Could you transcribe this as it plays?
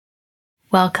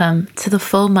Welcome to the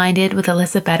Full Minded with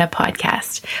Alyssa Betta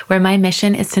podcast, where my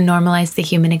mission is to normalize the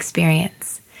human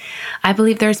experience. I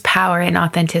believe there's power in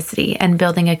authenticity and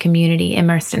building a community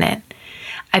immersed in it.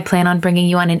 I plan on bringing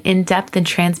you on an in-depth and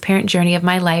transparent journey of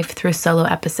my life through solo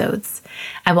episodes.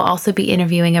 I will also be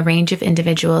interviewing a range of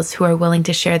individuals who are willing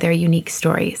to share their unique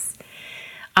stories.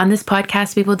 On this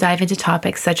podcast, we will dive into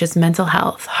topics such as mental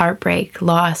health, heartbreak,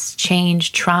 loss,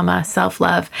 change, trauma,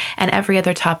 self-love, and every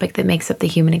other topic that makes up the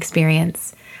human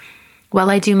experience. While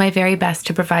I do my very best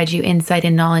to provide you insight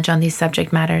and knowledge on these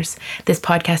subject matters, this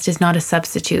podcast is not a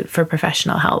substitute for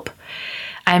professional help.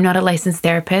 I am not a licensed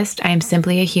therapist. I am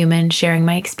simply a human sharing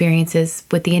my experiences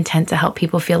with the intent to help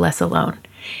people feel less alone.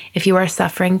 If you are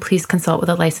suffering, please consult with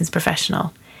a licensed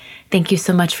professional. Thank you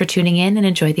so much for tuning in and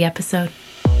enjoy the episode.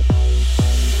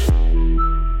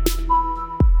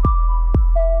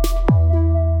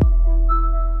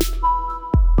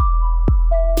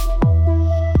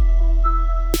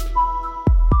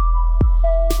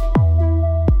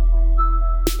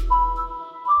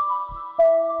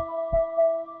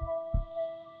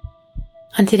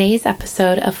 On today's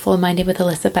episode of Full Minded with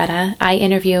Alyssa Betta, I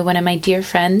interview one of my dear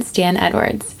friends, Dan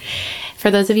Edwards.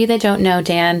 For those of you that don't know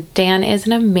Dan is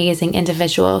an amazing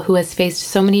individual who has faced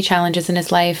so many challenges in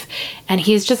his life, and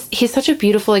he's such a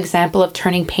beautiful example of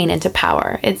turning pain into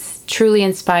power. It's truly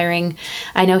inspiring.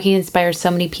 I know he inspires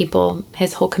so many people,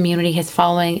 his whole community, his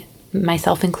following,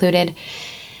 myself included.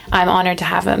 I'm honored to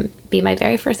have him be my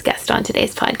very first guest on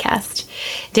today's podcast.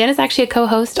 Dan is actually a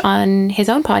co-host on his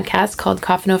own podcast called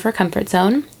Coffin Over Comfort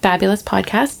Zone. Fabulous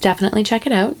podcast. Definitely check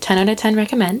it out. 10 out of 10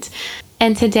 recommend.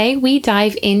 And today we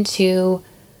dive into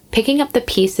picking up the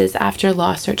pieces after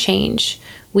loss or change.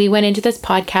 We went into this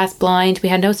podcast blind. We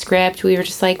had no script. We were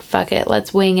just like, fuck it,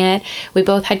 let's wing it. We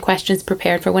both had questions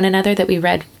prepared for one another that we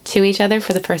read to each other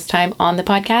for the first time on the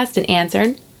podcast and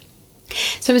answered.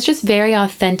 So it was just very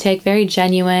authentic, very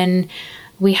genuine.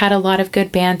 We had a lot of good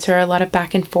banter, a lot of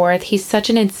back and forth. He's such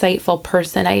an insightful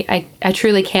person. I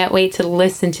truly can't wait to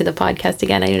listen to the podcast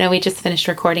again. I know we just finished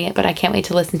recording it, but I can't wait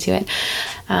to listen to it.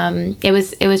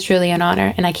 It was truly an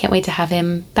honor, and I can't wait to have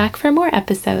him back for more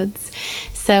episodes.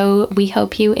 So we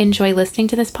hope you enjoy listening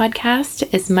to this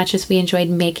podcast as much as we enjoyed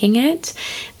making it.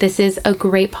 This is a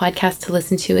great podcast to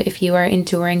listen to if you are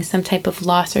enduring some type of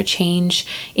loss or change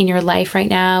in your life right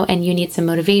now and you need some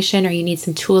motivation or you need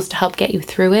some tools to help get you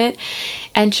through it.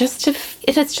 And it's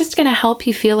just going to help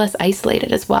you feel less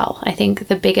isolated as well. I think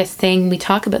the biggest thing, we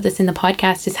talk about this in the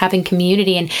podcast, is having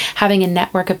community and having a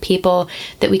network of people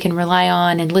that we can rely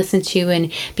on and listen to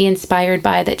and be inspired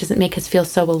by that doesn't make us feel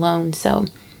so alone. So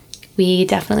we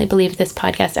definitely believe this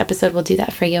podcast episode will do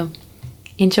that for you.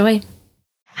 Enjoy.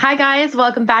 Hi, guys.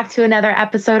 Welcome back to another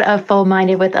episode of Full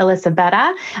Minded with Alyssa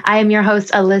Betta. I am your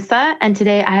host, Alyssa, and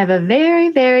today I have a very,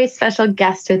 very special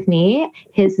guest with me.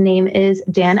 His name is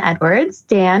Dan Edwards.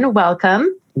 Dan,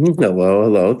 welcome.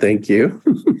 Hello. Thank you.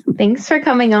 Thanks for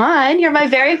coming on. You're my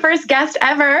very first guest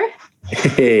ever.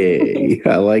 Hey,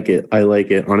 I like it.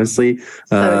 Honestly,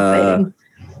 So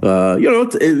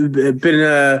exciting. It's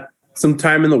been some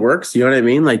time in the works, you know what I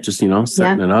mean? Like just,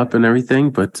 setting it up and everything.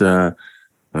 But, I'm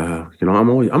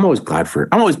always glad for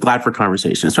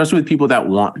conversation, especially with people that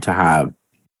want to have,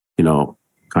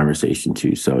 conversation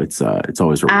too. So it's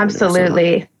always rewarding.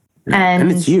 Absolutely. So,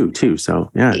 and it's you too. So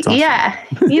it's awesome. Yeah,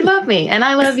 you love me and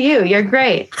I love you. You're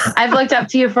great. I've looked up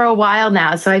to you for a while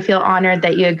now. So I feel honored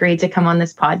that you agreed to come on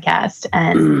this podcast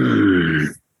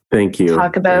and thank you.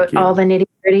 Talk about all the nitty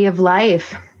gritty of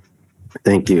life.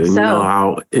 Thank you. So, you know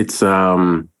how it's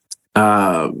been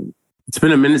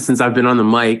a minute since I've been on the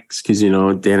mics because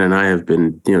Dan and I have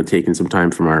been taking some time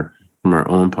from our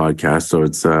own podcast. So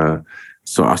it's so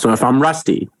if I'm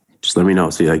rusty, just let me know.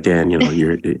 So like Dan, you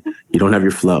don't have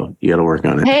your flow. You got to work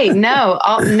on it. Hey, no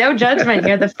judgment.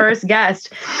 You're the first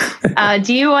guest.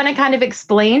 Do you want to kind of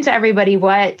explain to everybody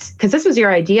because this was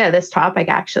your idea, this topic,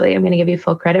 actually. I'm going to give you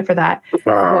full credit for that. What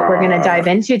we're going to dive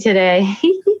into today.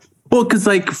 Well,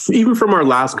 because even from our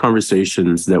last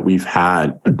conversations that we've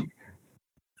had,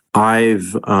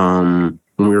 I've when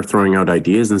we were throwing out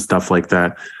ideas and stuff like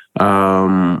that,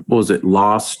 what was it?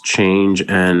 Loss, change,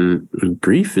 and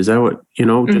grief. Is that what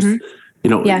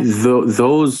Mm-hmm. Yes.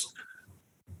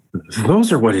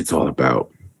 Those are what it's all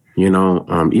about. Even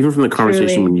from the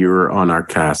conversation Truly. When you were on our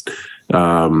cast,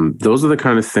 those are the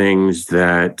kind of things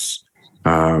that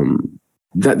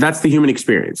that's the human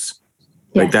experience.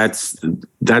 Yes.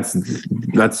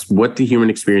 That's what the human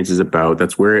experience is about.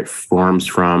 That's where it forms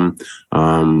from.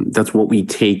 That's what we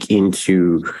take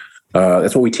into.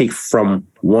 That's what we take from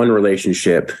one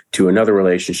relationship to another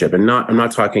relationship, and I'm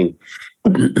not talking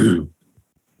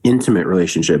intimate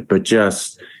relationship, but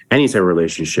just any type of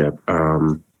relationship.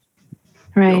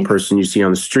 Right. Person you see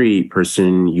on the street,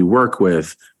 person you work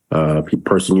with,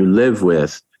 person you live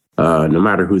with, no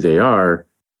matter who they are,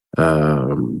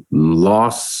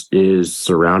 loss is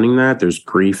surrounding that. There's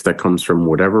grief that comes from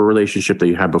whatever relationship that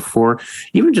you had before,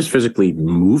 even just physically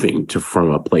moving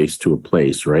from a place to a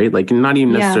place, right? Like not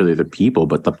even necessarily the people,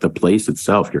 but the place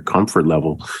itself, your comfort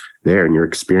level there and your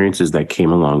experiences that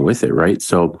came along with it, right?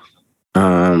 So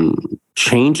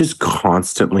change is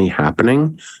constantly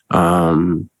happening.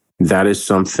 That is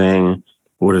something,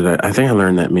 I think I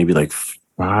learned that maybe like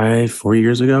 4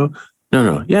 years ago.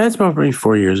 No. Yeah, it's about maybe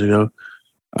 4 years ago.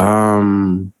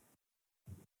 On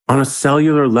a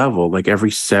cellular level, like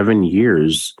every 7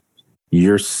 years,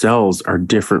 your cells are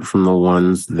different from the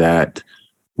ones that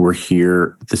were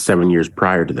here the 7 years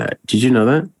prior to that. Did you know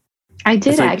that? I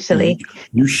did, like, actually.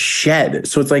 You shed.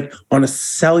 So it's like on a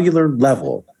cellular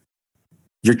level,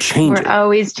 you're changing. We're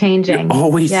always changing. You're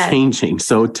always changing.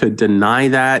 So to deny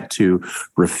that, to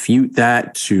refute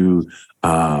that, to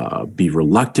be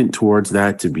reluctant towards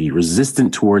that, to be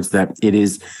resistant towards that,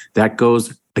 that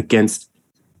goes against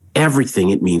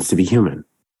everything it means to be human.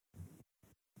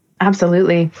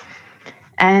 Absolutely.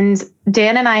 And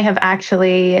Dan and I have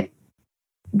actually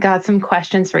got some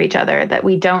questions for each other that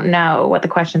we don't know what the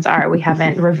questions are. We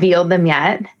haven't revealed them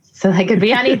yet. So they could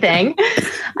be anything.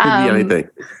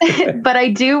 But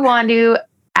I do want to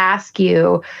ask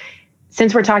you,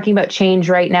 since we're talking about change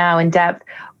right now in depth,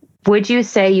 would you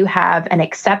say you have an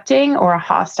accepting or a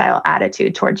hostile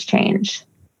attitude towards change?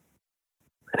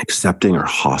 An accepting or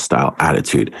hostile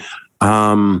attitude.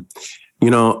 I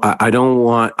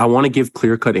want to give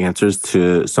clear-cut answers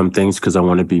to some things because I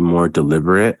want to be more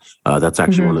deliberate. That's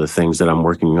actually one of the things that I'm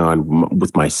working on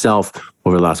with myself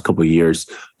over the last couple of years.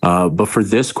 But for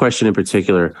this question in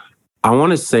particular, I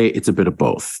want to say it's a bit of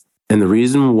both. And the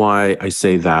reason why I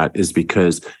say that is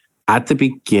because at the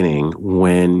beginning,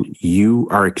 when you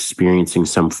are experiencing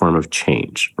some form of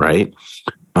change, right?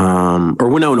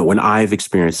 When I've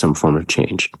experienced some form of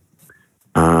change,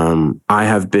 I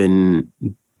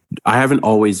haven't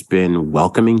always been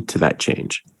welcoming to that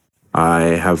change.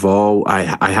 I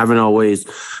haven't always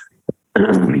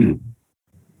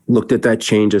looked at that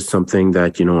change as something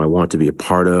that, I want to be a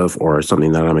part of or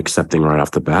something that I'm accepting right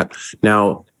off the bat.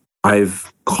 Now,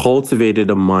 I've cultivated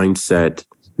a mindset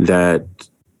that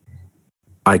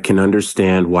I can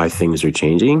understand why things are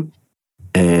changing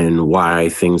and why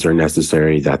things are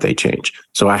necessary that they change.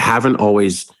 So I haven't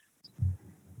always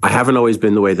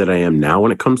been the way that I am now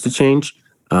when it comes to change.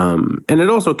 And it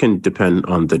also can depend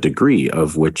on the degree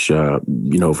of which, of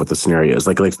what the scenario is.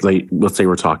 Like, let's say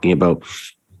we're talking about,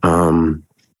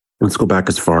 let's go back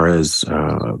as far as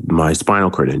my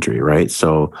spinal cord injury, right?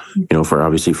 So,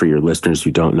 for your listeners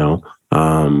who don't know,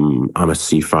 I'm a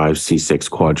C5, C6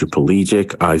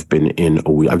 quadriplegic. I've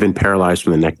been paralyzed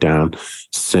from the neck down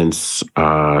since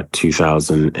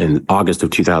in August of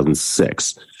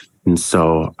 2006. And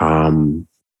so,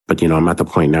 but I'm at the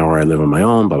point now where I live on my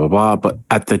own, blah, blah, blah. But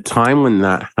at the time when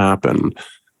that happened,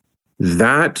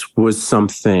 that was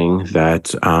something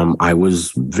that I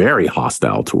was very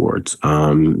hostile towards.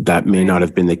 That may not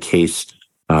have been the case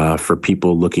for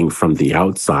people looking from the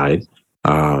outside,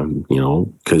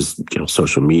 because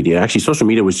social media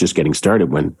was just getting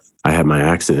started when I had my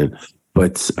accident.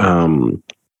 But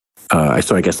I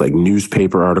saw, I guess, like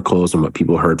newspaper articles and what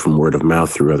people heard from word of mouth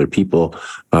through other people,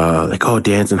 like, oh,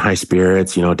 Dan's in high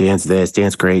spirits, Dan's this,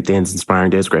 Dan's great, Dan's inspiring,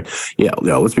 Dan's great. Yeah,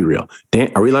 let's be real.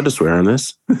 Dan, are we allowed to swear on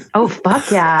this? Oh,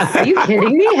 fuck yeah. Are you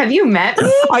kidding me? Have you met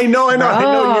me? I know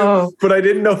you, but I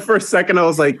didn't know for a second. I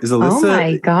was like, is Alyssa, oh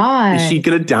my God, is she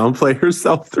going to downplay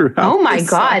herself throughout? Oh my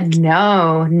God,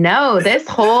 no. This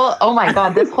whole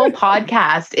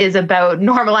podcast is about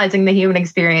normalizing the human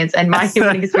experience, and my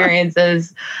human experience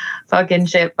is fucking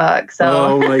shit fuck. So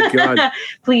oh my God.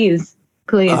 please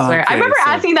swear. Okay, I remember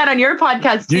asking that on your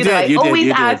podcast too. I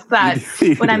always ask that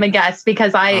when I'm a guest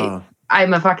because I'm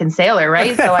a fucking sailor,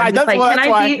 right? So I'm just like, can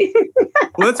I be?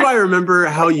 Well, that's why I remember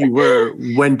how you were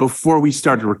before we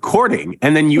started recording.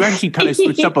 And then you actually kind of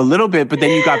switched up a little bit, but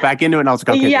then you got back into it and I was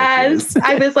like, okay. Yes.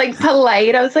 I was like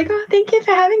polite. I was like, oh, thank you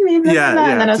for having me. Yeah.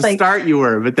 And then I was like, start you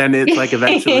were, but then it's like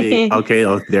eventually, okay,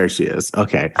 oh, there she is.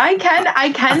 Okay.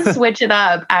 I can switch it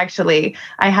up. Actually,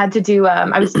 I had to do,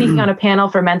 I was speaking on a panel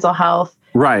for mental health.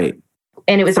 Right.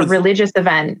 And it was a religious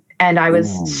event. And I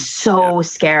was so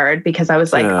scared because I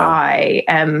was like, I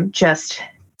am just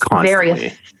constantly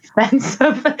very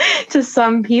offensive to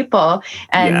some people.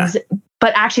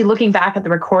 But actually looking back at the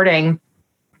recording,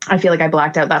 I feel like I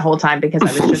blacked out that whole time because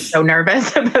I was just so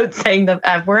nervous about saying the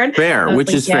F word. Fair,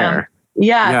 which is fair.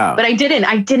 Yeah. But I didn't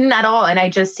at all. And I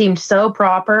just seemed so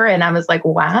proper. And I was like,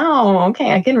 wow,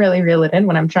 okay, I can really reel it in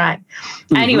when I'm trying.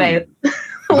 Anyway,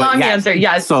 long answer.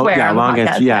 Yeah, I swear. Yeah, long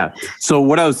answer. Yeah. So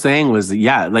what I was saying was,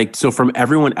 like, so from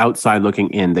everyone outside looking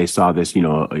in, they saw this,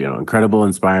 incredible,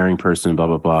 inspiring person, blah,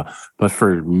 blah, blah. But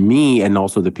for me, and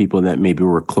also the people that maybe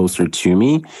were closer to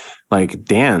me, like,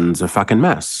 Dan's a fucking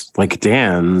mess. Like,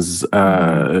 Dan's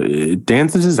a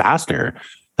disaster.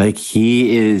 Like,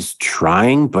 he is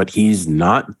trying, but he's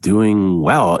not doing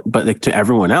well. But like, to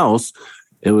everyone else,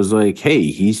 it was like, hey,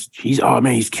 he's oh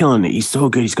man, he's killing it. He's so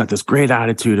good. He's got this great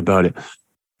attitude about it.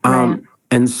 Right.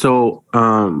 And so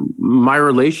my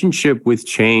relationship with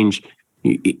change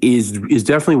is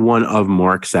definitely one of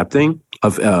more accepting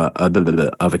of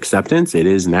acceptance. It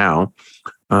is now,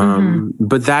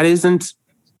 but that isn't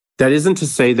to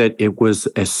say that it was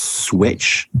a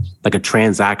switch, like a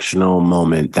transactional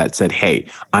moment that said, "Hey,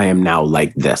 I am now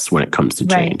like this when it comes to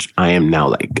change. Right. I am now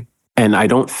like," and I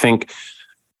don't think.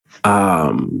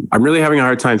 I'm really having a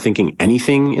hard time thinking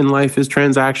anything in life is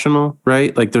transactional,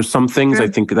 right? Like, there's some things I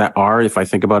think that are, if I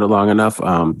think about it long enough,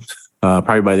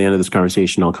 probably by the end of this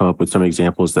conversation, I'll come up with some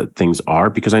examples that things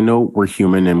are, because I know we're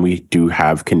human and we do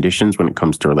have conditions when it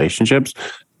comes to relationships.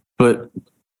 But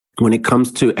when it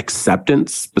comes to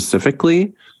acceptance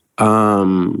specifically,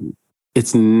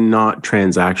 it's not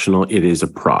transactional. It is a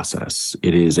process.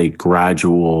 It is a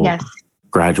gradual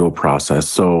process.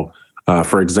 So,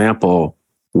 for example,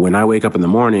 when I wake up in the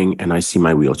morning and I see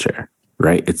my wheelchair,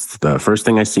 right? It's the first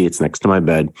thing I see. It's next to my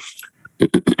bed.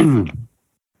 There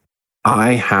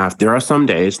are some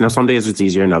days, now some days it's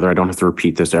easier than others. I don't have to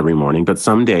repeat this every morning, but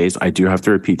some days I do have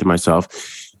to repeat to myself,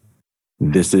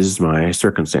 this is my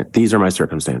circumstance. These are my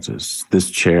circumstances. This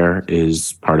chair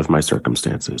is part of my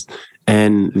circumstances.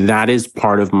 And that is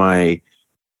part of my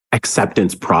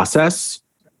acceptance process,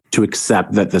 to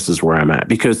accept that this is where I'm at.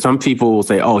 Because some people will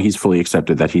say, oh, he's fully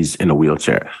accepted that he's in a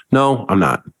wheelchair. No, I'm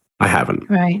not. I haven't.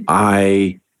 Right.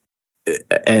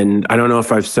 And I don't know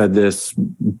if I've said this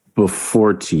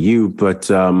before to you, but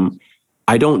when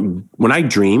I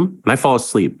dream, when I fall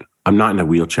asleep, I'm not in a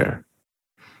wheelchair.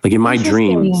 Like, in my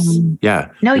dreams. Yeah.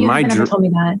 No, you never told me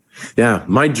that. Yeah.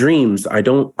 My dreams,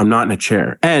 I'm not in a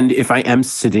chair. And if I am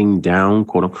sitting down,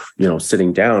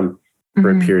 sitting down, for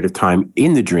a period of time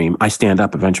in the dream, I stand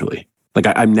up eventually. Like,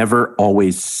 I'm never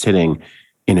always sitting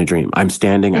in a dream. I'm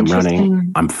standing, I'm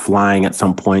running, I'm flying at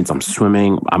some points, I'm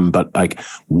swimming. But like,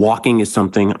 walking is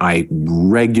something I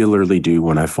regularly do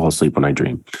when I fall asleep, when I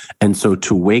dream. And so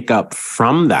to wake up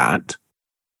from that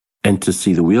and to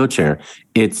see the wheelchair,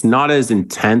 it's not as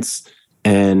intense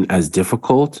and as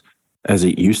difficult as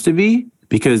it used to be,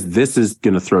 because this is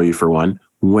going to throw you for one.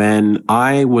 When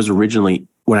I originally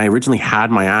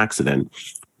had my accident,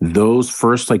 those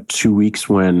first like 2 weeks,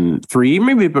 probably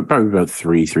about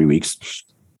three weeks,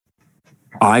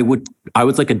 I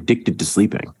was like addicted to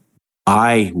sleeping.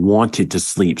 I wanted to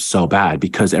sleep so bad,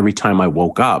 because every time I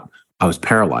woke up, I was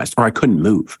paralyzed or I couldn't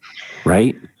move.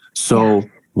 Right. So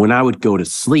when I would go to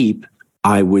sleep,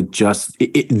 I would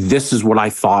this is what I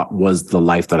thought was the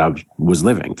life that I was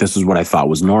living. This is what I thought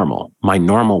was normal. My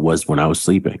normal was when I was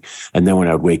sleeping. And then when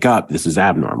I would wake up, this is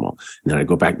abnormal. And then I'd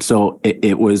go back. So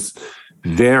it was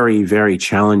very, very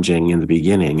challenging in the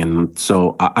beginning. And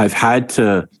so I've had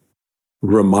to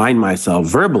remind myself,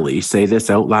 verbally say this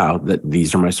out loud, that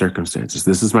these are my circumstances.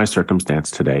 This is my circumstance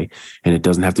today. And it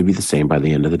doesn't have to be the same by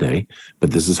the end of the day,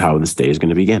 but this is how this day is going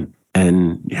to begin.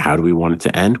 And how do we want it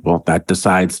to end? Well, that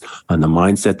decides on the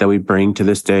mindset that we bring to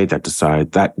this day. That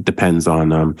depends on,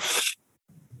 the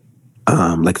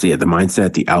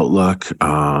mindset, the outlook,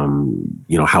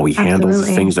 how we handle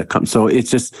things that come. So it's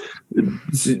just,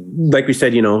 like we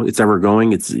said, it's ever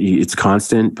going. It's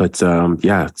constant, but so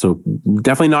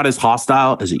definitely not as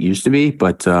hostile as it used to be.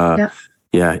 But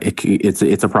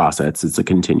it's a process. It's a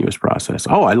continuous process.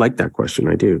 Oh, I like that question.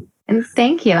 I do. And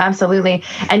thank you. Absolutely.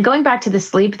 And going back to the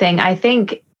sleep thing, I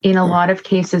think in a lot of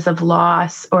cases of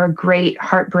loss or great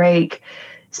heartbreak,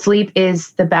 sleep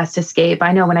is the best escape.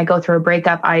 I know when I go through a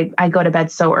breakup, I go to bed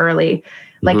so early,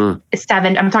 like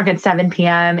 7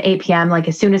 p.m., 8 p.m. Like,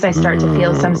 as soon as I start to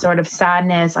feel some sort of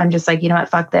sadness, I'm just like, you know what,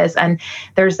 fuck this. And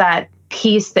there's that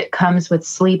peace that comes with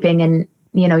sleeping, and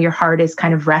your heart is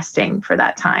kind of resting for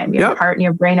that time. Your heart and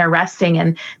your brain are resting,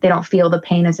 and they don't feel the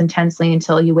pain as intensely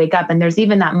until you wake up. And there's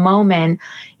even that moment,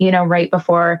 right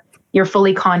before you're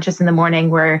fully conscious in the morning,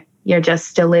 where you're just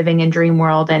still living in dream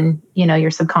world, and,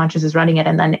 your subconscious is running it,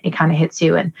 and then it kind of hits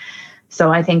you. And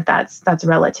so I think that's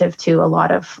relative to a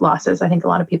lot of losses. I think a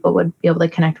lot of people would be able to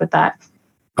connect with that.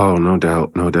 Oh, no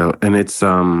doubt. No doubt. And it's,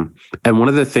 and one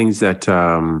of the things that,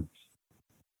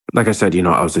 like I said,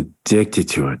 I was addicted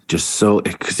to it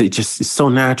because it just is so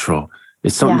natural.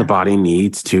 It's something the body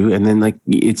needs too. And then like,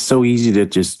 it's so easy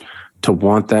to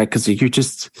want that because you're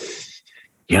just,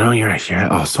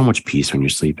 you're so much peace when you're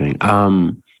sleeping.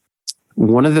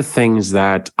 One of the things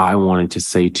that I wanted to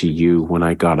say to you when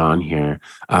I got on here,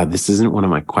 this isn't one of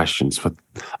my questions,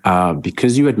 but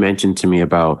because you had mentioned to me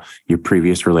about your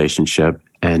previous relationship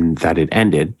and that it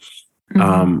ended,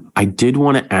 I did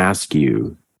want to ask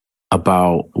you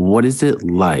about what is it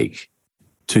like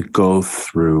to go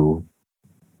through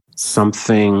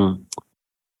something,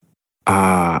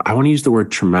 I want to use the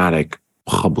word traumatic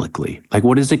publicly. Like,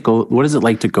 what is it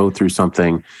like to go through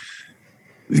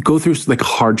like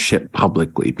hardship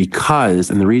publicly?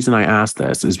 And the reason I ask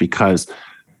this is because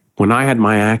when I had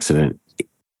my accident,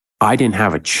 I didn't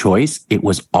have a choice. It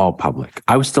was all public.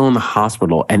 I was still in the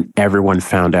hospital and everyone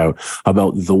found out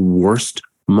about the worst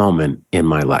moment in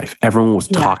my life. Everyone was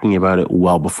talking about it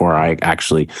well before I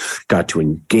actually got to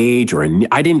engage, or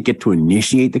I didn't get to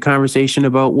initiate the conversation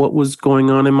about what was going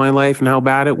on in my life and how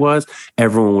bad it was.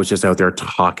 Everyone was just out there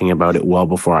talking about it well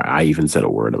before I even said a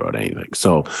word about anything.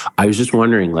 So I was just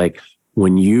wondering, like,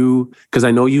 because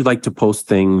I know you like to post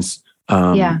things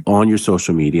on your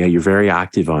social media, you're very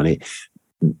active on it.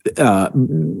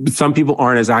 Some people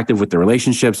aren't as active with the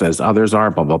relationships as others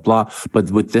are, blah, blah, blah.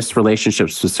 But with this relationship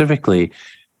specifically,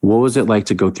 what was it like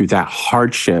to go through that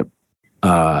hardship?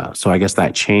 So I guess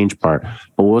that change part,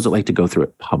 but what was it like to go through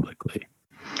it publicly?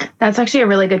 That's actually a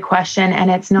really good question.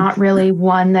 And it's not really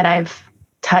one that I've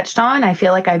touched on. I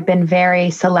feel like I've been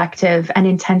very selective and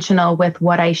intentional with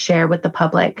what I share with the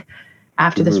public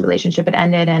after this relationship had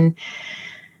ended. And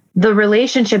the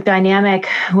relationship dynamic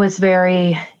was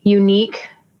very unique.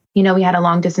 We had a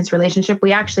long distance relationship.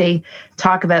 We actually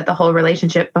talk about the whole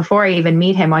relationship before I even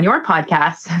meet him on your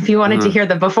podcast. If you wanted to hear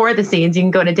the before the scenes, you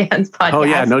can go to Dan's podcast. Oh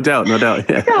yeah, no doubt.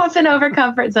 Yeah. Go off and over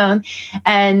comfort zone.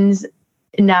 And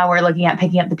now we're looking at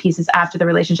picking up the pieces after the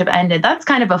relationship ended. That's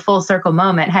kind of a full circle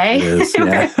moment. Hey, it is,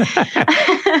 yeah.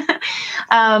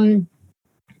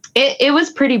 It was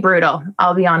pretty brutal.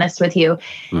 I'll be honest with you.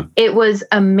 It was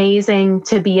amazing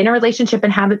to be in a relationship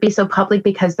and have it be so public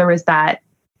because there was that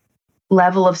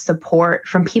level of support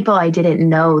from people I didn't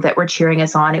know that were cheering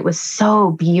us on. It was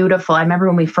so beautiful. I remember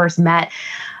when we first met,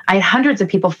 I had hundreds of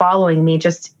people following me,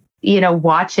 just,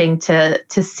 watching to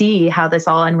see how this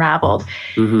all unraveled.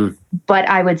 But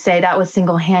I would say that was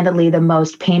single-handedly the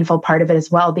most painful part of it as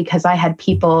well, because I had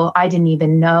people I didn't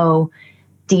even know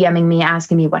DMing me,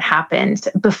 asking me what happened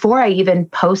before I even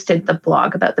posted the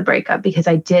blog about the breakup, because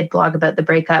I did blog about the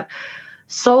breakup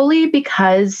solely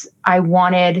because I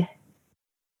wanted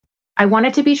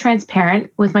to be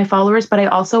transparent with my followers, but I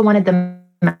also wanted the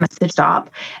message to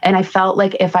stop. And I felt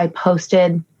like if I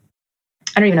posted,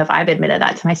 I don't even know if I've admitted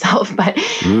that to myself, but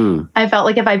I felt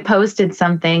like if I posted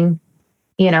something,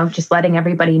 just letting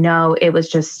everybody know, it was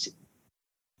just,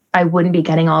 I wouldn't be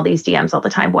getting all these DMs all the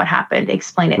time. What happened?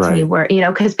 Explain it to me. Where,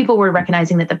 because people were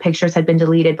recognizing that the pictures had been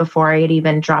deleted before I had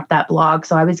even dropped that blog.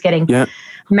 So I was getting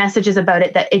messages about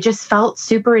it that it just felt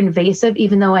super invasive,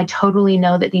 even though I totally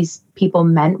know that these people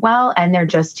meant well and they're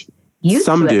just used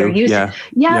to it. They're used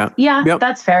to,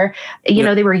 that's fair.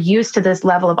 They were used to this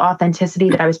level of authenticity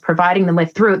that I was providing them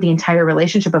with throughout the entire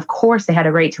relationship. Of course, they had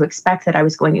a right to expect that I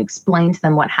was going to explain to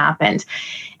them what happened.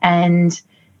 And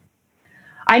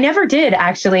I never did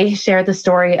actually share the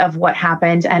story of what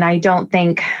happened. And I don't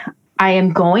think I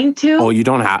am going to. Oh, you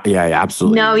don't have? Yeah,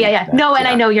 absolutely. No, No, and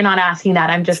I know you're not asking that.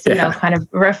 I'm just, kind of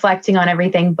reflecting on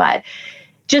everything. But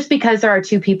just because there are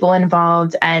two people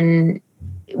involved and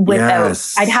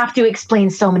I'd have to explain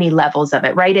so many levels of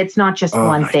it, right? It's not just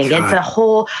one thing. God. It's a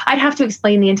whole, I'd have to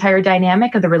explain the entire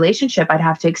dynamic of the relationship. I'd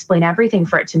have to explain everything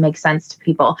for it to make sense to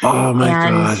people. Oh my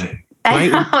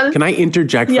God. Can I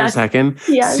interject for a second?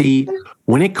 Yes. See,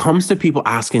 when it comes to people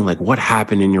asking, like, what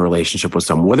happened in your relationship with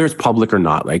someone, whether it's public or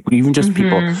not, like even just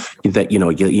people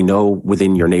that,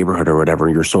 within your neighborhood or whatever,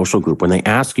 your social group, when they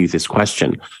ask you this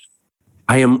question,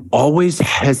 I am always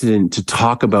hesitant to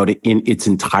talk about it in its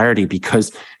entirety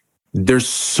because there's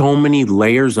so many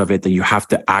layers of it that you have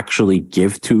to actually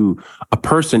give to a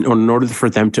person in order for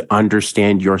them to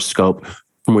understand your scope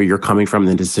from where you're coming from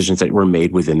and the decisions that were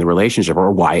made within the relationship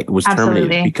or why it was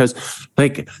terminated. Because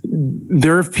like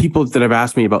there are people that have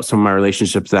asked me about some of my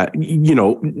relationships that,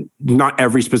 not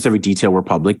every specific detail were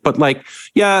public, but like,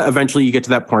 eventually you get to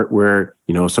that point where,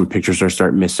 some pictures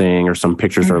start missing or some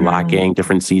pictures are lacking,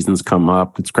 different seasons come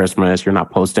up, it's Christmas, you're not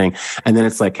posting. And then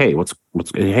it's like, hey,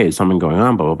 hey, is something going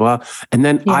on, blah, blah, blah. And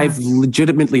then I've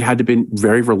legitimately had to be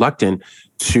very reluctant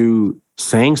to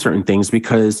saying certain things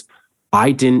because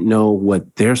I didn't know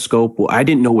what their scope, I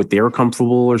didn't know what they were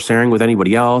comfortable or sharing with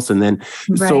anybody else. And then,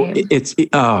 so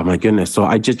oh my goodness. So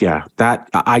I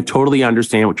totally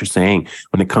understand what you're saying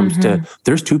when it comes to,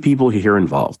 there's two people here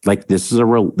involved. Like this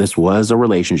was a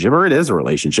relationship, or it is a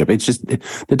relationship. It's just,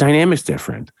 the dynamic's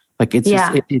different. Like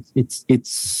it's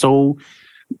so,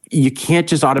 you can't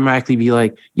just automatically be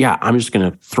like, yeah, I'm just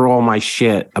going to throw all my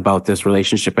shit about this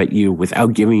relationship at you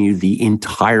without giving you the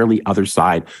entirely other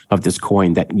side of this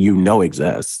coin that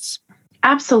exists.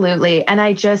 Absolutely. And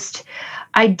I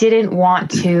didn't want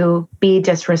to be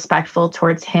disrespectful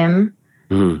towards him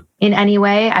in any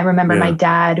way. I remember my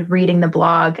dad reading the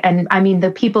blog, and I mean,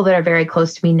 the people that are very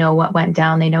close to me know what went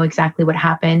down. They know exactly what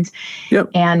happened. Yep.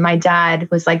 And my dad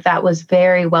was like, that was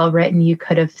very well written. You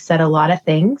could have said a lot of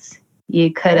things.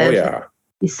 You could have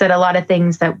you said a lot of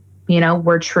things that,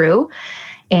 were true,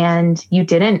 and you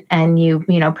didn't. And you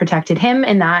protected him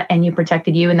in that, and you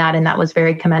protected you in that. And that was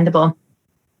very commendable,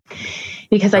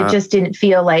 because I just didn't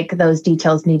feel like those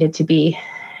details needed to be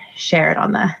shared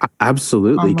on the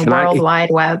World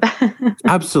Wide Web.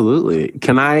 Absolutely.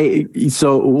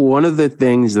 So one of the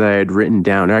things that I had written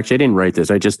down, actually I didn't write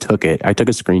this, I just took it. I took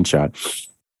a screenshot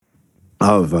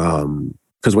of,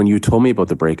 because when you told me about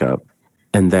the breakup,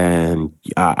 and then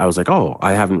I was like, oh,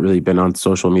 I haven't really been on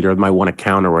social media with my one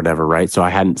account or whatever, right? So I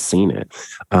hadn't seen it.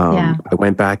 I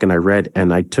went back and I read,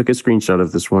 and I took a screenshot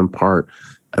of this one part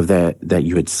of that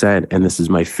you had said, and this is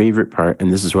my favorite part,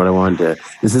 and this is what I wanted to,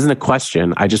 this isn't a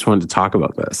question, I just wanted to talk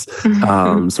about this.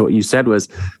 So what you said was,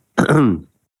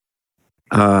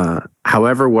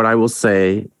 however, what I will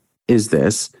say is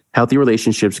this: healthy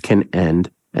relationships can end,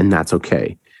 and that's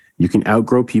okay. You can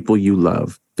outgrow people you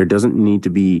love. There doesn't need to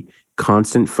be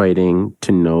constant fighting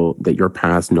to know that your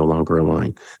paths no longer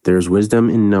align. There's wisdom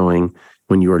in knowing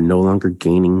when you are no longer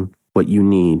gaining what you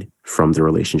need from the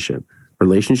relationship.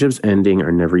 Relationships ending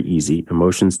are never easy.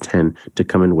 Emotions tend to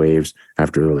come in waves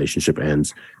after the relationship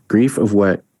ends. Grief of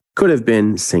what could have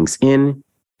been sinks in.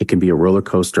 It can be a roller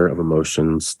coaster of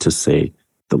emotions, to say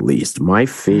the least. My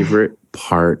favorite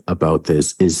part about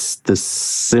this is the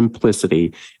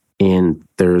simplicity, and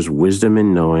there's wisdom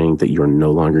in knowing that you're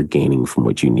no longer gaining from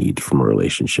what you need from a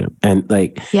relationship. And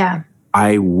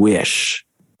I wish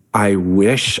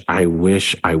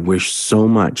so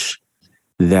much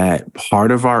that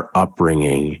part of our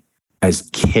upbringing as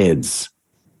kids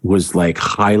was like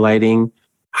highlighting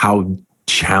how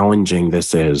challenging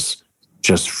this is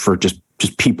for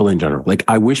people in general. Like,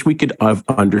 I wish we could have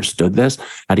understood this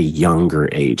at a younger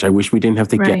age. I wish we didn't have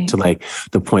to get to like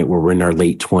the point where we're in our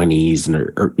late 20s and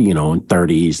or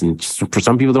 30s. And for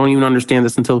some people, they don't even understand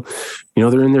this until,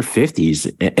 they're in their 50s.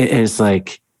 And it's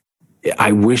like,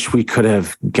 I wish we could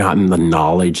have gotten the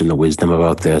knowledge and the wisdom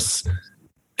about this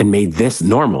and made this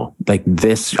normal. Like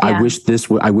this, I wish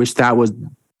that was,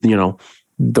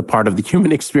 the part of the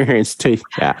human experience too.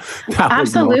 Yeah.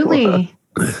 Absolutely.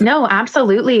 No,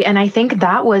 absolutely. And I think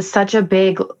that was such a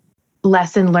big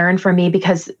lesson learned for me,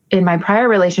 because in my prior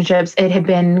relationships, it had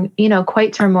been,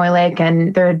 quite turmoilic,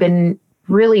 and there had been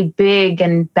really big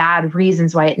and bad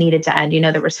reasons why it needed to end.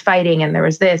 There was fighting, and there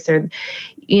was this, or,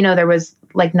 there was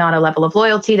like not a level of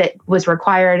loyalty that was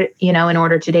required, in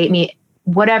order to date me,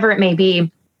 whatever it may be.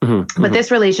 But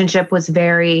this relationship was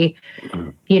very,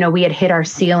 we had hit our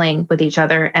ceiling with each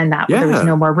other, and that there was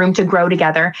no more room to grow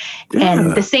together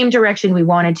and the same direction we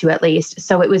wanted to, at least.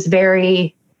 So it was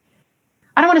very,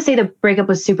 I don't want to say the breakup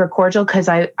was super cordial, because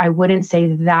I wouldn't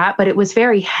say that, but it was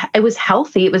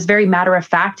healthy. It was very matter of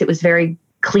fact. It was very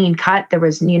clean cut. There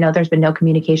was, there's been no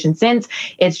communication since.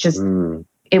 It's just,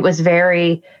 it was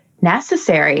very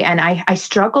necessary. And I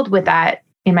struggled with that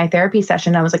in my therapy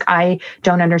session. I was like, I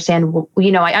don't understand,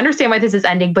 I understand why this is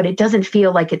ending, but it doesn't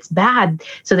feel like it's bad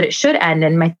so that it should end.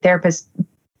 And my therapist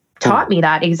taught me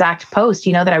that exact post,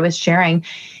 that I was sharing,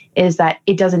 is that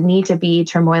it doesn't need to be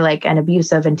turmoilic and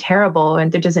abusive and terrible.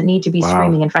 And there doesn't need to be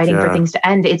screaming and fighting for things to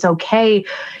end. It's okay.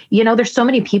 There's so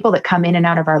many people that come in and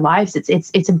out of our lives.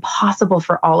 It's impossible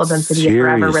for all of them to be a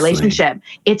forever relationship.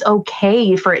 It's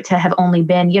okay for it to have only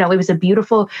been, it was a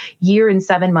beautiful year and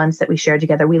 7 months that we shared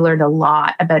together. We learned a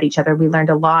lot about each other. We learned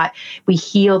a lot. We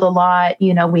healed a lot.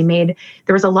 There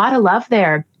was a lot of love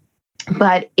there.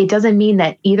 But it doesn't mean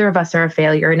that either of us are a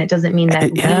failure, and it doesn't mean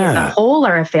that we as a whole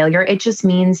are a failure. It just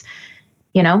means,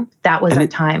 that was our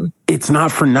time. It's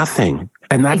not for nothing.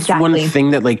 And that's one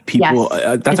thing that like people,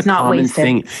 that's a common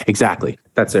thing. Exactly.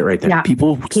 That's it right there. Yeah.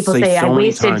 People say I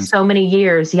wasted so many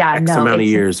years. Yeah. X amount of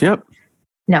years. Yep.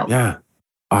 No. Yeah.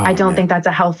 I don't think that's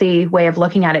a healthy way of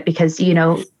looking at it, because,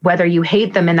 whether you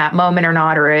hate them in that moment or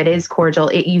not, or it is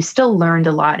cordial, you still learned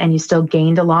a lot and you still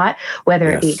gained a lot,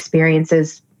 whether it be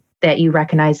experiences, that you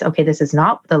recognize, okay, this is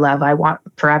not the love I want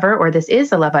forever, or this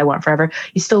is the love I want forever,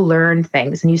 you still learn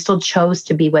things and you still chose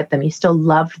to be with them. You still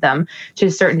love them to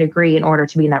a certain degree in order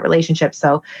to be in that relationship.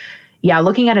 So yeah,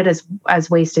 looking at it as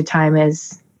wasted time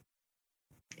that's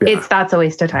a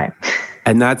waste of time.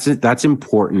 And that's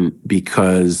important,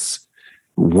 because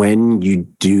when you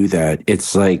do that,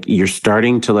 it's like you're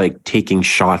starting to like taking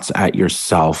shots at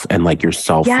yourself and like your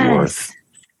self-worth. Yes.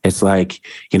 It's like,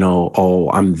 oh,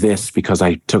 I'm this because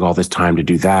I took all this time to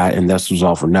do that, and this was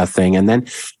all for nothing. And then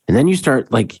you start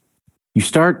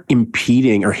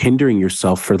impeding or hindering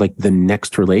yourself for like the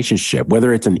next relationship,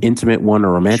 whether it's an intimate one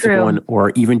or romantic one, or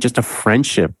even just a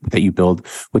friendship that you build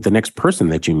with the next person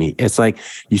that you meet. It's like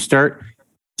you start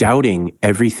doubting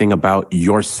everything about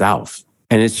yourself.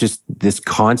 And it's just this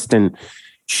constant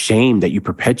shame that you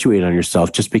perpetuate on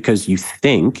yourself just because you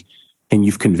think and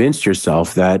you've convinced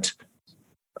yourself that,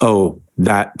 oh,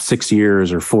 that 6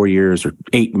 years or 4 years or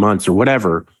 8 months or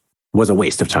whatever was a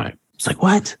waste of time. It's like,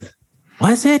 what?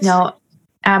 Was it? No,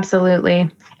 absolutely.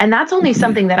 And that's only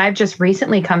something that I've just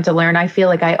recently come to learn. I feel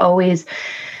like I always,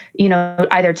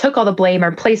 either took all the blame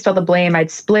or placed all the blame.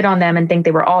 I'd split on them and think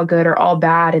they were all good or all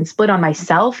bad, and split on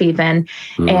myself even.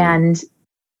 And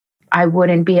I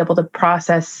wouldn't be able to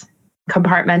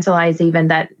compartmentalize even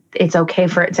that it's okay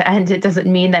for it to end. It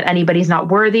doesn't mean that anybody's not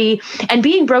worthy. And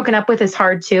being broken up with is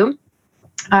hard too.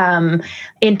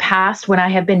 In past, when I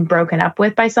have been broken up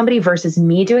with by somebody versus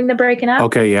me doing the breaking up.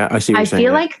 Okay, yeah, I see what you're saying. I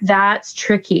feel like that's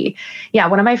tricky. Yeah,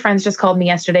 one of my friends just called me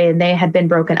yesterday and they had been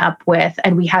broken up with,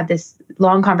 and we had this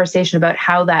long conversation about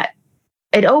how that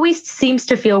it always seems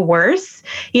to feel worse,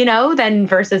 than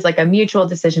versus like a mutual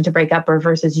decision to break up, or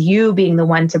versus you being the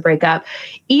one to break up.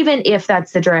 Even if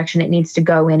that's the direction it needs to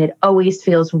go in, it always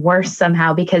feels worse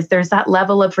somehow, because there's that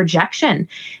level of rejection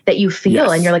that you feel.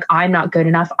 Yes. And you're like, I'm not good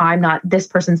enough. This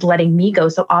person's letting me go.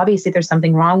 So obviously there's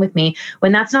something wrong with me,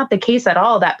 when that's not the case at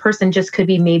all. That person just could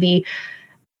be maybe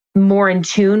more in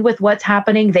tune with what's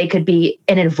happening. They could be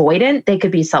an avoidant. They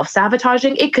could be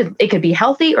self-sabotaging. It could be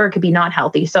healthy, or it could be not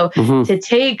healthy. So to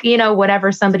take,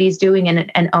 whatever somebody's doing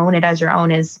and own it as your own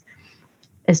is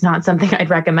not something I'd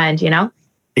recommend,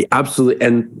 Absolutely.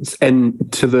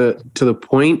 And to the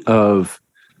point of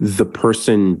the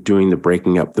person doing the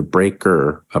breaking up, the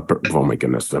breaker upper, oh my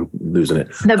goodness, I'm losing it.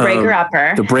 The breaker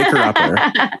upper. The breaker upper.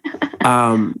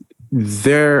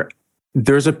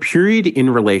 There's a period in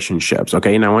relationships,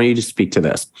 okay? And I want you to speak to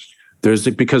this.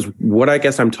 Because what I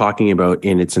guess I'm talking about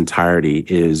in its entirety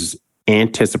is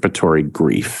anticipatory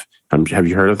grief. Have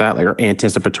you heard of that? Or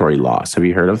anticipatory loss. Have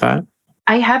you heard of that?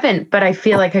 I haven't, but I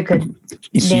feel like I could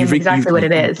name exactly what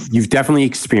it is. You've definitely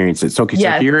experienced it. So, okay,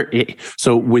 yes.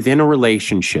 So within a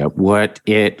relationship, what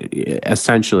it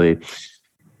essentially,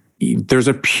 there's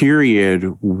a period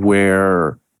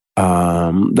where,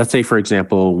 let's say, for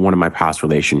example, one of my past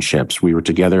relationships, we were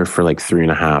together for like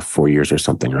 3.5, 4 years or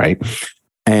something, right?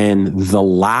 And the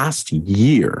last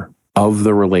year of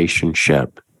the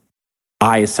relationship,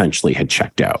 I essentially had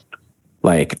checked out.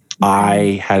 Like,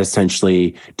 I had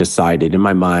essentially decided in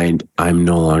my mind, I'm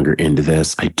no longer into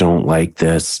this. I don't like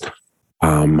this.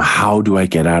 How do I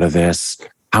get out of this?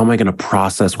 How am I going to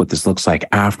process what this looks like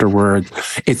afterwards?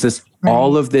 It's this,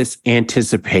 all of this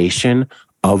anticipation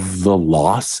of the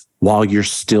loss while you're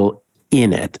still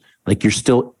in it. Like, you're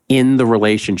still in the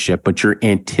relationship, but you're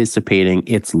anticipating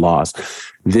its loss.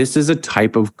 This is a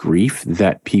type of grief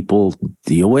that people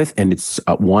deal with, and it's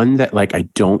one that like I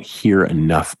don't hear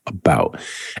enough about.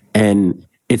 And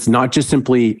it's not just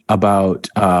simply about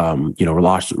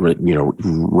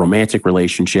romantic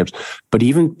relationships, but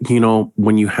even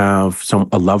when you have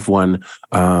a loved one,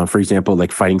 for example,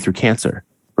 like fighting through cancer.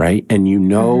 Right. And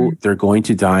they're going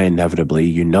to die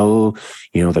inevitably.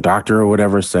 The doctor or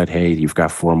whatever said, hey, you've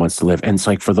got 4 months to live. And it's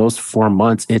like, for those 4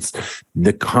 months, it's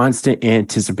the constant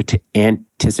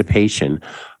anticipation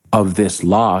of this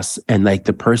loss. And like,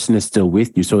 the person is still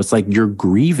with you. So it's like you're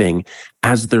grieving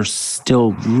as they're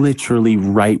still literally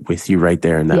right with you right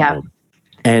there in that moment.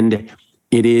 And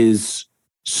it is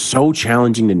so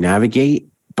challenging to navigate.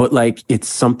 But like, it's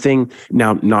something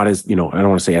now, not as, I don't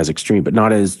want to say as extreme, but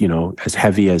not as, as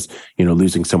heavy as,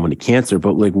 losing someone to cancer,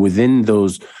 but like within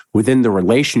the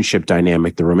relationship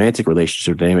dynamic, the romantic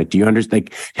relationship dynamic, do you understand?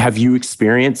 Like, have you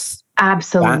experienced?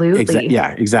 Absolutely. Exactly.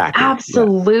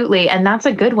 Absolutely. Yeah. And that's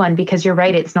a good one, because you're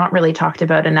right. It's not really talked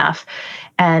about enough.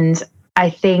 And I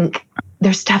think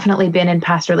there's definitely been in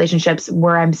past relationships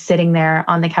where I'm sitting there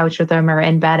on the couch with them or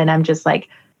in bed, and I'm just like,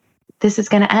 this is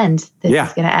going to end. This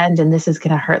is going to end, and this is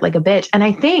going to hurt like a bitch. And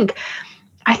I think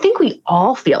we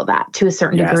all feel that to a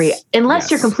certain degree, unless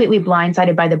you're completely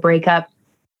blindsided by the breakup.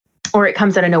 or it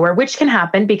comes out of nowhere, which can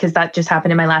happen because that just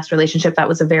happened in my last relationship. That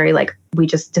was a very we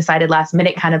just decided last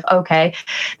minute kind of, okay,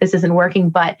 this isn't working.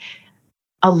 But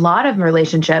a lot of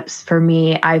relationships for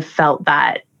me, I've felt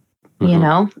that,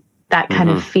 that kind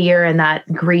of fear and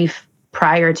that grief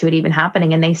prior to it even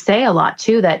happening. And they say a lot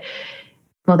too that,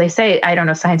 they say, I don't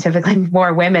know, scientifically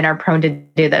more women are prone to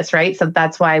do this, right? So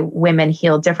that's why women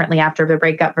heal differently after the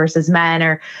breakup versus men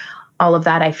or all of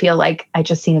that. I feel like I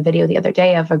just seen a video the other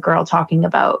day of a girl talking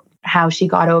about how she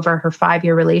got over her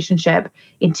 5-year relationship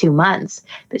in 2 months,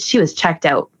 but she was checked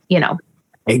out,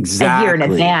 exactly. a year in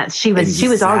advance. She'd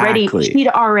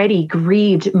already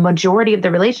grieved majority of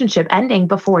the relationship ending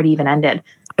before it even ended.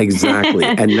 Exactly.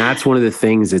 And that's one of the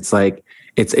things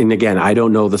and again, I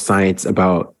don't know the science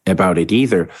about it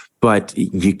either, but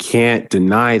you can't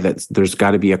deny that there's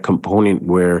got to be a component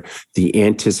where the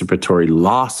anticipatory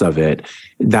loss of it,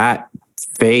 that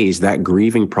phase, that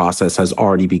grieving process has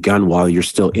already begun while you're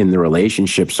still in the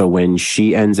relationship. So when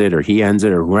she ends it or he ends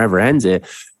it or whoever ends it,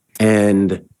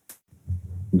 and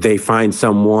they find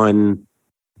someone,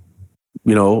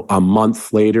 a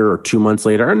month later or 2 months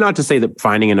later, or not to say that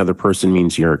finding another person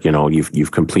means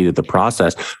you've completed the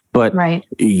process, but right.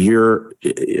 Your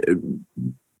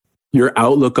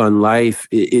outlook on life,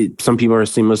 some people are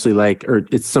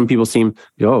seamlessly some people seem,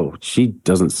 she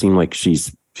doesn't seem like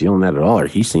she's feeling that at all, or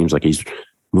he seems like he's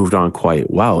moved on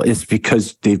quite well. It's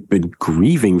because they've been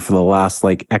grieving for the last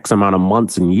X amount of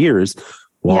months and years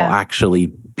while actually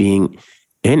being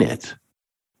in it.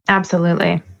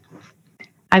 Absolutely.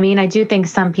 I mean, I do think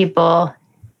some people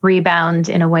rebound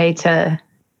in a way for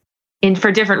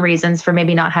different reasons, for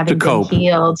maybe not having been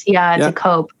healed. To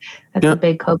cope. That's a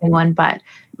big coping one. But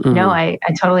no, I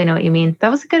totally know what you mean. That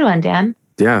was a good one, Dan.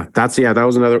 Yeah, that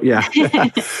was another. Yeah.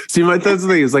 See, that's the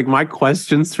thing is my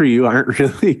questions for you aren't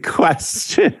really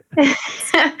questions.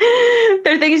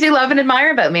 They're things you love and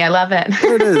admire about me. I love it.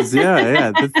 There it is.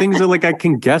 Yeah. The things are I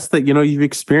can guess that, you've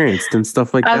experienced and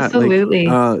stuff like that. Absolutely.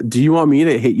 Do you want me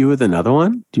to hit you with another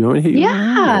one? Do you want me to hit you?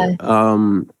 Yeah.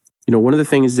 One of the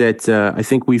things that I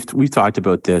think we've talked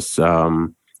about this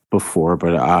before,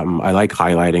 but I like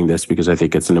highlighting this because I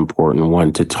think it's an important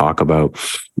one to talk about,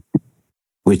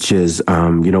 which is,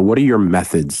 what are your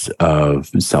methods of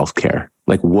self-care?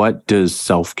 What does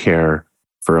self-care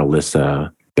for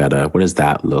Alyssa Betta, what does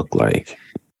that look like?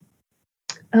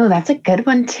 Oh, that's a good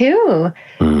one too.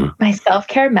 My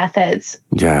self-care methods.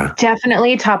 Yeah.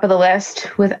 Definitely top of the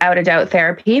list, without a doubt,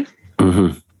 therapy.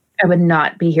 I would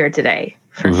not be here today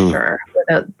for sure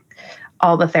without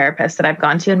all the therapists that I've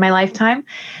gone to in my lifetime.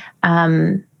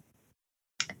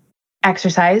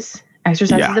 Exercise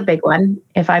is a big one.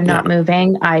 If I'm not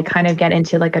moving, I kind of get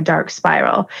into a dark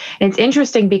spiral. And it's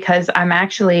interesting because I'm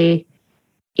actually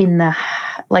in the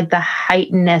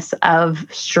heightenedness of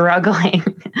struggling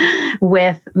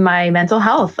with my mental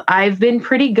health. I've been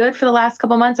pretty good for the last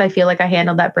couple months. I feel like I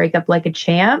handled that breakup like a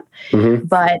champ,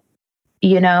 but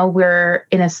we're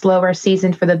in a slower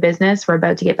season for the business. We're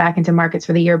about to get back into markets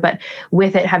for the year, but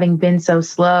with it having been so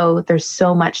slow, there's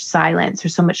so much silence.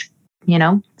 There's so much,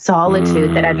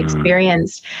 solitude that I've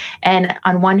experienced. And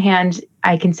on one hand,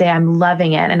 I can say I'm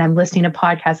loving it and I'm listening to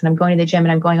podcasts and I'm going to the gym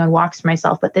and I'm going on walks for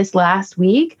myself. But this last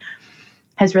week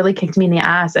has really kicked me in the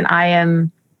ass, and I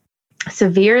am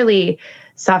severely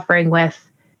suffering with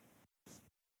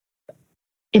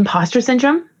imposter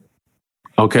syndrome.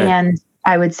 Okay. And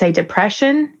I would say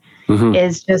depression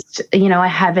is just, I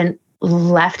haven't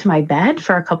left my bed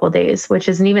for a couple of days, which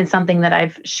isn't even something that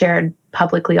I've shared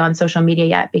publicly on social media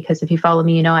yet, because if you follow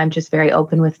me, I'm just very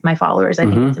open with my followers. I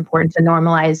think it's important to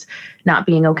normalize not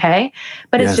being okay,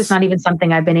 but it's just not even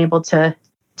something I've been able to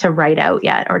write out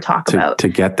yet or talk about. To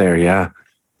get there, yeah.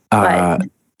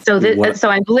 So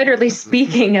I'm literally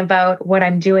speaking about what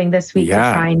I'm doing this week to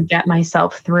try and get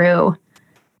myself through.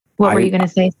 What were you going to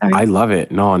say? Sorry. I love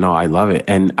it. No, I love it.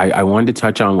 And I wanted to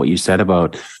touch on what you said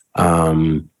about,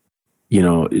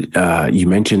 you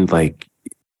mentioned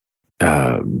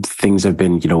things have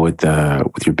been, with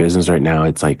your business right now,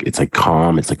 it's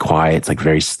calm, it's quiet, it's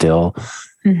very still.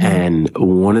 And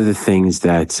one of the things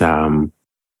that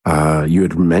you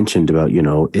had mentioned about,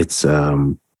 it's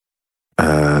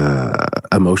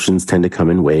emotions tend to come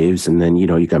in waves, and then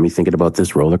you got me thinking about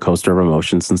this roller coaster of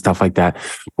emotions and stuff like that.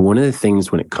 But one of the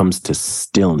things when it comes to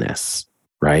stillness,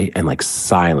 right, and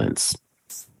silence,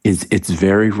 is it's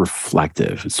very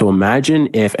reflective. So imagine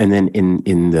if, and then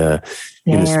in the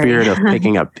spirit of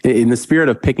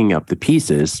picking up the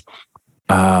pieces,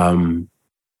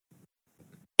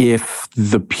 if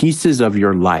the pieces of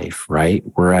your life, right,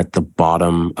 were at the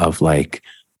bottom of a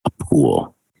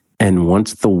pool, And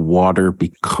once the water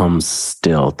becomes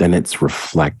still, then it's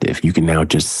reflective. You can now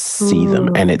just see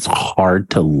them, and it's hard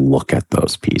to look at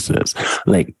those pieces.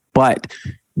 Like, but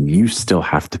you still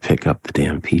have to pick up the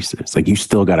damn pieces. Like, you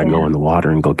still got to go in the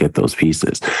water and go get those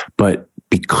pieces. But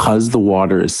because the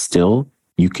water is still,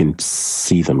 you can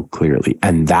see them clearly.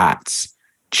 And that's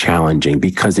challenging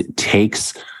because it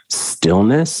takes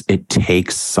stillness, it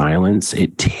takes silence,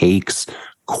 it takes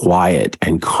quiet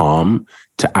and calm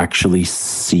to actually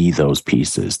see those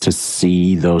pieces, to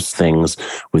see those things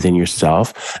within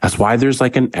yourself. That's why there's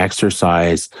like an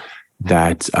exercise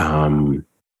that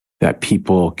that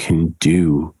people can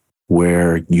do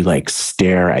where you like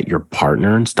stare at your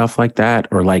partner and stuff like that,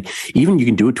 or like even you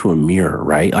can do it to a mirror,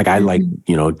 right? Like I like,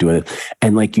 doing it,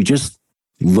 and like you just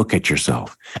look at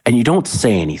yourself and you don't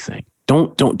say anything.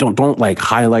 Don't like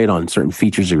highlight on certain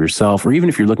features of yourself, or even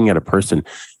if you're looking at a person,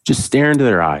 just stare into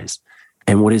their eyes.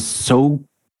 And what is so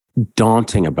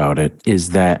daunting about it is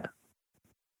that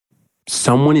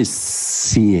someone is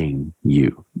seeing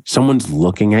you, someone's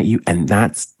looking at you, and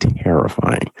that's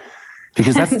terrifying.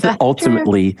 Because that's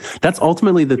ultimately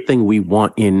the thing we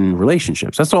want in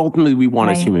relationships. That's ultimately we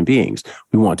want as human beings.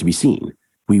 We want to be seen.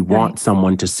 We want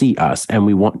someone to see us, and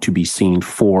we want to be seen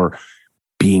for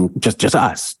being just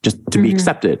us, just to be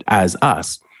accepted as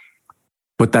us.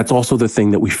 But that's also the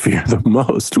thing that we fear the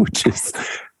most, which is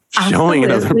showing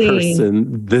another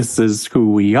person this is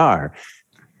who we are.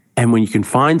 And when you can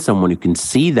find someone who can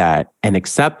see that and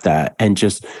accept that and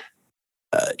just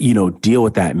deal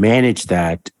with that, manage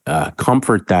that,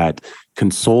 comfort that,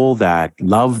 console that,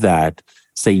 love that,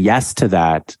 say yes to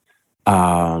that,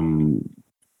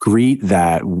 greet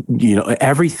that,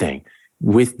 everything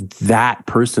with that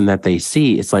person that they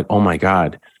see, it's like, oh my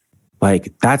God,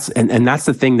 like that's, and that's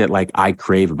the thing that like I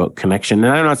crave about connection.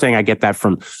 And I'm not saying I get that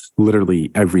from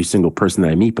literally every single person that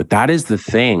I meet, but that is the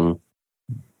thing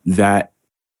that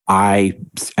I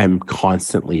am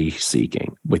constantly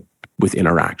seeking with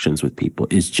interactions with people,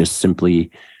 is just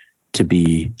simply to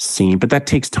be seen. But that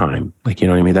takes time. Like, you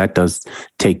know what I mean? That does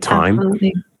take time.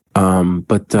 Absolutely.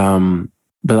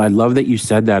 But I love that you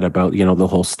said that about, the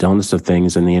whole stillness of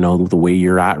things and, the way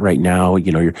you're at right now,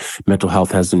 your mental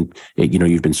health hasn't,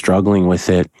 you've been struggling with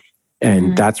it.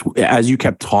 And that's, as you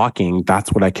kept talking,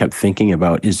 that's what I kept thinking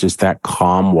about, is just that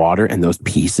calm water and those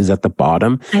pieces at the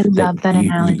bottom. I love that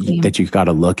analogy. That you've got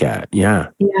to look at. Yeah.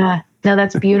 Yeah. No,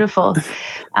 that's beautiful.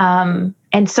 And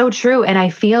so true. And I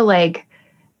feel like,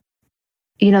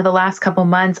 the last couple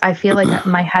months, I feel like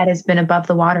my head has been above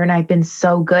the water, and I've been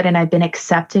so good, and I've been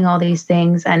accepting all these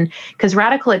things. And because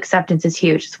radical acceptance is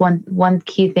huge. It's one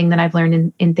key thing that I've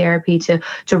learned in therapy, to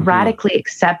radically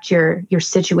accept your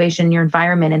situation, your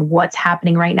environment, and what's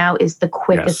happening right now is the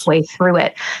quickest way through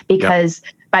it. Because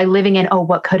by living in,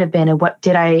 what could have been, and what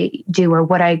did I do, or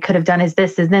what I could have done is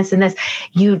this, and this, and this,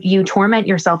 you torment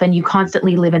yourself, and you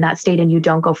constantly live in that state, and you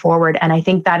don't go forward. And I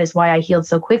think that is why I healed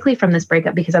so quickly from this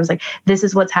breakup, because I was like, this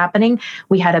is what's happening.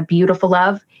 We had a beautiful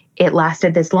love. It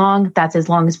lasted this long. That's as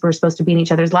long as we're supposed to be in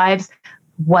each other's lives.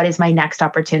 What is my next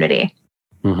opportunity?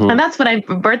 And that's when I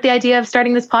birthed the idea of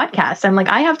starting this podcast. I'm like,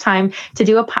 I have time to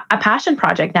do a passion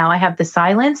project now. I have the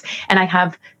silence, and I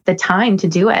have the time to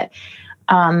do it.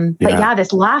 But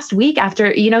this last week,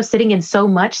 after, sitting in so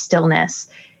much stillness,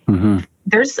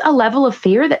 there's a level of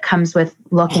fear that comes with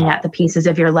looking at the pieces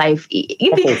of your life.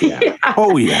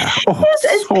 Oh, yeah.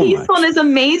 As peaceful and as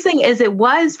amazing as it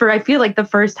was for, I feel like the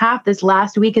first half, this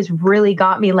last week has really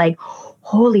got me like,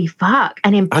 holy fuck,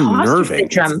 an imposter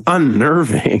syndrome. It's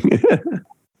unnerving.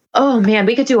 Oh man,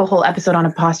 we could do a whole episode on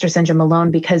imposter syndrome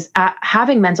alone, because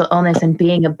having mental illness and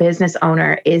being a business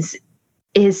owner is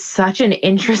such an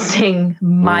interesting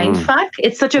mind fuck.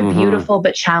 It's such a beautiful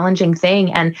but challenging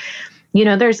thing. And,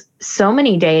 there's so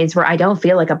many days where I don't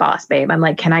feel like a boss babe. I'm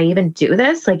like, can I even do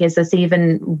this? Like, is this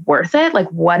even worth it? Like,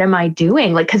 what am I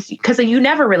doing? Like, cause you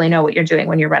never really know what you're doing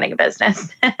when you're running a business.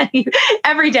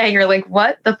 Every day you're like,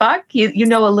 what the fuck? You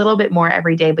know a little bit more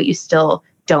every day, but you still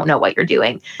don't know what you're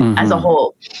doing as a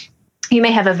whole. You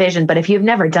may have a vision, but if you've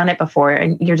never done it before,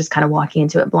 and you're just kind of walking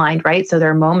into it blind, right? So there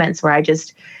are moments where I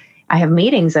have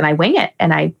meetings and I wing it,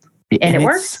 and it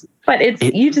works, but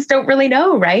you just don't really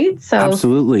know, right? So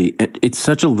absolutely, it's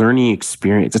such a learning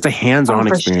experience. It's a hands-on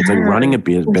experience, like running a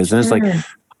business. Like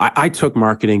I took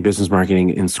business marketing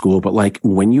in school, but like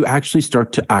when you actually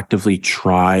start to actively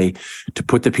try to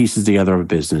put the pieces together of a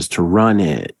business, to run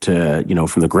it, to,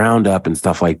 from the ground up and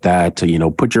stuff like that,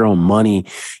 to, put your own money,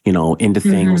 into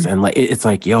things. And like, it's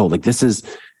like, this is,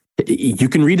 you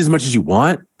can read as much as you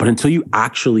want, but until you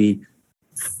actually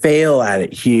fail at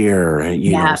it here and,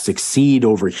 you know, succeed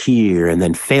over here and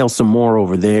then fail some more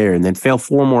over there and then fail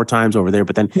 4 more times over there.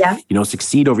 But then, you know,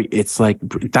 succeed over, it's like,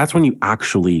 that's when you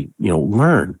actually, you know,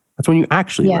 learn. That's when you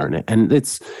actually learn it. And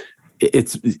it's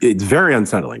very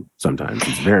unsettling sometimes.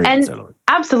 It's very unsettling.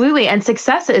 Absolutely. And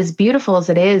success, as beautiful as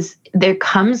it is, there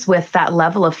comes with that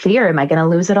level of fear. Am I going to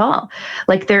lose it all?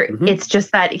 Like it's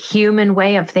just that human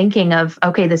way of thinking of,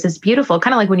 okay, this is beautiful.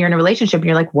 Kind of like when you're in a relationship and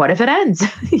you're like, what if it ends?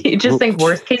 You just think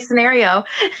worst case scenario.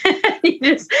 You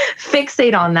just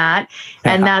fixate on that.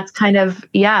 And that's kind of,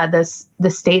 the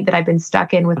state that I've been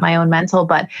stuck in with my own mental.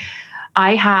 But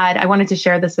I wanted to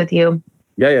share this with you.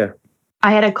 Yeah.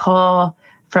 I had a call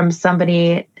from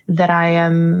somebody that I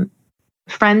am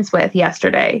friends with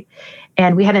yesterday,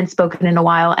 and we hadn't spoken in a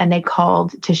while, and they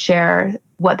called to share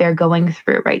what they're going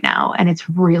through right now. And it's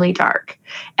really dark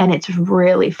and it's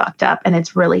really fucked up and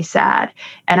it's really sad.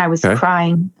 And I was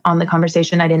crying on the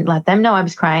conversation. I didn't let them know I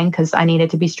was crying because I needed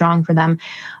to be strong for them.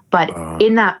 But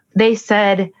in that, they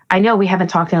said, I know we haven't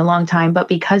talked in a long time, but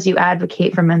because you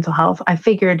advocate for mental health, I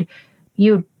figured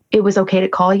it was okay to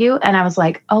call you. And I was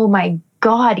like, oh my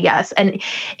God, yes. And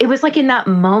it was like in that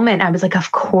moment, I was like,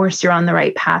 of course you're on the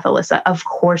right path, Alyssa. Of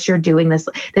course you're doing this.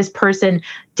 This person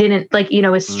didn't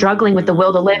is struggling with the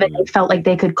will to live, and they felt like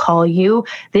they could call you.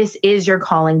 This is your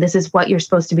calling. This is what you're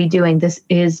supposed to be doing. This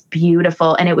is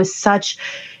beautiful. And it was such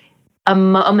a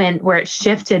moment where it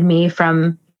shifted me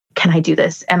from, can I do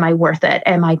this? Am I worth it?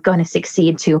 Am I going to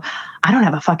succeed? To, I don't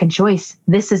have a fucking choice.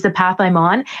 This is the path I'm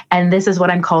on, and this is what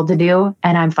I'm called to do,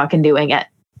 and I'm fucking doing it.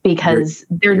 Because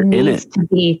there needs to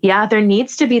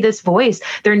be this voice.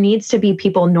 There needs to be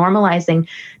people normalizing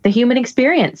the human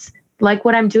experience, like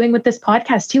what I'm doing with this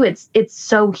podcast too. It's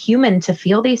so human to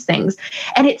feel these things.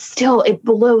 And it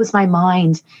blows my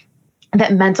mind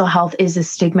that mental health is as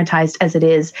stigmatized as it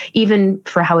is, even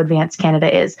for how advanced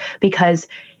Canada is, because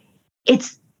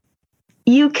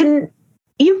you can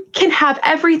have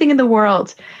everything in the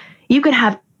world. You can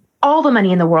have all the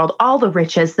money in the world, all the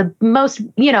riches, the most,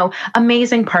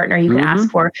 amazing partner you can ask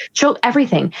for,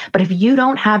 everything. But if you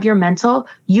don't have your mental,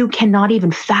 you cannot even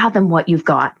fathom what you've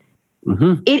got.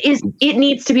 It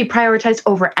needs to be prioritized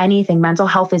over anything. Mental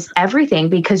health is everything,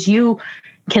 because you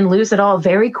can lose it all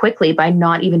very quickly by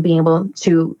not even being able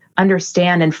to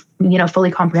understand and, fully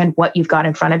comprehend what you've got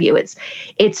in front of you.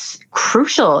 It's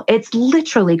crucial. It's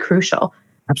literally crucial.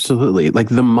 Absolutely. Like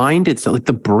the mind itself, like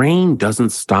the brain doesn't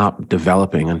stop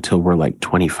developing until we're like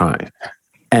 25.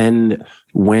 And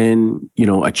when,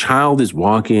 a child is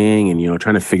walking and,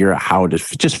 trying to figure out how to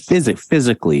just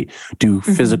physically do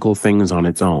physical things on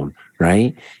its own,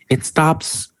 right? It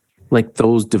stops like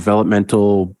those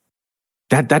developmental,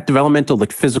 that developmental,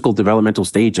 like physical developmental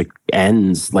stage, like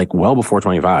ends like well before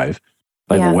 25,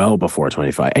 well before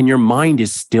 25. And your mind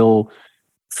is still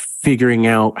figuring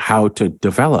out how to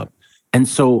develop. And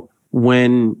so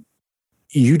when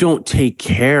you don't take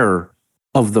care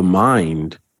of the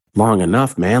mind long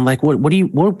enough, man, like what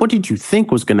did you think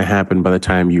was going to happen by the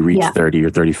time you reach 30 or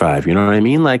 35? You know what I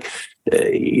mean? Like,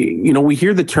 we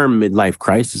hear the term midlife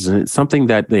crisis, and it's something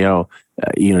that,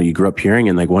 you grew up hearing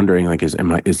and like wondering, like,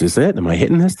 is this it? Am I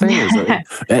hitting this thing?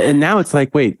 And now it's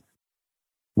like, wait,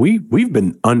 we've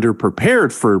been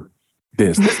underprepared for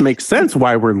this. This makes sense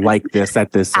why we're like this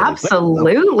at this age.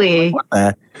 Absolutely.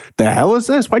 What the hell is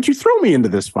this? Why'd you throw me into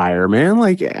this fire, man?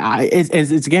 Like,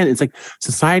 it's like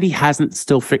society hasn't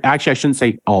still actually, I shouldn't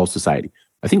say all society.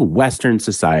 I think Western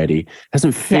society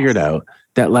hasn't figured out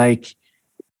that, like,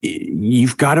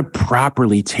 you've got to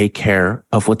properly take care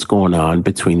of what's going on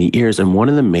between the ears. And one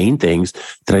of the main things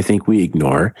that I think we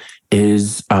ignore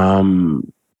is the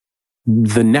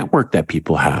network that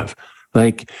people have.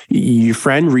 Like, your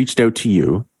friend reached out to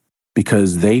you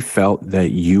because they felt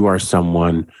that you are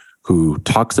someone who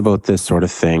talks about this sort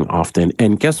of thing often.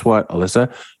 And guess what,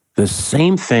 Alyssa? The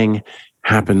same thing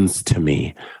happens to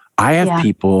me. I have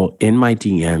people in my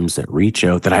DMs that reach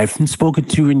out that I haven't spoken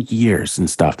to in years and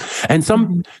stuff. And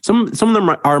some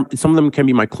of them can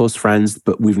be my close friends,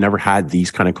 but we've never had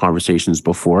these kind of conversations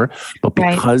before. But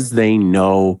because they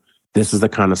know this is the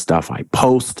kind of stuff I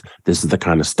post, this is the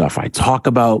kind of stuff I talk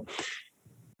about,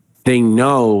 they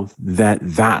know that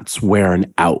that's where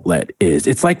an outlet is.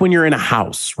 It's like when you're in a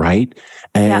house, right?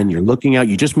 And you're looking out,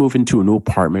 you just move into a new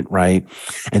apartment, right?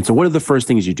 And so what are the first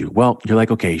things you do? Well, you're like,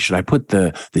 okay, should I put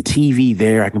the TV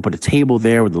there? I can put a table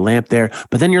there with the lamp there.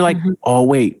 But then you're like, oh,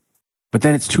 wait, but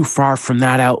then it's too far from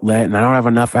that outlet and I don't have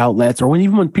enough outlets. Or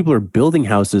even when people are building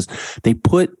houses, they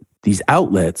put these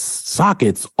outlets,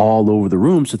 sockets all over the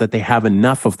room so that they have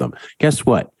enough of them. Guess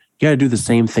what? You got to do the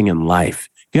same thing in life.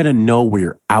 You got to know where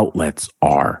your outlets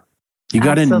are. You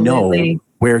got to know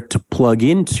where to plug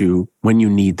into when you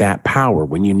need that power,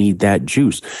 when you need that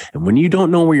juice. And when you don't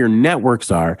know where your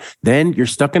networks are, then you're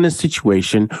stuck in a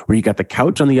situation where you got the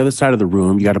couch on the other side of the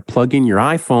room. You got to plug in your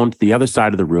iPhone to the other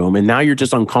side of the room. And now you're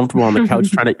just uncomfortable on the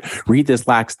couch trying to read this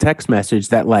lax text message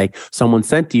that like someone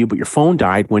sent to you, but your phone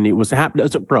died when it was happening.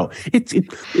 Bro, it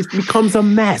becomes a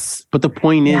mess. But the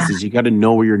point is you got to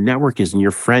know where your network is. And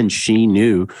your friend, they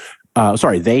knew.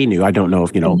 I don't know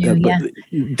if,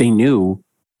 they knew.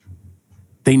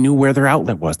 They knew where their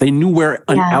outlet was. They knew where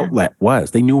an outlet was.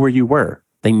 They knew where you were.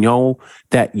 They know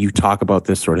that you talk about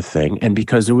this sort of thing. And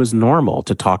because it was normal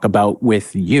to talk about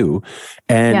with you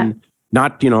and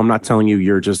not, I'm not telling you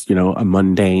you're just, a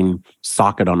mundane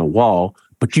socket on a wall,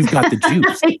 but you've got the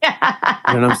juice. You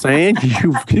know what I'm saying?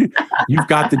 You've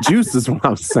got the juice is what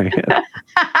I'm saying.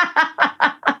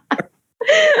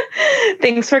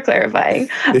 Thanks for clarifying.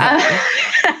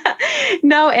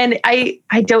 No, and I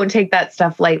don't take that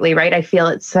stuff lightly, right? I feel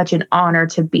it's such an honor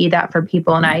to be that for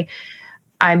people. And I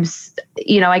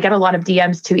get a lot of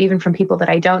DMs too, even from people that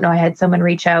I don't know. I had someone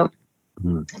reach out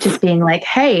just being like,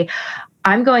 hey,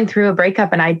 I'm going through a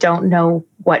breakup and I don't know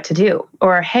what to do.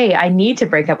 Or, hey, I need to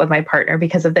break up with my partner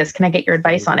because of this. Can I get your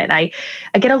advice on it? And I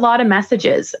get a lot of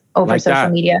messages over like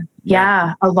social media.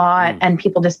 Yeah, a lot. And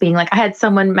people just being like, I had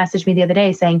someone message me the other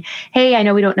day saying, hey, I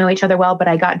know we don't know each other well, but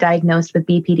I got diagnosed with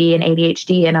BPD and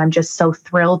ADHD. And I'm just so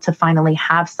thrilled to finally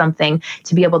have something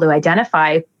to be able to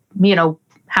identify,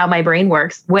 how my brain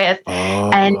works with.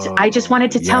 And I just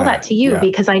wanted to tell that to you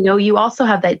because I know you also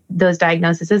have those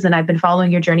diagnoses, and I've been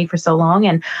following your journey for so long.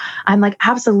 And I'm like,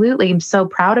 absolutely. I'm so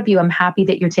proud of you. I'm happy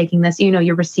that you're taking this,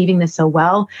 you're receiving this so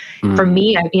well. For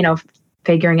me,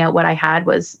 figuring out what I had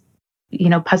was,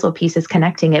 puzzle pieces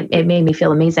connecting. It made me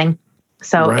feel amazing.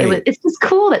 So it's just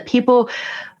cool that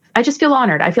I just feel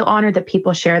honored. I feel honored that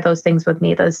people share those things with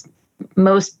me, those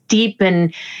most deep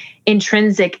and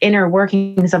intrinsic inner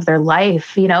workings of their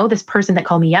life. This person that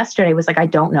called me yesterday was like, I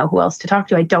don't know who else to talk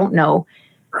to. I don't know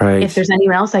if there's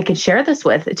anyone else I could share this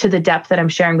with to the depth that I'm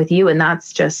sharing with you. And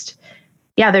that's just,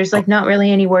 there's like not really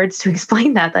any words to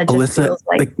explain that. That just Alyssa, feels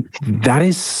like that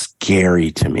is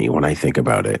scary to me when I think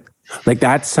about it. Like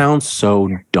that sounds so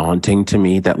daunting to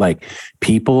me that like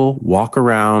people walk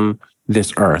around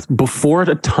this earth before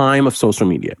the time of social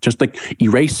media, just like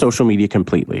erase social media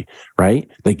completely, right?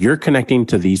 Like you're connecting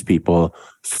to these people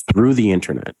through the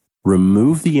internet,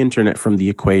 remove the internet from the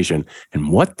equation.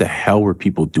 And what the hell were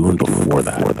people doing before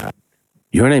that?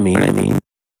 You know what I mean?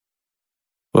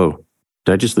 Whoa,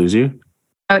 did I just lose you?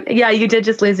 Oh, yeah, you did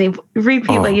just lose me.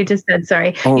 Repeat what you just said. Sorry.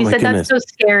 You said goodness. That's so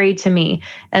scary to me.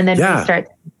 And then we start.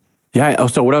 Yeah. Oh,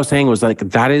 so what I was saying was like,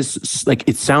 that is like,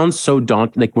 it sounds so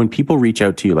daunting. Like when people reach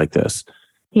out to you like this,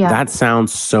 that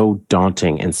sounds so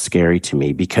daunting and scary to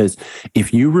me, because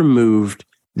if you removed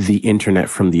the internet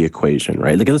from the equation,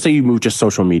 right? Like let's say you moved just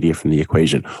social media from the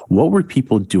equation. What were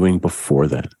people doing before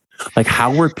then? Like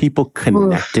how were people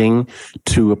connecting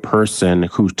to a person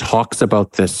who talks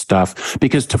about this stuff?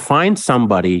 Because to find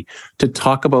somebody to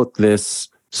talk about this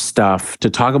stuff, to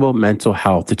talk about mental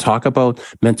health, to talk about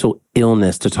mental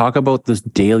illness, to talk about this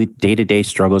day-to-day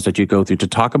struggles that you go through, to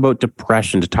talk about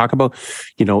depression, to talk about,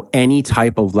 any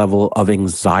type of level of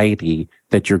anxiety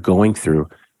that you're going through.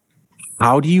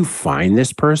 How do you find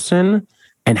this person?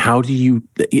 And how do you,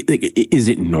 is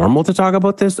it normal to talk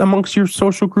about this amongst your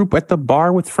social group at the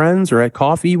bar with friends or at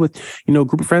coffee with, a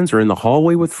group of friends, or in the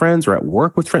hallway with friends, or at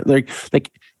work with friends? Like,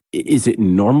 is it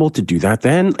normal to do that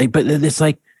then? But it's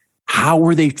like, how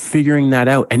were they figuring that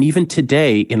out? And even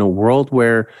today, in a world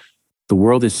where the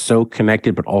world is so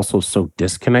connected, but also so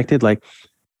disconnected, like,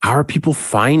 how are people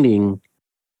finding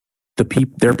their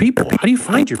people? How do you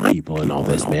find your people in all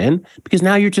this, man? Because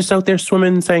now you're just out there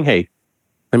swimming and saying, hey,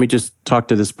 let me just talk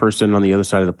to this person on the other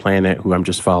side of the planet who I'm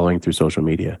just following through social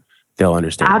media. They'll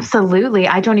understand. Absolutely.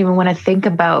 I don't even want to think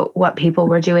about what people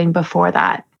were doing before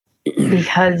that,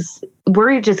 because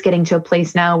we're just getting to a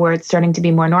place now where it's starting to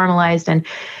be more normalized, and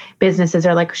businesses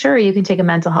are like, sure, you can take a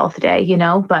mental health day,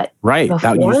 but right.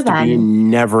 That used to be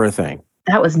never a thing.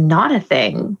 That was not a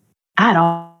thing at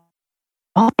all.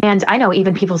 And I know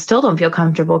even people still don't feel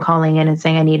comfortable calling in and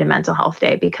saying, I need a mental health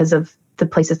day, because of the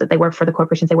places that they work for, the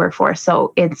corporations they work for.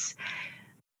 So it's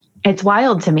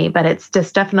wild to me, but it's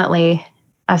just definitely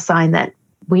a sign that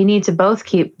we need to both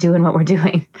keep doing what we're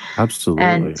doing. Absolutely.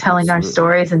 And telling our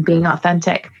stories and being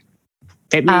authentic.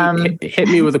 Hit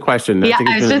me with a question.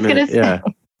 I was just going to say. Yeah.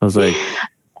 I was like,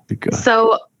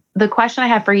 so the question I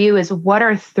have for you is, what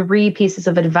are 3 pieces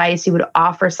of advice you would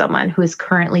offer someone who is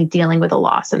currently dealing with a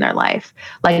loss in their life?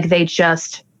 Like they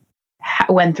just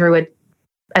went through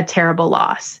a terrible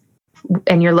loss,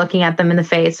 and you're looking at them in the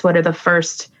face. What's the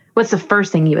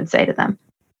first thing you would say to them?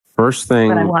 First thing,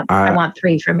 but I want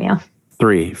 3 from you.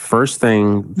 3. First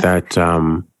thing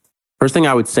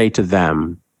I would say to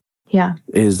them,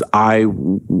 is I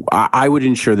would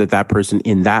ensure that person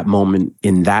in that moment,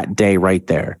 in that day right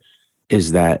there,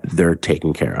 is that they're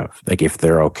taken care of. Like if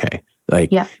they're okay.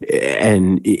 Like,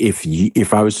 and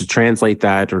if I was to translate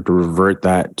that or to revert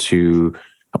that to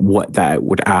what that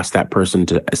would ask that person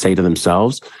to say to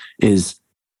themselves, is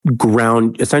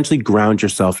essentially ground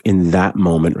yourself in that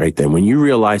moment right then. When you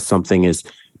realize something is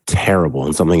terrible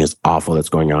and something is awful that's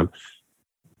going on,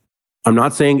 I'm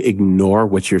not saying ignore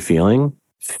what you're feeling.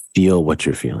 Feel what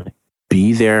you're feeling.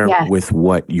 Be there with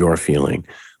what you're feeling.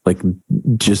 Like,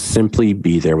 just simply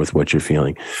be there with what you're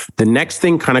feeling. The next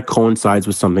thing kind of coincides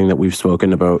with something that we've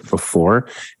spoken about before,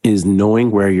 is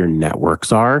knowing where your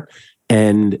networks are.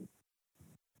 And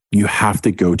you have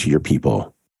to go to your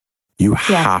people. You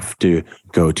have to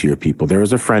go to your people. There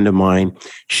was a friend of mine.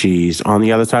 She's on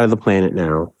the other side of the planet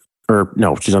now. Or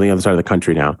no, she's on the other side of the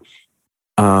country now.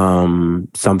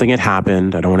 Something had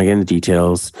happened. I don't want to get into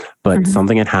details, but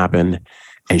something had happened,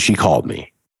 and she called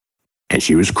me and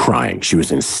she was crying. She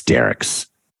was in hysterics.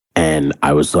 And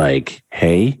I was like,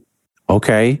 hey,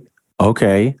 okay,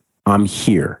 I'm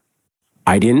here.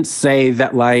 I didn't say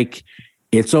that like,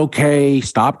 it's okay,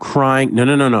 stop crying.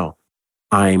 No.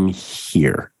 I'm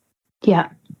here. Yeah.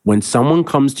 When someone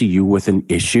comes to you with an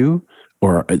issue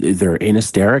or they're in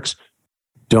hysterics,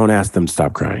 don't ask them to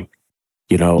stop crying.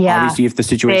 You know, obviously if the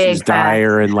situation is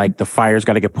dire and like the fire's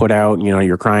got to get put out, and, you know,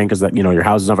 you're crying because, you know, your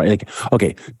house is on fire. Like,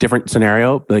 okay, different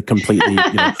scenario, like completely,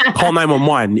 you know, call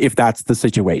 911 if that's the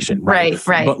situation. Right.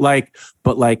 But like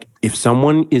if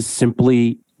someone is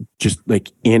simply just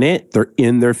like in it, they're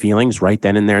in their feelings right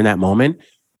then and there in that moment.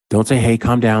 Don't say, hey,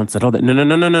 calm down, settle down.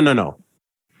 No.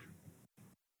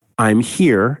 I'm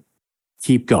here.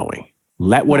 Keep going.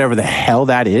 Let whatever the hell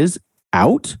that is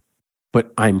out,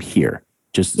 but I'm here.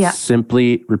 Just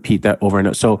simply repeat that over and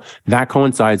over. So that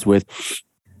coincides with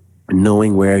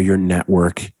knowing where your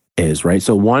network is, right?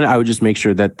 So 1, I would just make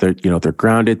sure that they're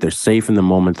grounded, they're safe in the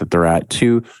moment that they're at.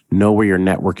 2, know where your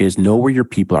network is, know where your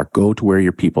people are, go to where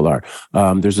your people are.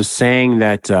 There's a saying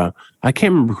that I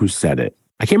can't remember who said it.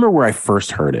 I can't remember where I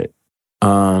first heard it.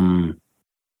 But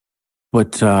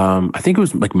I think it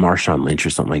was like Marshawn Lynch or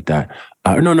something like that.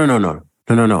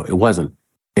 No, it wasn't.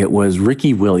 It was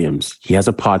Ricky Williams. He has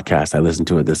a podcast. I listened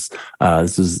to it. This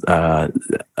is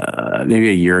maybe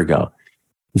a year ago.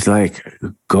 He's like,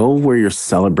 go where you're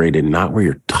celebrated, not where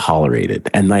you're tolerated.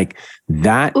 And like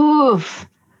that,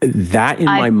 that in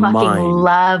my mind.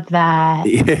 Love that.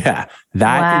 Yeah.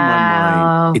 That in my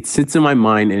mind, it sits in my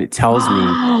mind and it tells me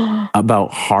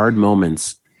about hard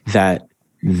moments that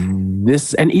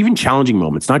this, and even challenging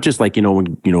moments, not just like,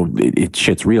 when, it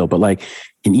shit's real, but like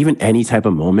in even any type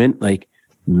of moment, like,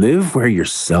 live where you're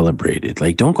celebrated.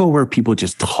 Like, don't go where people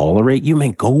just tolerate you,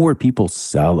 man. Go where people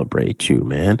celebrate you,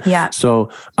 man. Yeah. So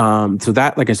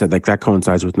that, like I said, like that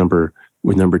coincides with number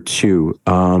 2.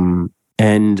 I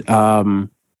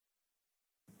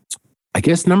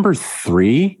guess number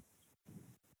 3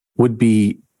 would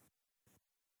be,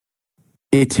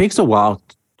 it takes a while.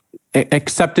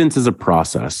 Acceptance is a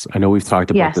process. I know we've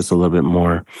talked about this a little bit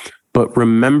more, but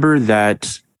remember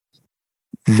that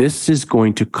this is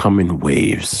going to come in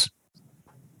waves.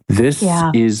 This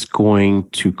is going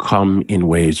to come in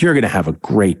waves. You're going to have a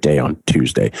great day on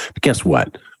Tuesday. But guess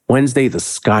what? Wednesday, the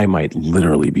sky might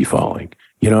literally be falling.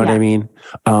 You know what I mean?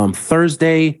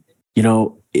 Thursday,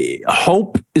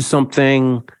 hope is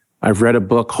something, I've read a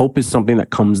book. Hope is something that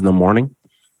comes in the morning.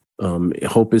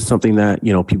 Hope is something that,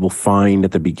 people find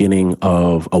at the beginning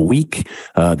of a week,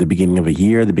 the beginning of a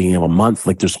year, the beginning of a month.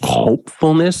 Like there's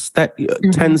hopefulness that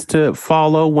tends to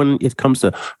follow when it comes to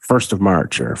 1st of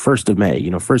March or 1st of May,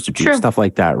 1st of June, stuff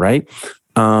like that, right?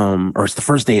 Or it's the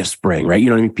first day of spring, right? You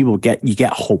know what I mean? People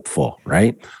get hopeful,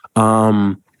 right?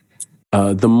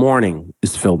 The morning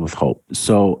is filled with hope.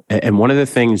 So, and one of the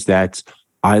things that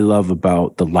I love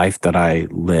about the life that I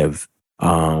live,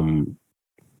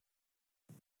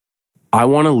 I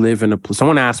want to live in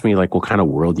someone asked me like, what kind of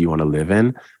world do you want to live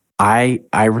in? I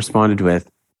responded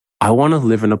with, I want to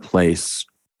live in a place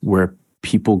where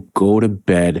people go to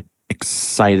bed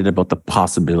excited about the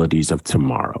possibilities of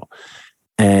tomorrow.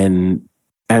 And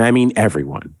I mean,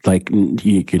 everyone, like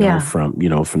you know,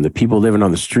 from the people living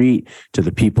on the street to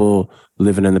the people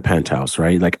living in the penthouse,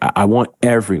 right? Like I want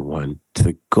everyone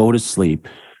to go to sleep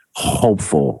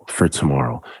hopeful for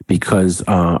tomorrow, because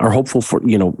or hopeful for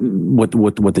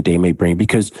what the day may bring,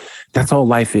 because that's all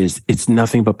life is. It's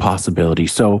nothing but possibility.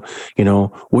 So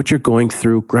what you're going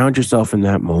through, ground yourself in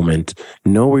that moment,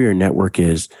 know where your network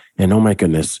is, and oh my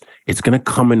goodness, it's going to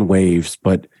come in waves,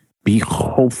 but be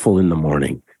hopeful in the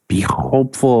morning, be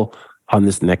hopeful on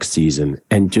this next season.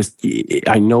 And just,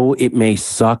 I know it may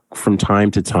suck from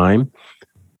time to time,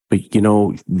 but, you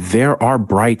know, there are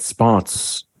bright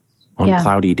spots on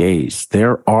cloudy days.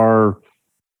 There are,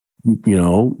 you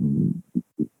know,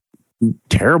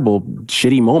 terrible,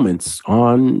 shitty moments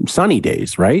on sunny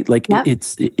days, right? Like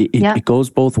it goes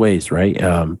both ways, right?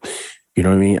 You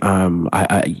know what I mean?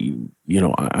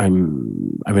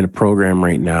 I'm in a program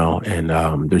right now, and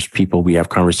there's people, we have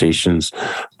conversations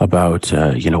about,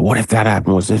 you know, what if that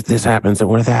happens? What if this happens? And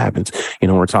what if that happens? You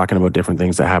know, we're talking about different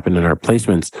things that happen in our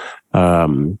placements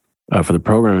for the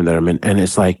program that I'm in. And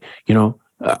it's like, you know,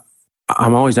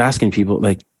 I'm always asking people,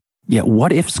 like,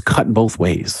 what ifs cut both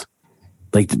ways?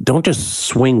 Like, don't just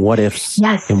swing what ifs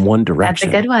in one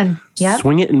direction. That's a good one. Yeah.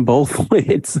 Swing it in both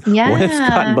ways. Yeah. What ifs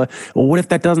cut, but what if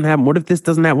that doesn't happen? What if this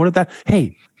doesn't happen? What if that,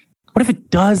 hey, what if it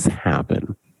does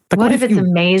happen? Like, what if it's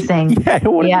amazing? Yeah.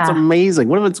 What if it's amazing?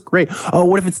 What if it's great? Oh,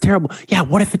 what if it's terrible? Yeah.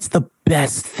 What if it's the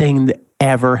best thing that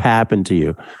ever happened to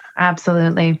you?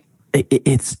 Absolutely. It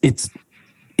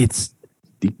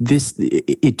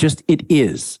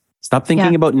is. Stop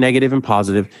thinking about negative and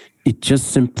positive. It just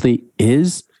simply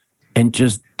is. And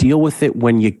just deal with it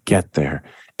when you get there,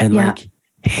 and like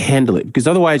handle it, because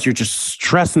otherwise you're just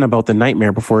stressing about the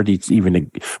nightmare before you're even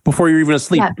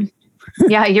asleep.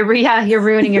 You're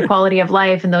ruining your quality of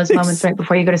life in those moments right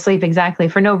before you go to sleep. Exactly,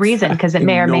 for no reason, because it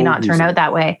may or may not turn out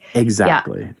that way.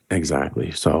 Exactly.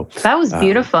 So that was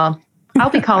beautiful. I'll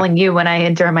be calling you when I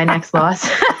endure my next loss,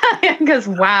 because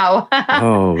wow.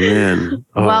 Oh man.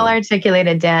 Well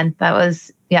articulated, Dan. That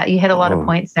was. Yeah, you hit a lot of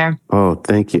points there. Oh,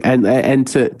 thank you. And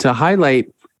to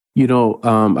highlight, you know,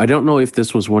 I don't know if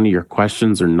this was one of your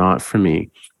questions or not for me,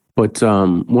 but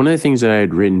one of the things that I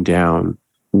had written down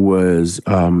was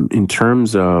in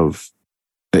terms of,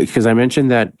 because I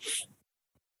mentioned that,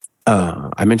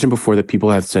 I mentioned before that people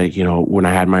have said, you know, when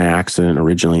I had my accident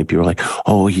originally, people were like,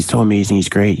 oh, he's so amazing, he's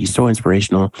great, he's so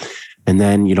inspirational. And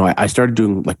then, you know, I started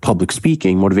doing like public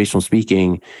speaking, motivational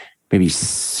speaking, maybe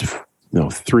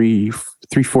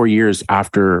 3-4 years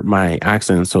after my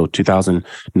accident. So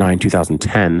 2009,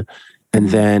 2010. And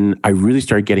then I really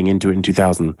started getting into it in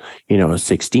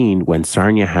 2016 when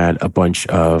Sarnia had a bunch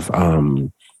of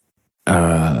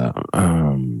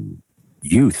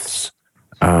youths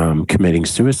committing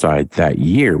suicide that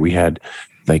year. We had,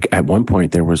 like, at one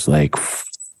point there was like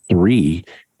 3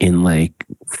 in like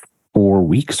 4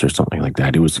 weeks or something like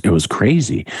that. It was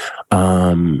crazy.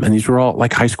 And these were all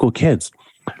like high school kids.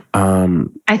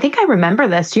 I think I remember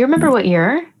this. Do you remember what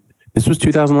year? This was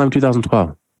 2011,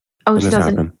 2012. Oh, when this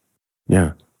happened.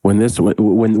 Yeah. When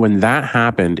that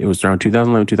happened, it was around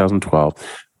 2011, 2012.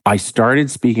 I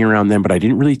started speaking around then, but I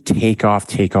didn't really take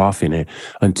off in it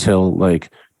until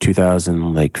like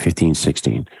 2015,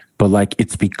 16. But like,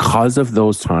 it's because of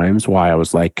those times why I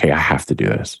was like, okay, I have to do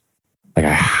this. Like,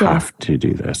 I have to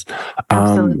do this.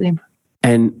 Absolutely.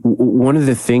 And one of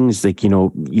the things, like, you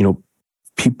know,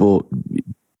 people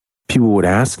would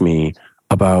ask me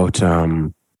about,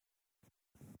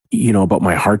 you know, about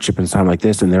my hardship and something like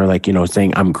this. And they're like, you know,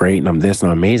 saying I'm great and I'm this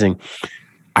and I'm amazing.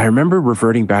 I remember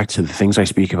reverting back to the things I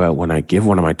speak about when I give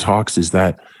one of my talks, is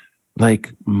that,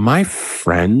 like, my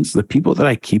friends, the people that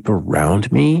I keep around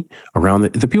me,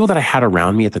 the people that I had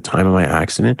around me at the time of my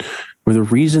accident, were the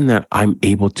reason that I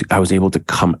was able to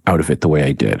come out of it the way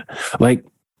I did. Like,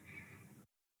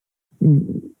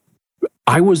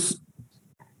 I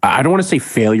don't want to say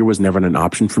failure was never an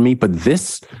option for me, but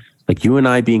this, like, you and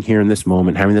I being here in this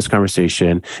moment, having this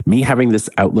conversation, me having this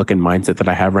outlook and mindset that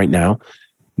I have right now,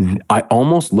 I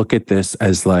almost look at this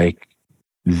as like,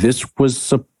 there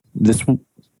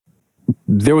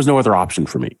was no other option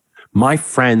for me. My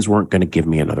friends weren't going to give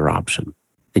me another option.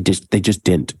 They just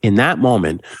didn't. In that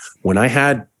moment, when I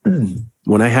had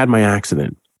my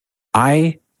accident,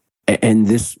 and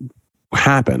this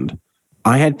happened,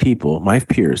 I had people, my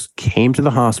peers, came to the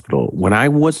hospital when I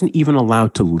wasn't even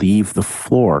allowed to leave the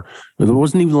floor. I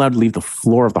wasn't even allowed to leave the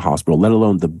floor of the hospital, let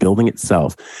alone the building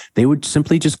itself. They would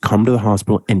simply just come to the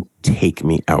hospital and take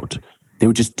me out. They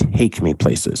would just take me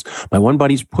places. My one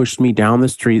buddy's pushed me down the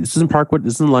street. This is in Parkwood.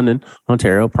 This is in London,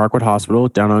 Ontario, Parkwood Hospital,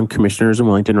 down on Commissioners in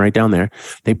Wellington, right down there.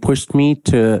 They pushed me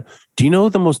to, do you know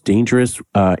the most dangerous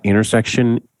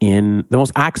intersection the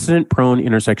most accident-prone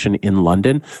intersection in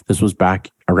London? This was back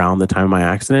around the time of my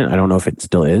accident. I don't know if it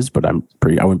still is, but I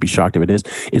wouldn't be shocked if it is.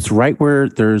 It's right where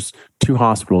there's 2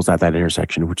 hospitals at that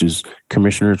intersection, which is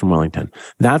Commissioners and Wellington.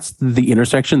 That's the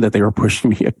intersection that they were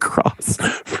pushing me across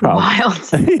from. Wild.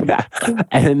 Yeah.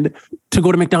 And to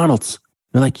go to McDonald's.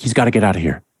 They're like, he's got to get out of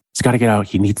here. He's got to get out.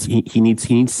 He needs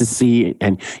to see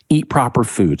and eat proper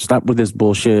food. Stop with this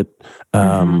bullshit.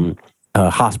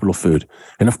 hospital food.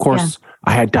 And of course,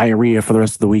 I had diarrhea for the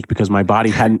rest of the week because my body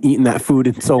hadn't eaten that food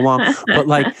in so long. But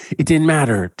like, it didn't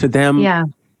matter to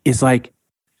them. It's like,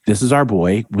 this is our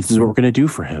boy. This is what we're going to do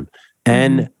for him.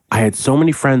 And I had so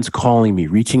many friends calling me,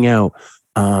 reaching out.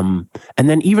 And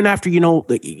then even after,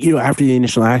 after the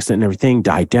initial accident and everything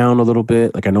died down a little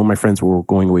bit, like I know my friends were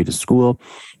going away to school,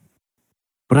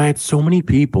 but I had so many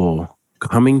people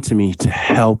coming to me to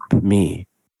help me.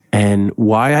 And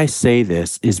why I say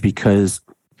this is because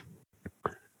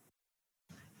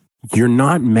you're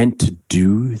not meant to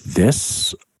do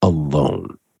this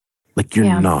alone. Like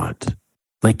you're not.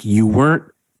 Like you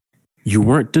weren't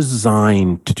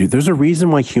designed to do. There's a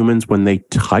reason why humans, when they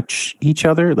touch each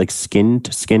other, like skin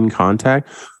to skin contact,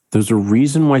 there's a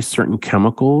reason why certain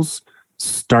chemicals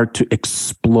start to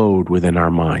explode within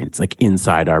our minds, like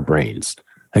inside our brains.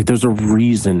 Like there's a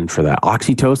reason for that.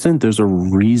 Oxytocin, there's a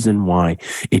reason why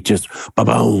it just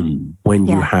boom when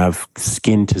you have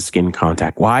skin to skin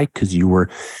contact. Why? Because you were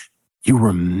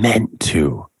meant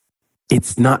to.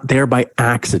 It's not there by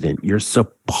accident. You're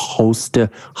supposed to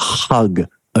hug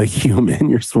a human.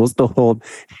 You're supposed to hold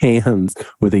hands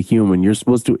with a human. You're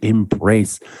supposed to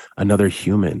embrace another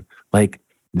human. Like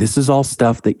this is all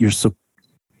stuff that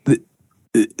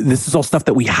this is all stuff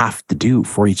that we have to do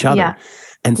for each other. Yeah.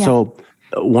 And so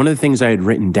one of the things I had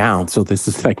written down, so this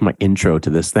is like my intro to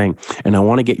this thing, and I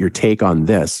want to get your take on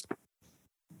this.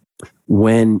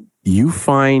 When you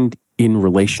find in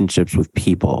relationships with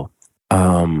people,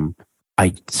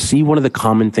 I see one of the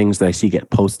common things that I see get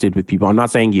posted with people. I'm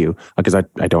not saying you, because I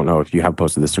don't know if you have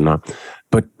posted this or not,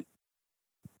 but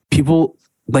people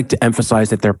like to emphasize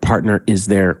that their partner is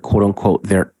their quote unquote,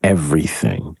 their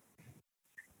everything.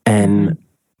 And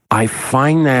I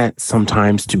find that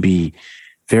sometimes to be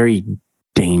very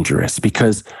dangerous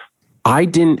because I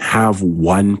didn't have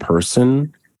one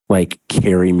person like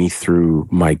carry me through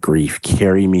my grief,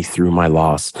 carry me through my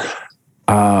loss.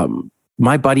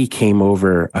 My buddy came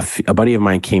over, a buddy of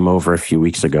mine came over a few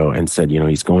weeks ago and said,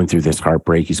 he's going through this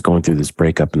heartbreak, he's going through this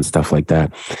breakup and stuff like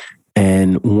that.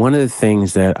 And one of the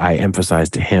things that I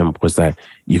emphasized to him was that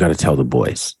you got to tell the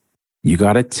boys, you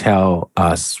got to tell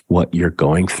us what you're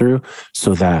going through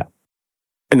so that,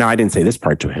 and now I didn't say this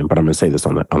part to him, but I'm going to say this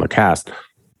on the cast,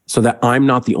 so that I'm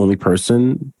not the only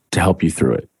person to help you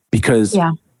through it. Because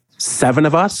 7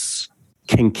 of us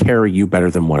can carry you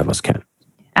better than one of us can.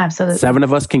 Absolutely. 7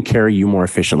 of us can carry you more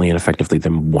efficiently and effectively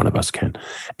than one of us can.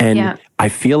 And I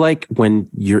feel like when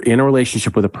you're in a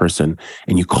relationship with a person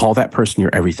and you call that person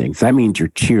your everything, that means your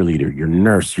cheerleader, your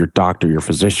nurse, your doctor, your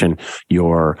physician,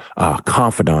 your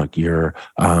confidant, your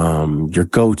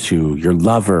go-to, your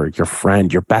lover, your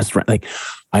friend, your best friend. Like,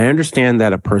 I understand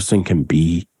that a person can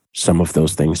be some of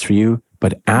those things for you,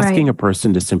 but asking a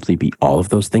person to simply be all of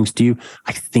those things to you,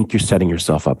 I think you're setting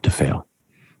yourself up to fail.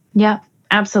 Yeah.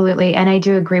 Absolutely. And I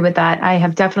do agree with that. I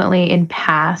have definitely in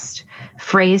past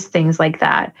phrased things like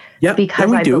that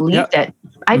because I believed it.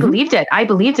 I believed it. I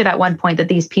believed it at one point that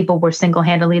these people were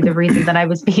single-handedly the reason that I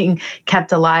was being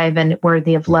kept alive and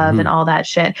worthy of love and all that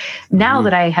shit. Now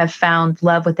that I have found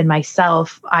love within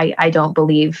myself, I don't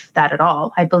believe that at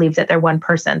all. I believe that they're one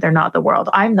person. They're not the world.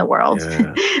 I'm the world.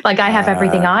 Yeah. Like I have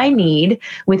everything I need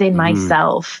within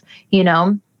myself,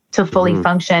 to fully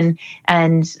function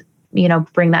and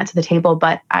bring that to the table.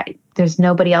 But there's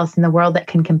nobody else in the world that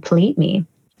can complete me.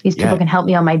 These people can help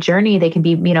me on my journey. They can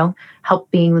be,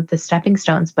 help being with the stepping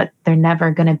stones, but they're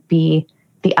never going to be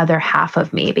the other half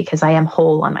of me because I am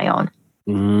whole on my own.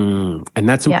 And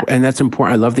that's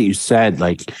important. I love that you said,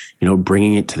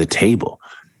 bringing it to the table.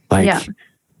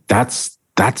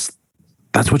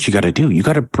 That's what you got to do. You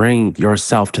got to bring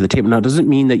yourself to the table. Now, it doesn't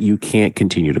mean that you can't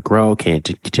continue to grow, can't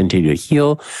continue to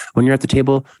heal when you're at the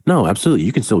table. No, absolutely.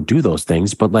 You can still do those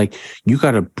things, but you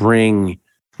got to bring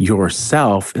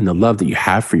yourself and the love that you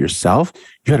have for yourself.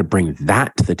 You got to bring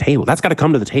that to the table. That's got to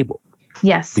come to the table.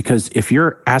 Yes. Because if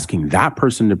you're asking that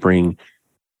person to bring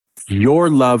your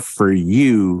love for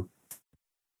you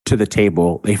to the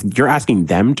table, if you're asking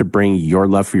them to bring your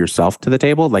love for yourself to the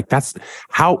table, that's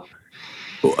how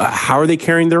are they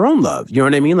carrying their own love? You know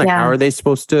what I mean? How are they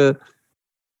supposed to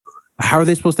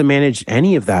manage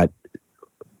any of that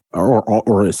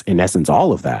or in essence,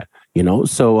 all of that,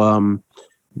 So,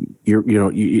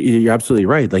 you're absolutely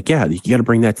right. You got to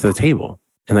bring that to the table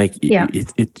and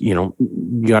you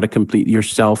got to complete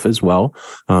yourself as well.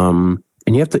 And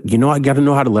you have to, I got to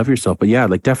know how to love yourself, but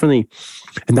definitely.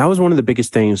 And that was one of the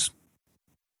biggest things,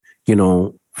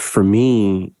 for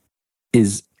me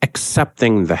is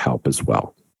accepting the help as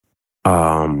well.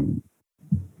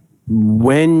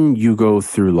 When you go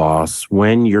through loss,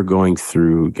 when you're going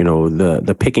through,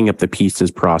 the picking up the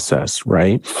pieces process,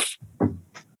 right?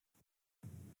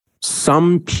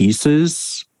 some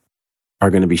pieces are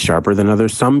going to be sharper than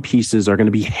others. Some pieces are going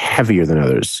to be heavier than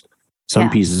others. Some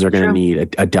pieces are going to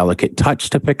need a delicate touch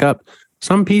to pick up.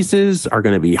 Some pieces are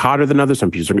going to be hotter than others.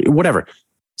 Some pieces are whatever.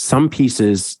 Some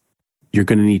pieces you're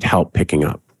going to need help picking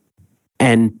up.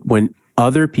 And when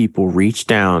other people reach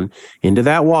down into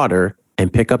that water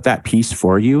and pick up that piece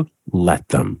for you, let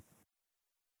them.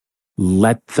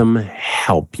 Let them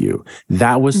help you.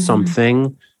 That was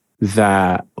something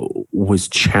that was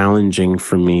challenging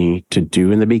for me to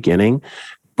do in the beginning,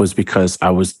 was because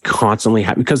I was constantly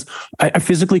happy because I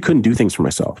physically couldn't do things for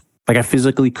myself. Like I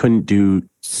physically couldn't do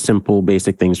simple,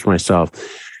 basic things for myself.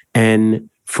 And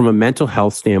from a mental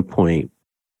health standpoint,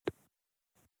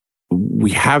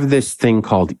 we have this thing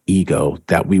called ego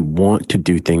that we want to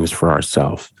do things for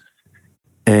ourselves.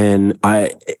 And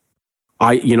I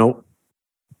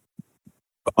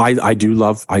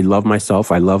love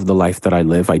myself. I love the life that I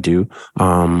live. I do.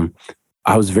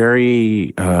 I was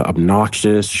very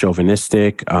obnoxious,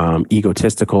 chauvinistic,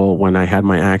 egotistical when I had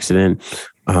my accident.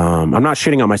 I'm not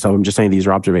shitting on myself. I'm just saying these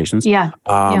are observations. Yeah.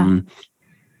 And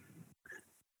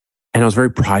I was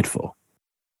very prideful.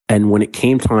 And when it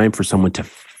came time for someone to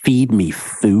feed me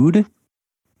food,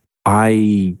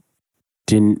 I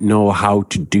didn't know how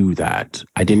to do that.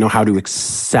 I didn't know how to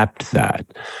accept that.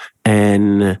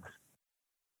 And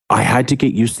I had to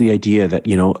get used to the idea that,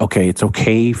 okay, it's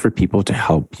okay for people to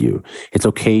help you. It's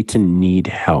okay to need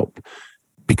help.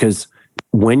 Because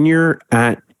when you're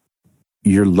at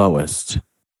your lowest,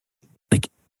 like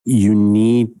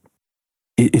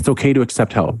it's okay to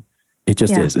accept help. It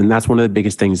just is. And that's one of the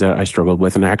biggest things that I struggled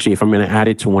with. And actually, if I'm going to add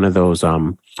it to one of those,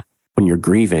 when you're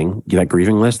grieving, that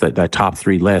grieving list, that top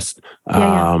 3 list,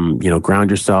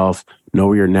 ground yourself, know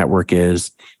where your network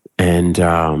is. And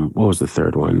what was the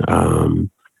third one?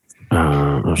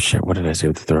 Oh shit, what did I say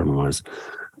what the third one was?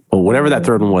 Well, whatever that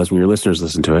third one was, when your listeners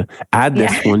listen to it, add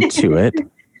this one to it.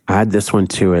 Add this one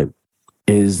to it.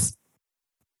 It's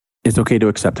okay to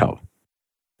accept help.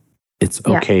 It's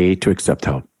okay to accept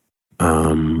help.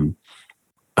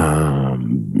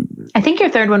 I think your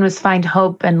third one was find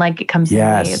hope, and like it comes.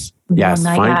 Yes,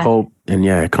 find hope, and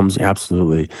it comes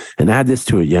absolutely. And add this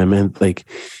to it, man. Like,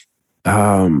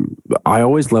 I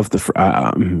always loved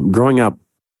growing up.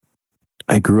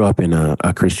 I grew up in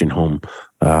a Christian home,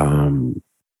 and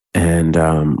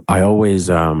I always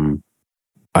I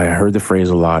heard the phrase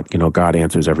a lot. God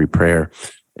answers every prayer,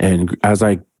 and as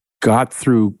I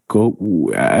grew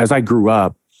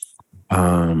up,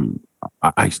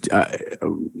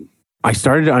 I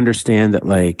started to understand that,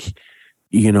 like,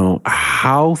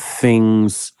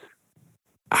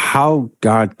 how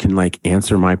God can like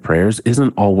answer my prayers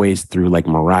isn't always through like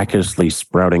miraculously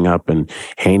sprouting up and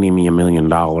handing me $1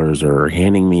 million or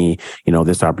handing me,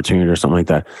 this opportunity or something like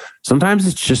that. Sometimes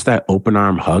it's just that open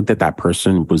arm hug that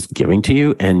person was giving to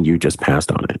you and you just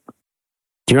passed on it.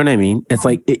 Do you know what I mean? It's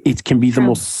like, it can be the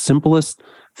most simplest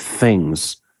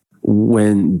things.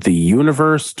 When the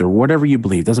universe or whatever you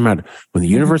believe, doesn't matter. When the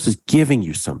universe is giving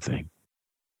you something,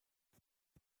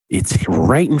 it's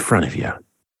right in front of you.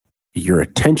 Your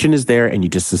attention is there and you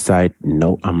just decide,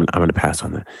 no, I'm going to pass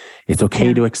on that. It's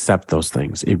okay to accept those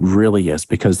things. It really is,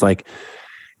 because like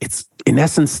it's in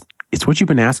essence, it's what you've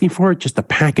been asking for. Just the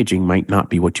packaging might not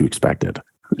be what you expected.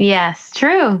 Yes,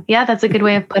 true. Yeah, that's a good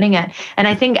way of putting it. And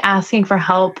I think asking for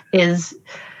help is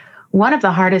one of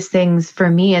the hardest things for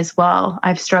me as well.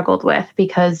 I've struggled with,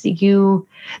 because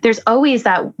there's always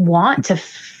that want to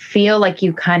feel like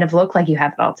you kind of look like you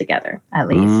have it all together, at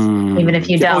least, even if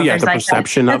you don't. The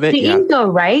perception of it. The ego,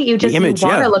 right? You just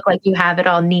want to look like you have it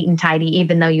all neat and tidy,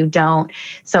 even though you don't.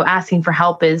 So asking for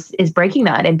help is breaking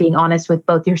that and being honest with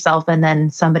both yourself and then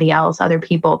somebody else, other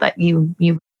people that you.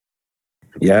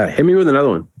 Yeah, hit me with another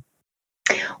one.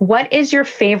 What is your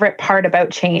favorite part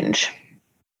about change?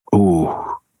 Ooh.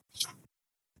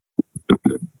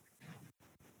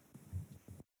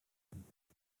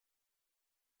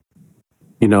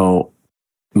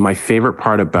 My favorite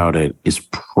part about it is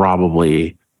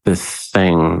probably the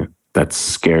thing that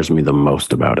scares me the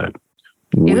most about it.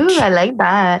 Ooh, I like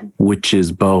that. Which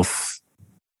is both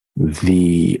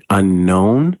the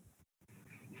unknown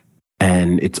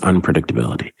and its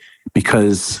unpredictability.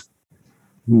 Because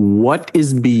what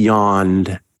is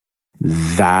beyond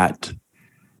that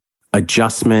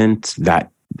adjustment,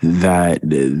 that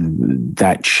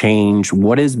change,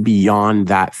 what is beyond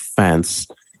that fence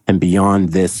and beyond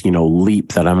this,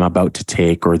 leap that I'm about to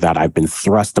take, or that I've been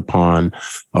thrust upon,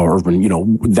 or,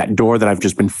 that door that I've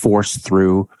just been forced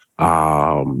through,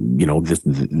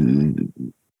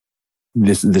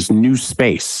 this new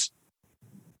space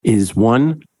is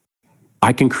one,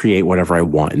 I can create whatever I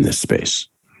want in this space.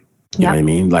 You know what I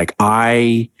mean? Like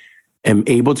am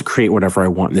able to create whatever I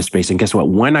want in this space. And guess what?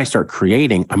 When I start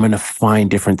creating, I'm going to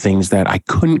find different things that I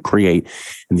couldn't create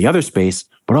in the other space,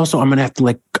 but also I'm going to have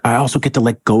to I also get to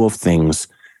let go of things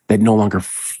that no longer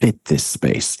fit this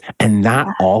space. And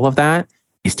all of that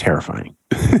is terrifying.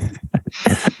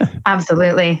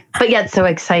 Absolutely. But yet so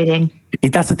exciting.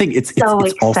 That's the thing. It's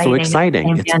also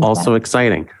exciting. It's also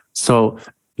exciting. So,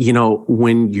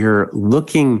 when you're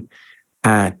looking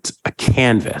at a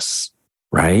canvas,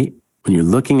 right? When you're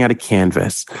looking at a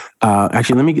canvas,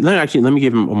 let me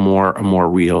give him a more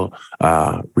real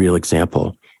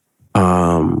example.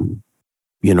 When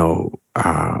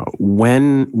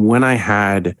I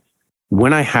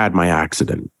had my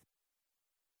accident,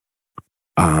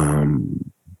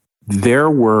 there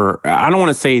were, I don't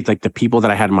want to say like the people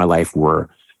that I had in my life were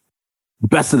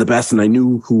best of the best, and I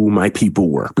knew who my people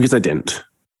were, because I didn't.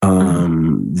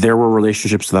 There were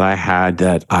relationships that I had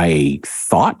that I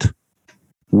thought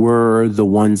were the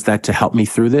ones that to help me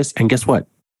through this. And guess what?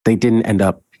 They didn't end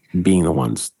up being the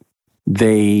ones.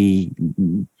 They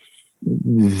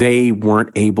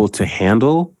weren't able to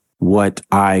handle what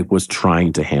I was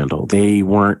trying to handle. They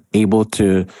weren't able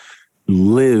to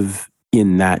live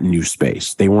in that new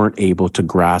space. They weren't able to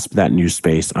grasp that new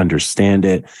space, understand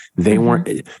it. They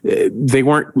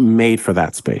weren't made for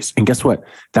that space. And guess what?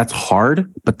 That's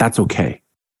hard, but that's okay.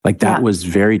 Like that was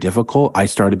very difficult. I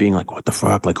started being like, what the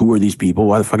fuck? Like, who are these people?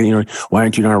 Why the fuck, why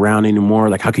aren't you not around anymore?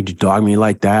 Like, how could you dog me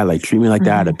like that? Like, treat me like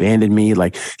that, abandon me.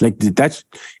 Like that's,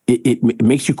 it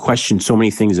makes you question so many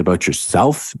things about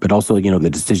yourself, but also, the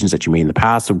decisions that you made in the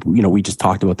past. So, we just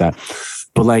talked about that.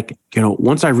 But like,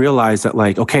 once I realized that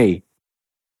like, okay,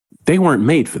 they weren't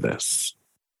made for this.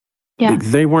 Yeah. Like,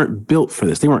 they weren't built for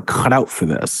this. They weren't cut out for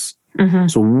this.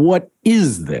 So what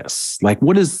is this? Like,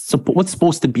 what's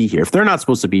supposed to be here? If they're not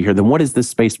supposed to be here, then what is this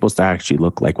space supposed to actually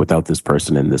look like without this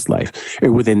person in this life,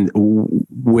 or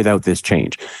without this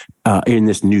change, in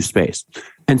this new space?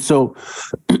 And so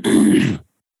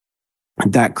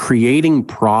that creating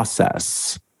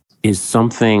process is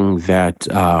something that,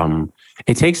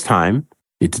 it takes time.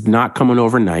 It's not coming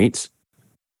overnight,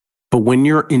 but when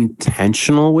you're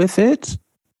intentional with it,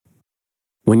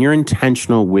 when you're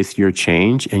intentional with your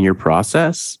change and your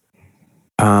process,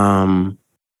 man,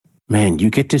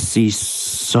 you get to see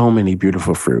so many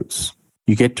beautiful fruits.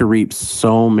 You get to reap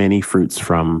so many fruits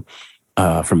from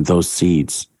those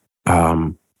seeds.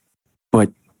 But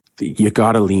you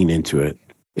got to lean into it.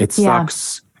 It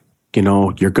sucks.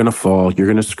 You're going to fall. You're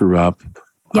going to screw up.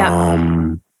 Yeah.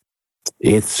 Oh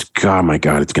my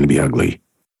God, it's going to be ugly.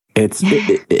 You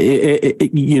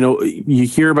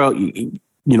hear about,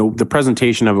 the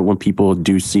presentation of it when people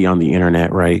do see on the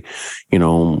internet, right?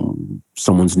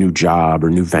 Someone's new job or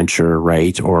new venture,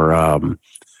 right? Or,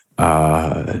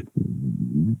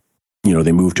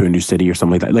 they move to a new city or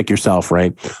something like that, like yourself,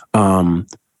 right?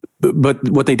 But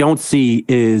what they don't see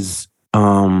is,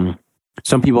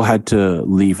 some people had to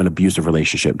leave an abusive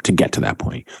relationship to get to that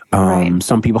point. Right.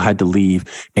 Some people had to leave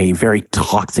a very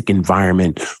toxic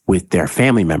environment with their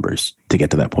family members to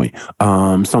get to that point.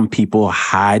 Some people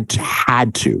had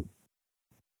to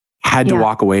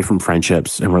walk away from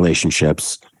friendships and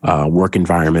relationships, work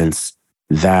environments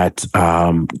that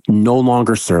no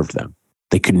longer served them.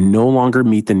 They could no longer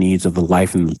meet the needs of the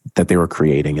life that they were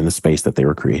creating and the space that they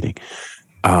were creating,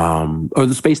 or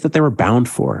the space that they were bound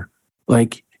for.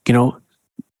 Like,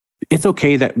 it's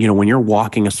okay that, when you're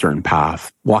walking a certain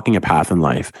path, walking a path in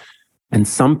life, and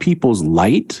some people's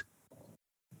light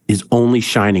is only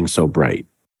shining so bright.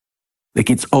 Like,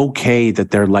 it's okay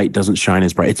that their light doesn't shine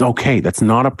as bright. It's okay. That's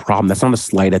not a problem. That's not a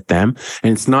slight at them.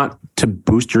 And it's not to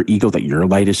boost your ego that your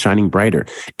light is shining brighter.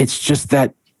 It's just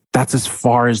that that's as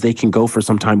far as they can go for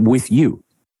some time with you.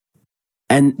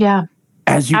 And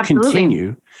as you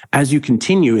continue,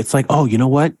 it's like, oh, you know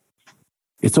what?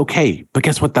 It's okay. But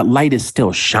guess what? That light is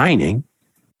still shining.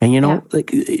 And,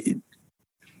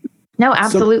 no,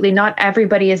 absolutely. Not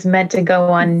everybody is meant to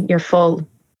go on your full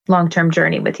long-term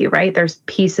journey with you, right? There's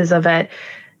pieces of it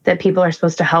that people are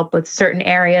supposed to help with, certain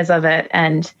areas of it.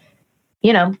 And,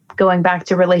 going back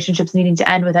to relationships needing to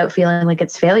end without feeling like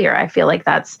it's failure. I feel like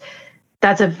that's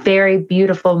a very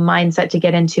beautiful mindset to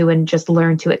get into, and just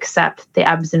learn to accept the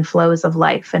ebbs and flows of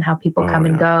life and how people come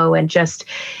and go, and just,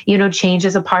 change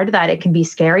is a part of that. It can be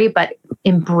scary, but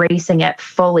embracing it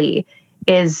fully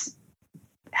is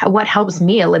what helps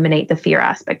me eliminate the fear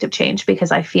aspect of change,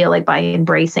 because I feel like by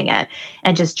embracing it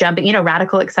and just jumping,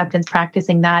 radical acceptance,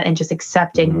 practicing that and just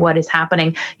accepting what is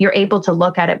happening, you're able to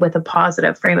look at it with a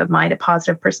positive frame of mind, a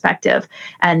positive perspective.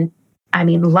 And I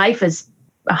mean, life is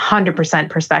 100%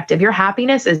 perspective. Your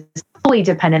happiness is fully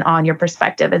dependent on your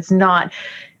perspective. It's not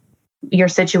your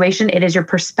situation. It is your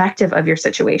perspective of your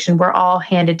situation. We're all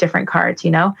handed different cards,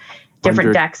 different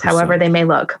 100%. decks, however they may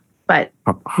look. But,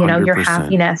 100%. your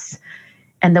happiness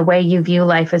and the way you view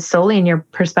life is solely in your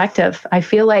perspective. I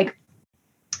feel like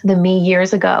the me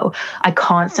years ago, I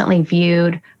constantly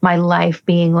viewed my life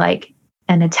being like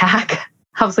an attack.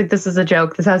 I was like, this is a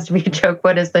joke. This has to be a joke.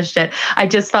 What is this shit? I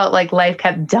just felt like life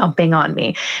kept dumping on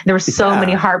me. There were so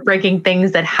many heartbreaking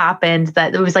things that happened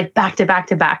that it was like back to back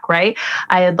to back, right?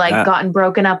 I had gotten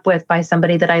broken up with by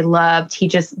somebody that I loved. He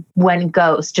just went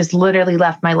ghost, just literally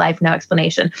left my life, no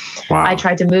explanation. Wow. I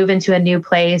tried to move into a new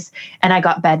place and I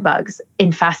got bed bugs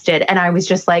infested. And I was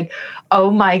just like,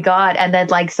 oh my God. And then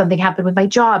like something happened with my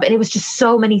job and it was just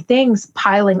so many things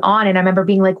piling on. And I remember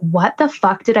being like, what the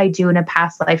fuck did I do in a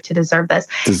past life to deserve this?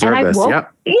 I was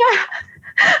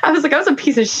like, I was a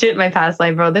piece of shit in my past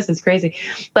life, bro. This is crazy.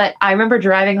 But I remember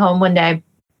driving home one day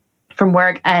from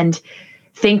work and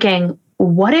thinking,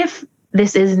 what if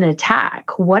this is an attack?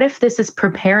 What if this is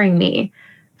preparing me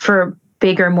for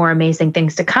bigger, more amazing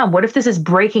things to come? What if this is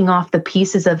breaking off the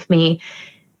pieces of me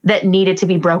that needed to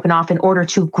be broken off in order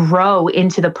to grow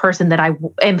into the person that I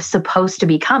am supposed to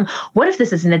become? What if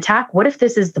this is an attack? What if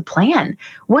this is the plan?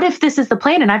 What if this is the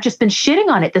plan and I've just been shitting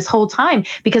on it this whole time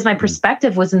because my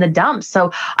perspective was in the dumps?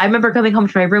 So I remember coming home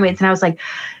to my roommates and I was like,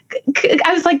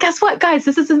 guess what, guys?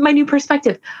 This is my new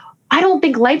perspective. I don't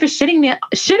think life is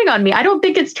shitting on me. I don't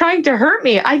think it's trying to hurt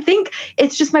me. I think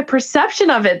it's just my perception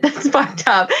of it that's fucked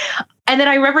up. And then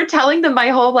I remember telling them my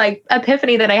whole like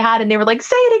epiphany that I had, and they were like,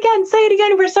 say it again.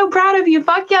 We're so proud of you.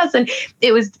 Fuck yes. And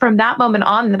it was from that moment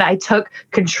on that I took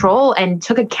control and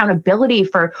took accountability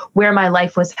for where my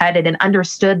life was headed and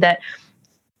understood that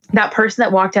person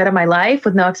that walked out of my life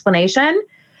with no explanation,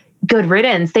 good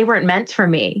riddance. They weren't meant for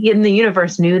me. And the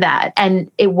universe knew that. And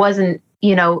it wasn't,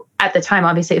 at the time,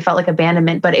 obviously it felt like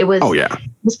abandonment, but it was, it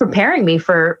was preparing me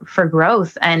for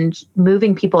growth and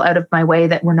moving people out of my way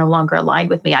that were no longer aligned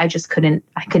with me. I couldn't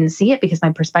see it because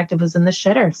my perspective was in the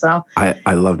shitter. So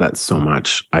I love that so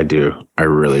much. I do. I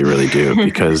really, really do.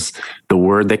 Because the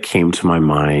word that came to my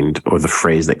mind, or the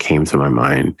phrase that came to my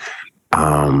mind,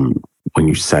 when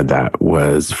you said that,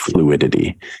 was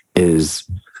fluidity.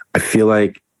 I feel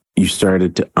like you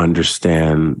started to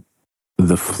understand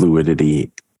the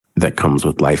fluidity that comes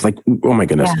with life. Like, oh my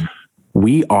goodness,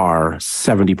 we are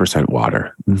 70%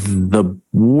 water. The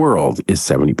world is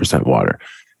 70% water.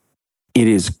 It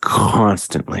is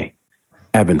constantly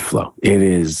ebb and flow. It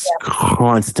is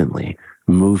constantly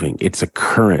moving. It's a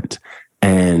current.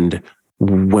 And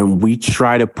when we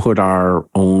try to put our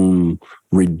own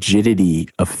rigidity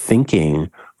of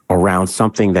thinking around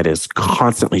something that is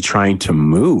constantly trying to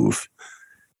move,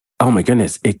 oh my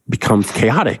goodness, it becomes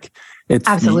chaotic. It's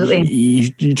absolutely.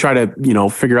 You try to,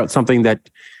 figure out something that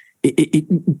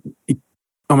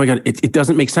oh my God, it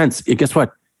doesn't make sense. Guess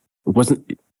what?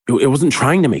 It wasn't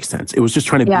trying to make sense. It was just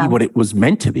trying to be what it was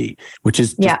meant to be, which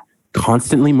is just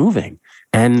constantly moving.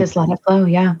 And just let it flow.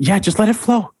 Yeah. Yeah. Just let it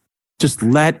flow. Just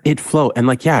let it flow. And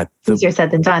like, easier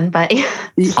said than done, but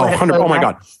oh my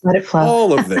God. Let it flow.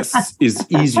 All of this is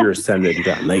easier said than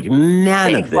done. Like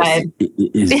none of this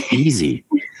is easy,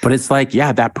 but it's like,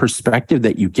 that perspective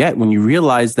that you get when you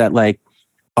realize that like,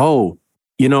 oh,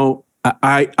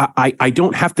 I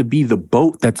don't have to be the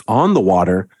boat that's on the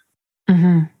water.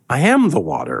 Mm-hmm. I am the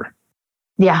water.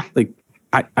 Yeah. Like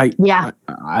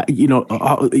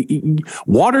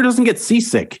water doesn't get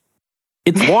seasick.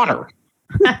 It's water.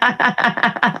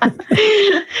 I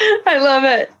love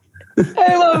it.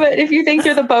 If you think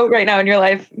you're the boat right now in your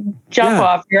life, jump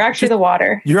off. You're actually the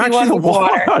water. You're actually the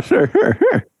water.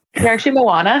 You're actually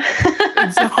Moana.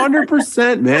 It's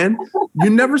 100%, man. You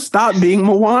never stopped being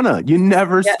Moana. You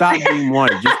never stopped being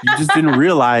Moana. You just didn't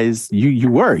realize you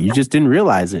were. You just didn't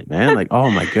realize it, man. Like, oh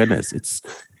my goodness, it's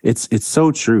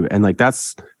so true. And like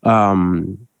that's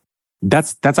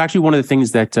actually one of the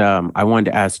things that I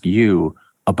wanted to ask you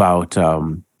about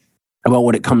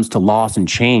when it comes to loss and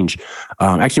change.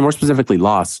 Actually, more specifically,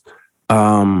 loss.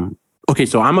 Okay,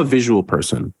 so I'm a visual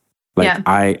person. Like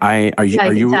are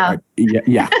you?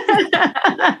 Yeah.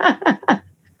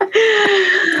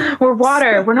 We're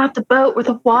water. We're not the boat. We're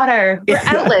the water. We're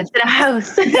outlets in a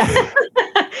house.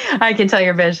 I can tell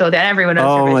you're visual, Dan. Everyone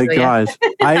knows you're visual. Oh my gosh.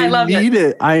 I love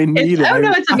it. I need it. Oh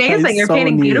no, it's amazing. You're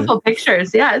painting beautiful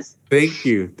pictures. Yes. Thank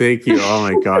you. Oh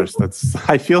my gosh.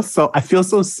 I feel so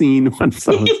seen when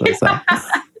someone says that.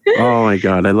 Oh my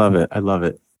God. I love it.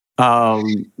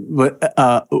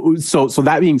 So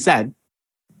that being said,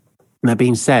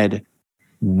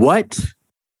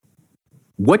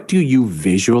 what do you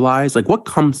visualize? Like, what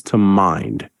comes to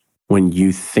mind when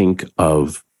you think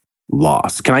of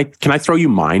loss. Can I throw you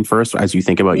mine first as you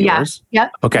think about yours? Yeah.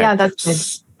 Okay. Yeah,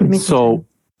 that's good. So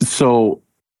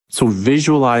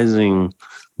visualizing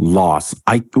loss,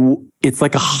 it's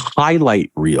like a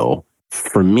highlight reel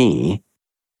for me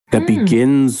that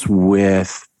begins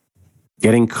with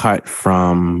getting cut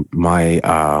from my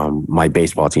my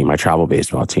baseball team, my travel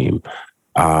baseball team.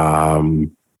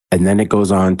 And then it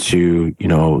goes on to,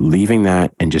 leaving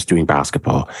that and just doing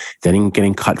basketball, then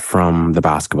getting cut from the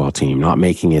basketball team, not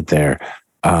making it there,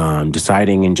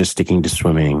 deciding and just sticking to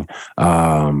swimming,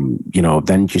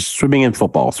 then just swimming and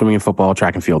football,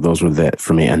 track and field. Those were it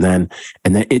for me. And then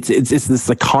it's this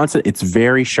like constant, it's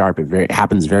very sharp. It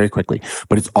happens very quickly,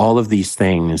 but it's all of these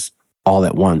things all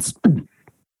at once.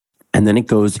 And then it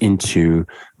goes into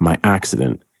my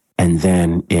accident, and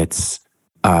then it's,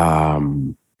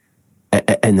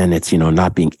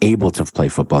 not being able to play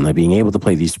football, not being able to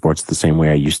play these sports the same way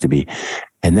I used to be.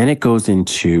 And then it goes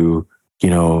into,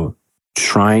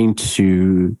 trying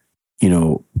to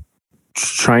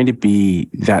be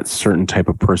that certain type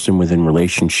of person within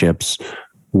relationships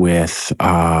with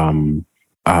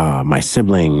my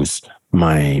siblings,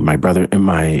 my brother, and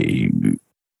my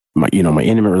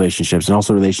intimate relationships, and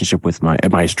also relationship with my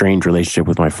estranged relationship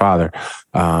with my father.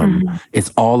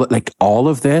 It's all like all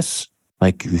of this.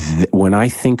 Like when I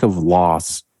think of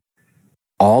loss,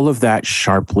 all of that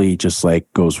sharply just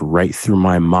like goes right through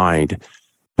my mind.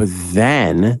 But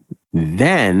then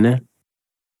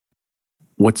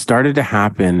what started to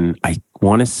happen, I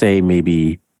want to say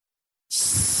maybe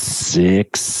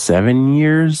 6-7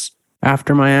 years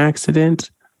after my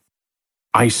accident,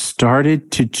 I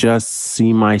started to just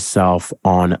see myself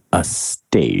on a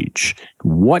stage.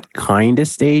 What kind of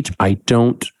stage? I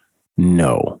don't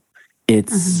know.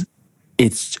 It's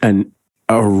an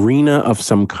arena of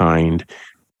some kind.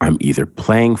 I'm either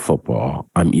playing football,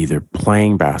 I'm either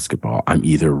playing basketball, I'm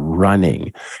either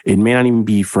running. It may not even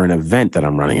be for an event that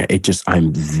I'm running.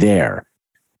 I'm there.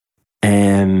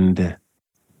 And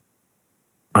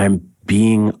I'm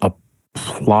being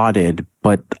applauded,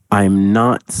 but I'm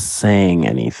not saying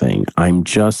anything. I'm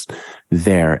just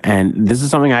there. And this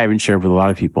is something I haven't shared with a lot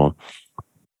of people.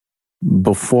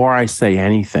 Before I say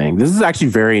anything, this is actually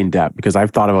very in-depth because I've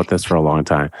thought about this for a long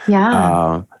time.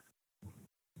 Yeah.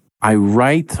 I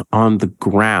write on the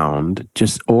ground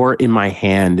or in my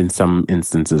hand in some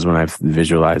instances when I've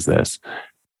visualized this.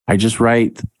 I just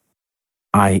write,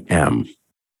 I am.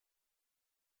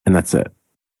 And that's it.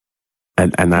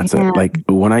 And that's it. Like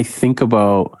when I think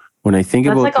about that's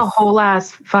like a whole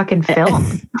ass fucking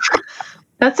film.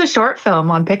 That's a short film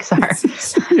on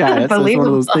Pixar. Yeah, that's one of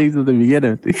those things at the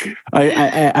beginning.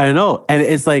 I know. And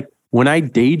it's like when I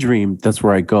daydream, that's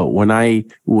where I go. When I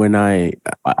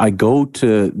go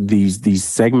to these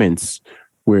segments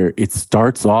where it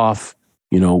starts off,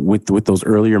 with those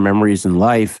earlier memories in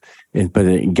life, but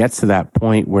it gets to that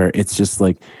point where it's just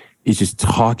like it's just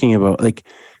talking about like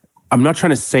I'm not trying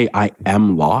to say I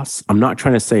am loss. I'm not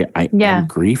trying to say I am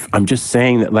grief. I'm just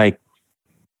saying that like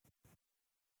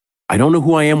I don't know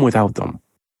who I am without them.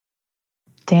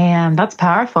 Damn, that's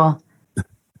powerful.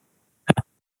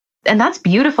 And that's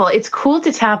beautiful. It's cool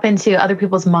to tap into other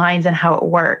people's minds and how it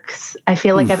works. I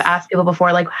feel like I've asked people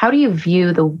before, like, how do you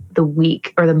view the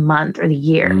week or the month or the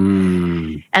year?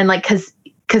 And like, cause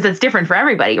it's different for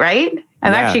everybody, right?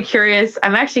 I'm actually curious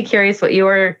what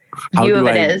your view of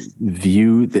it is.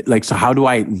 So how do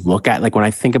I look at, like, when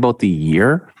I think about the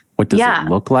year, what does it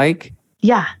look like?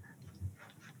 Yeah.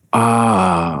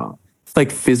 Like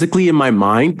physically in my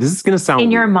mind, this is going to sound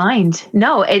in your mind.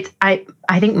 No, I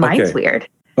think mine's weird.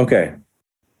 Okay.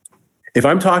 If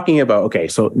I'm talking about,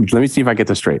 so let me see if I get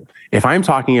this straight. If I'm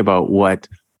talking about what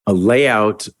a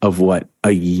layout of what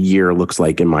a year looks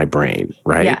like in my brain,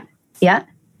 right? Yeah. Yeah.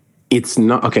 It's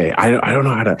not, okay. I don't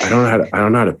know how to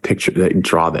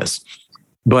draw this,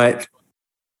 but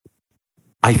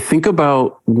I think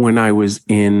about when I was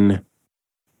in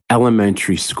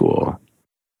elementary school.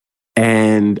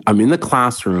 And I'm in the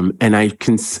classroom and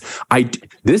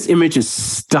this image is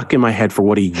stuck in my head for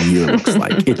what a year looks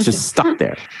like. It's just stuck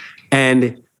there.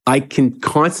 And I can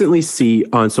constantly see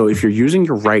so if you're using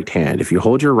your right hand, if you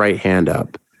hold your right hand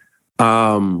up,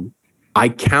 I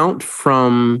count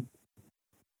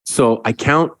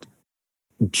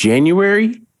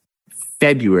January,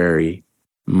 February,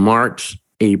 March,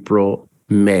 April,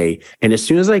 May. And as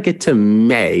soon as I get to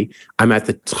May, I'm at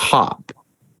the top.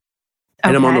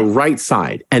 And I'm on the right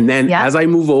side. And then as I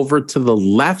move over to the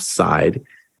left side,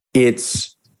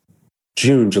 it's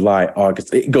June, July,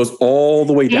 August. It goes all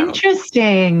the way down.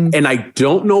 Interesting. And I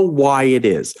don't know why it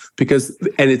is.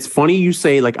 And it's funny you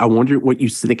say, like, I wonder what you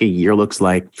think a year looks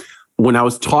like. When I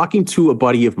was talking to a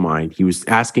buddy of mine, he was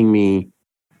asking me,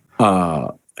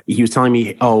 he was telling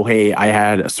me, oh, hey, I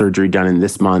had a surgery done in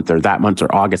this month or that month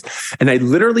or August. And I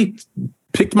literally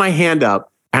picked my hand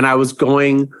up and I was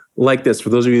going like this. For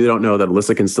those of you that don't know, that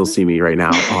Alyssa can still see me right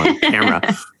now on camera.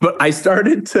 But I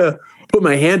started to put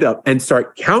my hand up and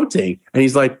start counting. And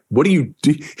he's like, what do you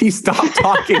do? He stopped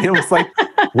talking and was like,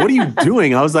 what are you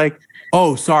doing? I was like,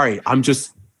 oh, sorry. I'm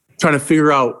just trying to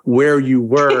figure out where you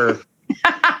were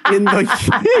in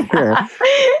the year.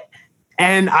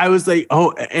 And I was like,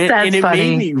 oh, and it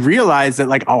made me realize that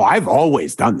like, oh, I've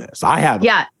always done this. I have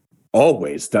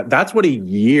always done. That's what a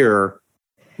year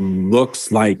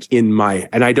looks like in my,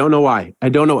 and I don't know why. I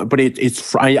don't know, but I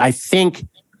think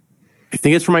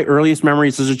it's from my earliest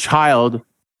memories as a child,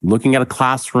 looking at a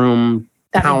classroom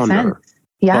calendar.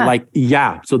 Yeah.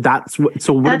 But so that's what,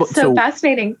 that's so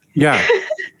fascinating. Yeah.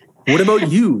 What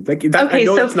about you? Like that, I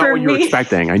know that's not what you were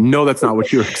expecting. I know that's not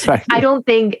what you were expecting. I don't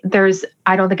think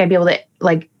I'd be able to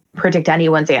like predict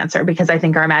anyone's answer because I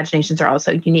think our imaginations are all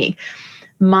so unique.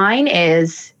 Mine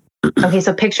is, okay,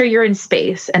 so picture you're in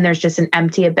space and there's just an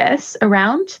empty abyss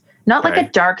around. Not like a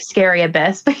dark, scary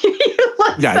abyss, but you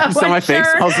look you saw my face.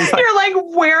 You're like,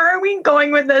 where are we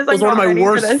going with this? Like, it was one of my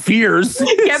worst fears.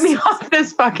 Get me off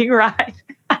this fucking ride.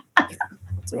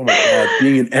 Oh my God,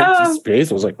 being in empty space.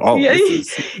 I was like, oh,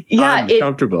 this is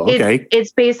uncomfortable. Okay.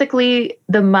 It's basically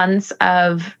the months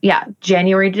of,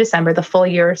 January to December, the full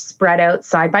year spread out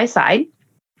side by side.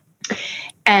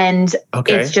 And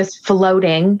it's just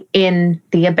floating in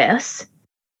the abyss.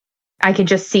 I can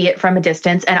just see it from a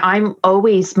distance. And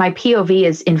my POV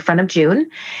is in front of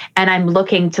June. And I'm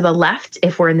looking to the left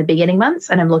if we're in the beginning months.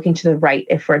 And I'm looking to the right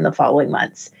if we're in the following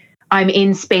months. I'm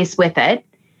in space with it.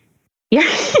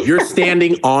 You're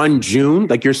standing on June?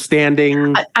 Like you're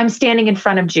standing... I'm standing in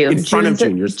front of June.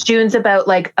 June's about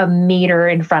like a meter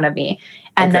in front of me.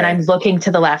 And then I'm looking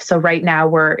to the left. So right now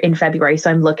we're in February.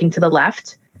 So I'm looking to the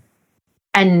left.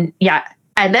 And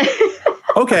and then...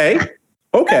 Okay.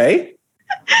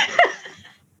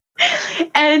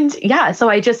 And so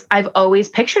I've always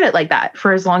pictured it like that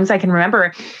for as long as I can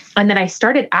remember. And then I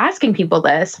started asking people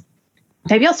this.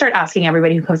 Maybe I'll start asking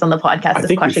everybody who comes on the podcast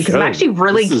this question because I'm actually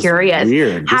really curious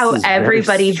how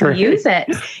everybody views it.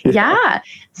 Yeah.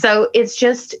 So it's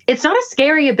not a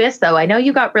scary abyss though. I know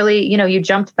you got really, you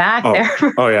jumped back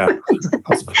there. Oh yeah.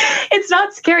 It's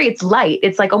not scary. It's light.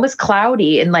 It's like almost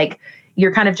cloudy and like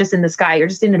you're kind of just in the sky. You're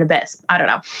just in an abyss. I don't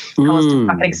know how else to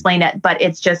fucking explain it, but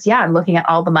it's just, I'm looking at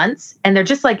all the months and they're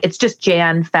just like, it's just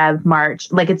Jan, Feb,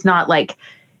 March. Like, it's not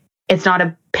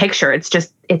a picture. It's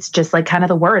just like kind of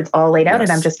the words all laid out. Yes.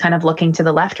 And I'm just kind of looking to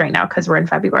the left right now because we're in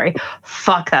February.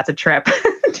 Fuck, that's a trip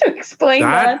to explain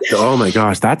that. Oh my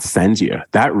gosh, that sends you.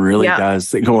 That really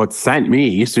does. Well, it sent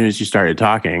me as soon as you started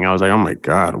talking. I was like, oh my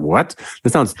God, what?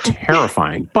 That sounds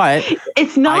terrifying. But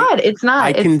it's not.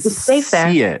 I can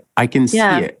see it. I can see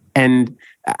it. And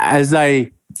as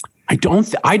I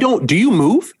don't, do you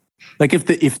move? Like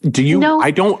No.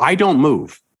 I don't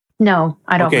move. No,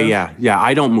 I don't. Okay, move. Yeah,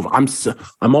 I don't move.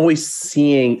 I'm always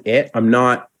seeing it. I'm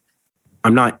not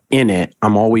in it.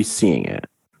 I'm always seeing it.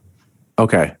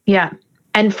 Okay. Yeah.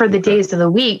 And for the days of the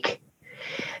week,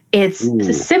 it's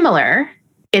similar.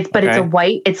 It's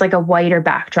like a whiter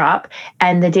backdrop.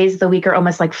 And the days of the week are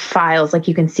almost like files. Like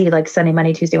you can see like Sunday,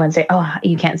 Monday, Tuesday, Wednesday. Oh,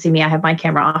 you can't see me. I have my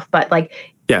camera off. But like,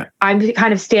 I'm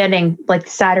kind of standing like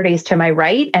Saturdays to my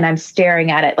right and I'm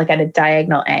staring at it like at a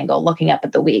diagonal angle, looking up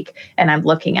at the week. And I'm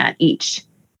looking at each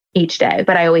day.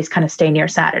 But I always kind of stay near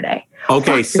Saturday.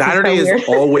 Okay. Saturday is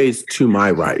always to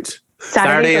my right.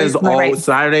 Saturday is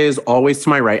always to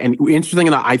my right. And interesting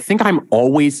enough, I think I'm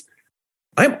always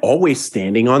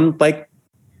standing on like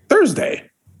Thursday.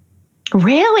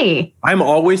 Really? I'm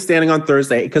always standing on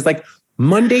Thursday because like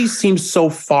Monday seems so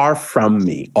far from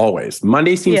me. Always.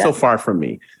 Monday seems so far from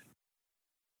me.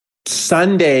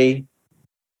 Sunday,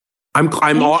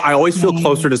 I always feel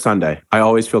closer to Sunday. I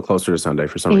always feel closer to Sunday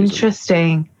for some reason.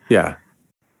 Interesting. Yeah.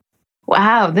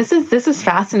 Wow, this is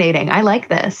fascinating. I like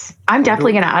this. I'm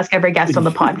definitely going to ask every guest on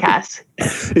the podcast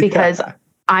because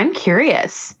I'm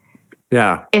curious.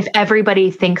 Yeah. If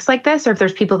everybody thinks like this or if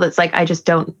there's people that's like, I just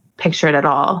don't picture it at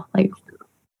all. Like,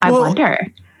 I wonder.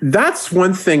 That's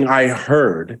one thing I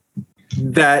heard,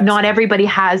 that not everybody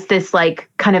has this like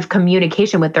kind of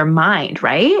communication with their mind,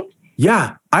 right?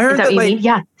 Yeah. I heard that like,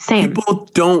 yeah, same. People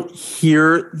don't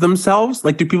hear themselves.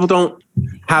 Like, people don't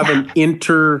have an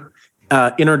inner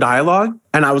dialogue.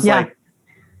 And I was like,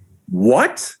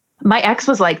 what? My ex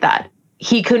was like that.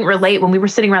 He couldn't relate when we were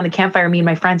sitting around the campfire, me and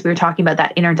my friends, we were talking about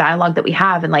that inner dialogue that we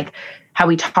have and like how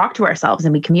we talk to ourselves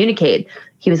and we communicate.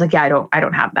 He was like, I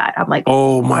don't have that. I'm like,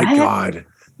 oh my God.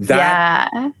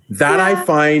 I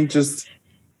find just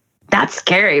That's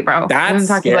scary, bro. I'm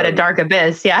talking about a dark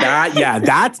abyss. Yeah.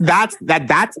 That's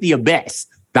the abyss.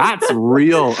 That's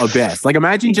real abyss. Like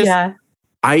imagine just,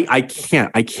 I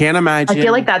can't imagine. I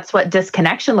feel like that's what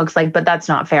disconnection looks like, but that's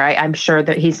not fair. I'm sure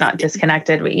that he's not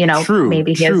disconnected,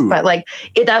 maybe he is, but like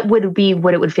that would be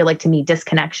what it would feel like to me,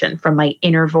 disconnection from my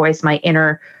inner voice, my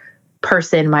inner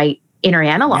person, my inner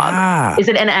analog. Yeah. Is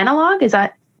it an analog? Is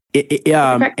that?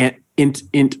 Oh my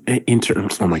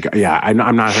God. Yeah. I'm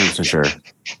not 100% sure.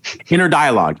 Inner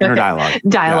dialogue.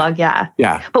 Dialogue.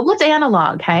 Yeah. But what's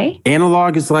analog? Hey?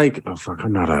 Analog is like, oh fuck,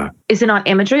 I'm not a. Is it on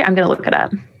imagery? I'm going to look it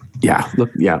up.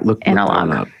 Look analog.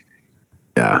 Look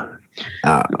up.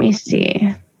 Let me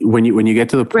see. When you get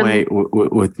to the point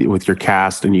with your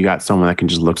cast and you got someone that can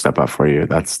just look stuff up for you,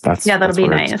 that'll be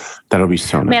nice. That'll be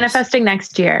so nice. Manifesting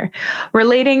next year,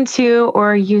 relating to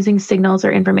or using signals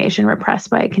or information repressed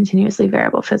by a continuously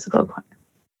variable physical.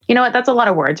 You know what? That's a lot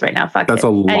of words right now. That's a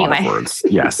lot of words.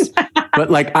 Yes, but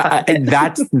like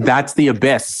that's the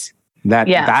abyss.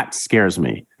 That scares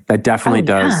me. That definitely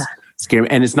does. Scary.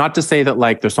 And it's not to say that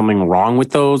like there's something wrong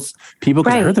with those people,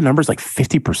 because I heard the numbers like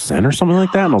 50% or something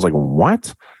like that. And I was like,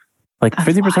 what? Like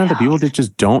 50% of the people that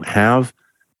just don't have,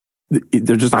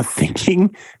 they're just not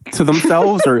thinking to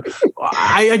themselves, or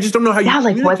I just don't know how you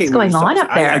like what's going on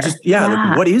up there.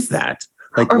 Like, what is that?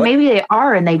 Like, or maybe they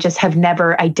are and they just have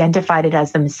never identified it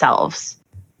as themselves.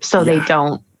 So it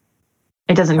doesn't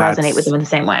resonate with them in the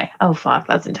same way. Oh fuck,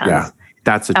 that's intense. Yeah.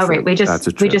 That's a trip. Right. We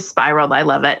just spiraled. I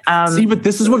love it. See, but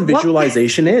this is what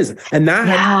visualization is. And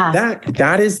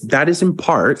that is in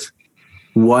part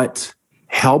what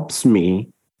helps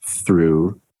me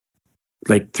through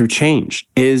change.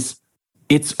 Is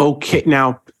it's okay.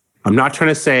 Now, I'm not trying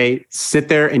to say sit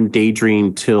there and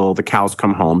daydream till the cows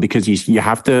come home, because you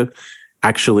have to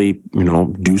actually,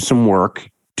 do some work,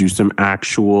 do some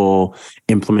actual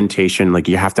implementation. Like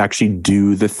you have to actually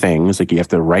do the things. Like you have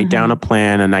to write down a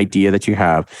plan, an idea that you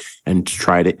have, and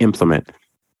try to implement.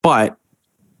 But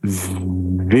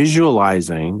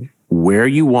visualizing where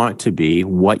you want to be,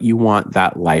 what you want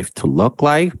that life to look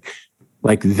like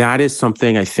that is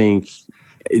something I think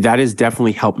that has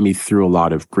definitely helped me through a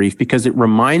lot of grief, because it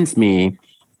reminds me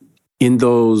in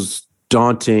those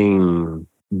daunting,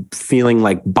 feeling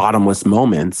like bottomless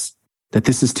moments that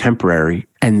this is temporary,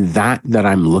 and that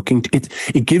I'm looking to.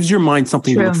 It gives your mind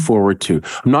something to look forward to.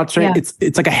 I'm not saying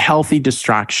it's like a healthy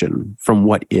distraction from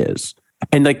what is.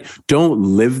 And like, don't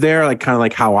live there, like kind of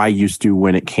like how I used to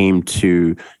when it came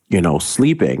to,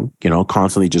 sleeping,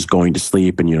 constantly just going to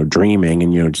sleep and, dreaming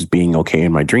and, just being okay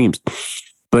in my dreams.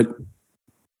 But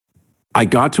I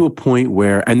got to a point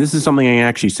where, and this is something I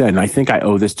actually said, and I think I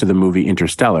owe this to the movie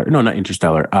Interstellar. No, not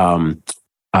Interstellar.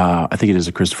 I think it is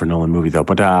a Christopher Nolan movie though,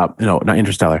 but no, not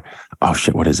Interstellar. Oh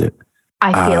shit, what is it?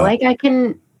 I feel like I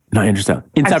can. Not Interstellar.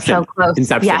 Inception. I'm so close.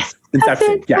 Inception. Yes.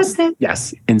 Inception.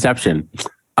 Yes. Inception.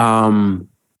 I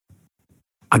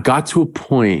got to a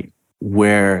point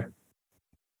where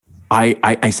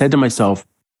I said to myself,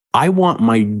 I want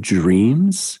my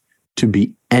dreams to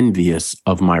be envious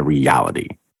of my reality.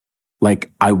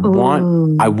 Like I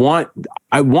want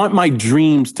my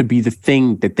dreams to be the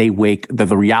thing that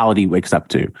the reality wakes up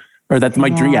to, or that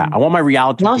I want my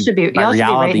reality. Y'all should be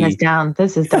writing this down.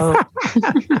 This is dope.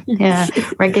 Yeah,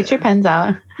 right. Get your pens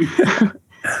out.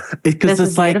 Because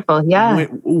it's like beautiful. Yeah.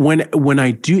 When I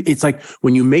do, it's like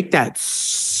when you make that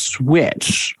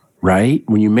switch, right?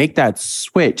 When you make that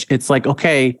switch, it's like,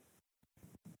 okay,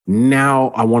 now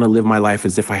I want to live my life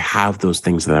as if I have those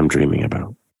things that I'm dreaming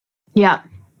about. Yeah.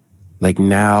 Like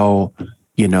now,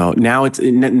 now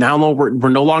we're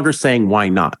no longer saying why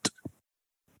not.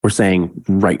 We're saying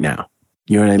right now.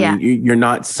 You know what I mean? You're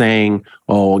not saying,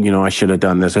 oh, I should have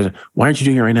done this. Why aren't you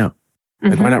doing it right now?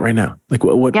 Like, why not right now? Like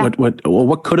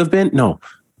what could have been? No,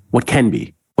 what can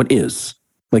be? What is?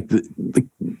 Like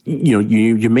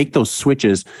you make those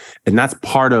switches, and that's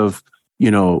part of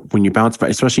when you bounce back,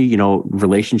 especially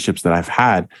relationships that I've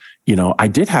had. I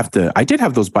did have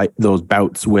those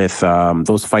bouts with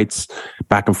those fights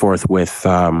back and forth with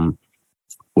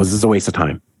was this a waste of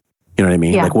time? You know what I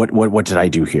mean? Yeah. Like what did I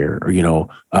do here? Or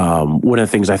one of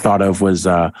the things I thought of was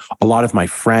a lot of my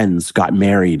friends got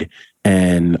married,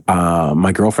 and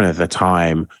my girlfriend at the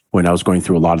time, when I was going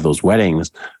through a lot of those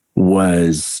weddings,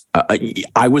 was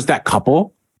I was that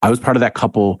couple. I was part of that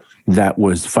couple that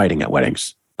was fighting at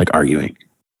weddings, like arguing.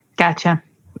 Gotcha.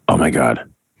 Oh my God.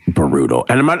 Brutal.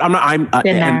 And I'm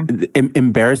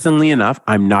embarrassingly enough,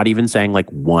 I'm not even saying like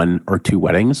 1 or 2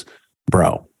 weddings,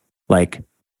 bro, like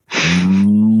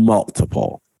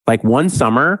multiple. Like one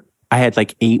summer I had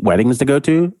like 8 weddings to go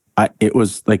to. It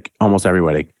was like almost every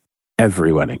wedding.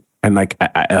 And like,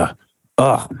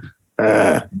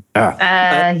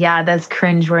 Yeah, that's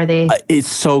cringeworthy. It's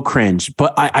so cringe,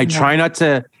 but I try not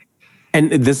to. And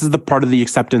this is the part of the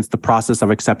acceptance, the process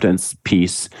of acceptance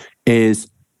piece is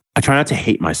I try not to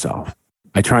hate myself.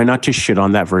 I try not to shit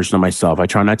on that version of myself. I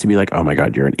try not to be like, oh my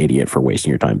God, you're an idiot for wasting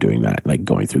your time doing that, like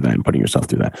going through that and putting yourself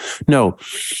through that. No,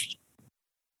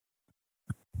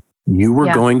 you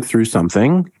were going through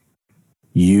something.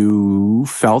 You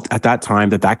felt at that time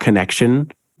that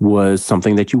connection was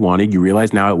something that you wanted. You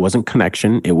realize now it wasn't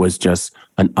connection. It was just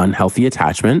an unhealthy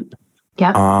attachment.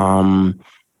 Yeah.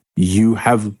 You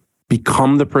have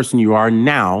become the person you are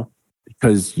now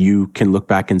because you can look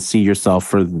back and see yourself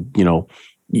for,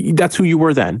 that's who you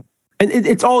were then. And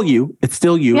it's all you. It's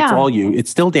still you. Yeah. It's all you. It's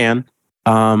still Dan.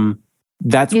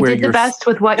 That's you where did the best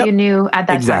with what you knew at that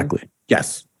time. Exactly.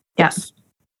 Yes. Yes.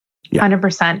 Yeah.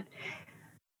 100%.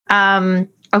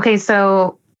 Okay.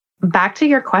 So back to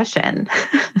your question.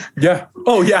 Yeah.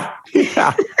 Oh yeah.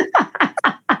 Yeah.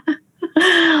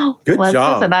 Good Let's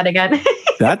job. listen to that again.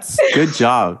 That's good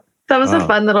job. That was a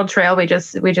fun little trail we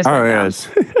just went down.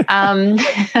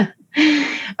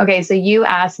 Okay, so you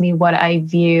asked me what I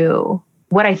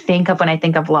think of when I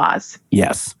think of loss.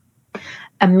 Yes.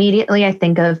 Immediately I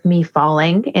think of me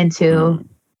falling into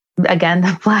again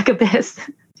the black abyss.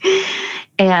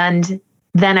 And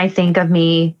then I think of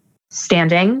me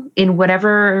standing in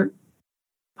whatever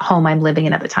home I'm living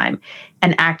in at the time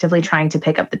and actively trying to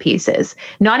pick up the pieces.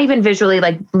 Not even visually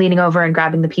like leaning over and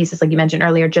grabbing the pieces like you mentioned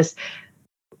earlier, just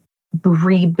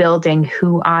rebuilding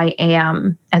who I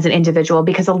am as an individual.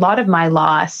 Because a lot of my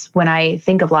loss, when I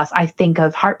think of loss, I think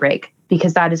of heartbreak,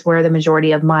 because that is where the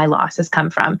majority of my loss has come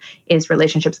from, is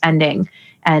relationships ending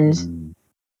and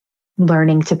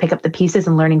learning to pick up the pieces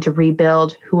and learning to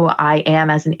rebuild who I am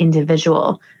as an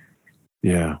individual.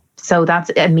 Yeah. So that's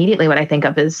immediately what I think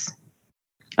of is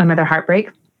another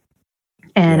heartbreak.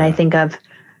 And I think of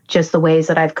just the ways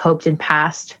that I've coped in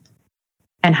past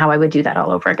and how I would do that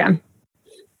all over again.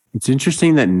 It's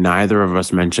interesting that neither of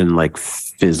us mentioned like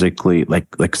physically,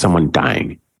 like someone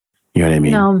dying. You know what I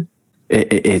mean? No.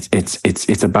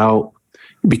 It's about,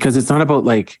 because it's not about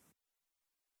like,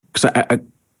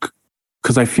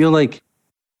 because I feel like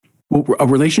a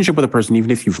relationship with a person,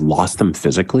 even if you've lost them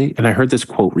physically, and I heard this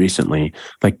quote recently,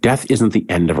 like death isn't the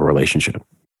end of a relationship.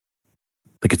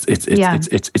 Like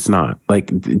it's not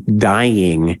like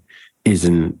dying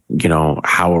isn't,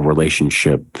 how a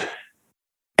relationship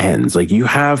ends. Like you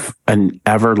have an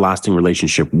everlasting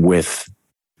relationship with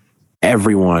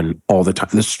everyone all the time.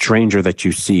 The stranger that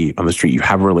you see on the street, you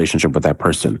have a relationship with that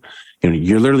person.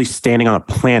 You're literally standing on a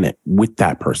planet with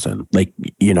that person. Like,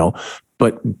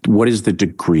 but what is the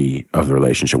degree of the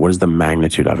relationship? What is the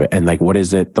magnitude of it? And like, what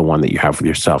is it, the one that you have with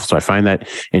yourself? So I find that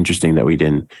interesting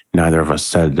that neither of us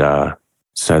said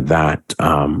that.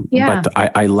 But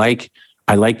I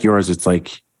like yours. It's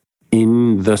like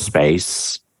in the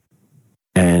space,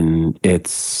 and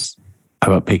it's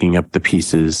about picking up the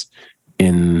pieces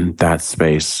in that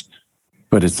space.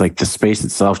 But it's like the space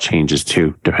itself changes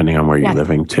too, depending on where you're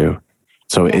living too.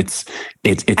 So it's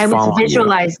I would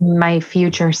visualize my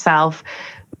future self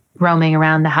roaming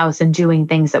around the house and doing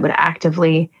things that would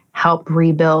actively help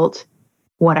rebuild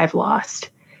what I've lost.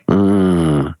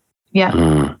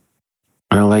 Yeah.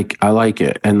 I like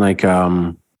it. And like,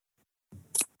 no.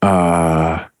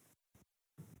 I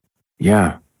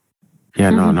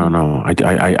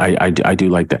do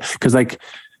like that. Cause like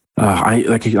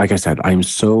I said, I'm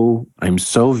so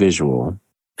visual,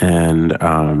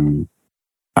 and,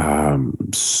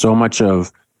 so much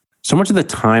of the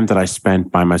time that I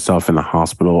spent by myself in the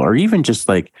hospital, or even just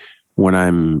like when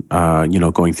I'm,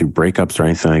 going through breakups or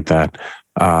anything like that.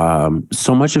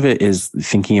 So much of it is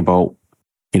thinking about,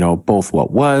 both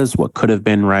what could have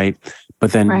been, right?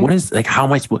 But then what is like,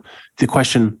 the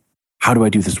question, how do I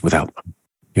do this without them?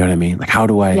 You know what I mean? Like, how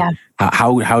do I,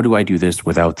 how do I do this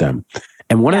without them?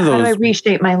 And one of those, how do I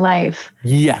reshape my life?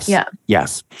 Yes. Yeah.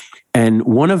 Yes. And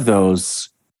one of those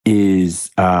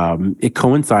is, it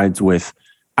coincides with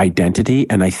identity.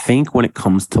 And I think when it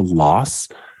comes to loss,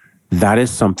 that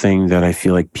is something that I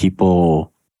feel like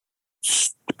people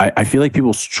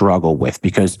struggle with,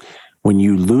 because when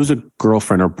you lose a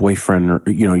girlfriend or boyfriend, or,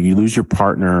 you lose your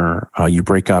partner, you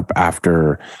break up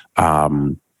after,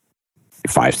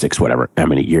 5, 6, whatever, how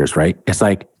many years, right? It's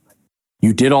like,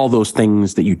 you did all those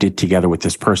things that you did together with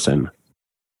this person.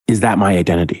 Is that my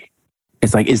identity?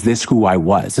 It's like, is this who I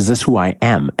was? Is this who I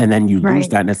am? And then you lose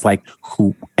that. And it's like,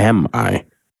 who am I?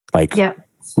 Like,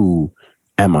 who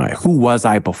am I? Who was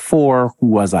I before? Who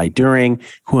was I during?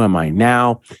 Who am I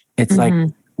now? It's like,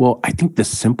 well, I think the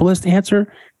simplest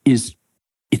answer is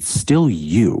it's still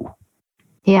you.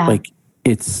 Yeah. Like,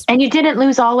 and you didn't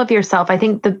lose all of yourself. I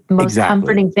think the most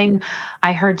comforting thing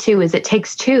I heard too is it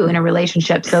takes two in a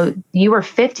relationship. So you were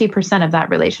 50% of that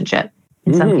relationship.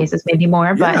 In some cases, maybe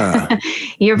more, but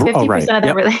you're 50% of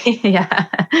that relationship. Yeah.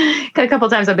 A couple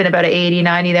of times I've been about 80,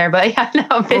 90 there, but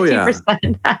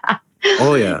 50%.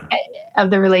 Of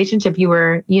the relationship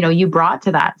you brought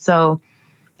to that. So,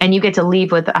 and you get to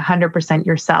leave with 100%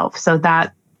 yourself. So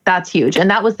that's huge.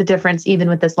 And that was the difference even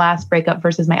with this last breakup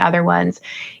versus my other ones,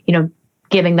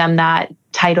 giving them that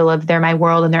title of they're my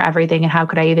world and they're everything. And how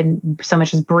could I even so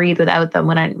much as breathe without them,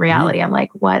 when in reality, I'm like,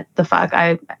 what the fuck?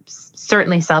 I'm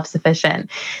certainly self-sufficient.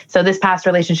 So this past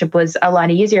relationship was a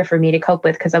lot easier for me to cope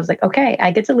with because I was like, okay,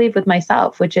 I get to leave with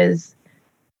myself, which is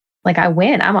like, I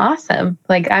win. I'm awesome.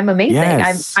 Like, I'm amazing.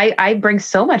 Yes. I bring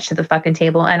so much to the fucking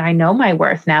table and I know my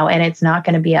worth now. And it's not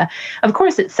going to be of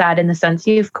course it's sad in the sense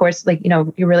your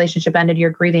relationship ended, you're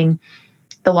grieving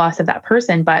the loss of that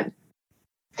person. But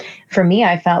for me,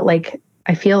 I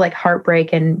feel like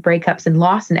heartbreak and breakups and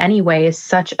loss in any way is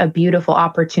such a beautiful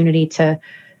opportunity to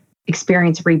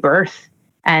experience rebirth.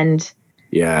 And,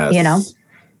 yes.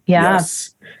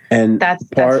 And that's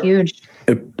huge.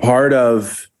 Part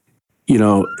of, when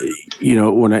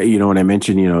I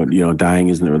mentioned, dying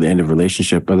isn't the end of a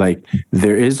relationship, but like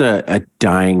there is a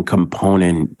dying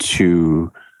component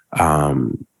to a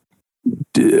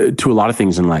lot of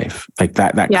things in life. Like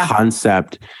that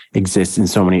concept exists in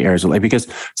so many areas of life, because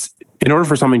in order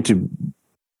for something to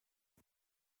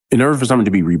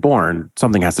be reborn,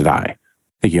 something has to die.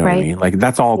 Like, what I mean? Like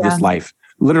that's all this life,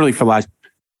 literally for the last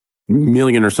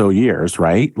million or so years,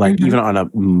 right? Like even on a,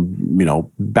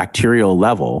 bacterial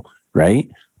level, right?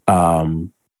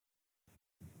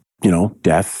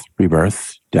 Death,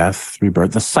 rebirth,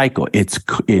 the cycle.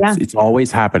 It's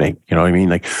always happening. You know what I mean?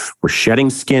 Like we're shedding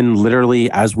skin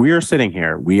literally as we are sitting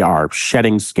here. We are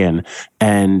shedding skin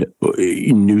and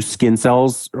new skin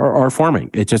cells are forming.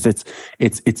 It's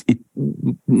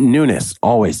newness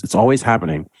always. It's always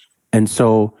happening. And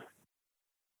so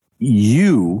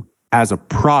you as a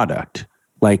product,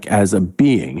 like as a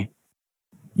being,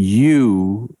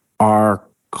 you are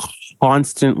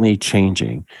constantly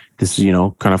changing. This is,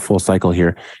 kind of full cycle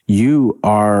here. You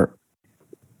are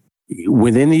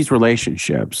within these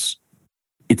relationships.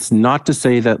 It's not to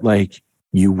say that like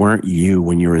you weren't you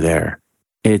when you were there.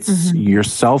 It's your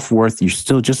self-worth. You're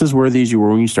still just as worthy as you were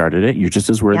when you started it. You're just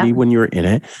as worthy when you were in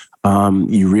it.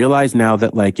 You realize now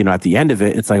that like, at the end of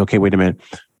it, it's like, okay, wait a minute.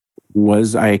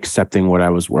 Was I accepting what I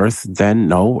was worth then?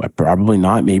 No, probably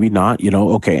not. Maybe not,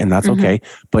 okay. And that's okay.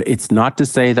 But it's not to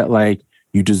say that like,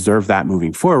 you deserve that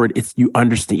moving forward. It's you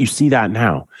understand, you see that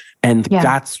now. And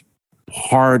that's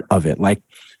part of it. Like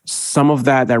some of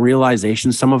that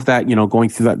realization, some of that, going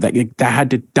through that had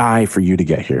to die for you to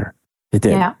get here. It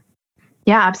did. Yeah.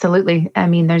 Yeah, absolutely. I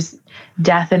mean, there's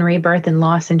death and rebirth and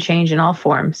loss and change in all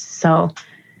forms. So.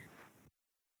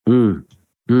 Yeah.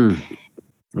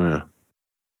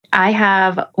 I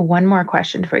have one more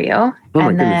question for you.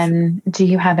 And then do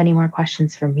you have any more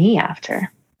questions for me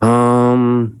after?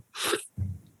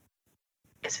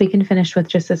 Because we can finish with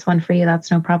just this one for you. That's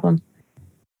no problem.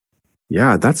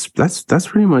 Yeah, that's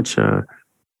pretty much.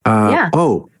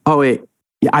 Oh, wait.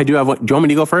 Yeah, I do have one. Do you want me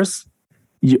to go first?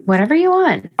 Whatever you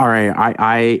want. All right.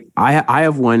 I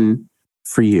have one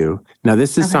for you. Now,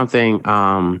 this is something.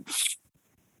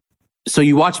 So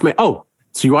you watched my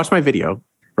video,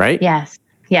 right? Yes.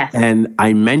 And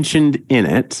I mentioned in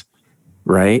it,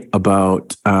 right,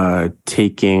 about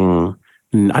taking.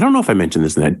 I don't know if I mentioned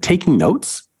this in that. Taking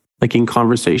notes. Like in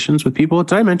conversations with people.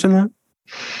 Did I mention that?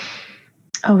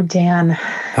 Oh, Dan.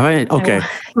 Have I? Okay.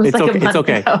 It's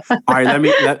okay. All right.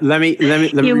 Let me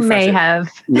you may have.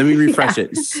 Let me refresh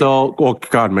it. So, oh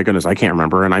God, my goodness, I can't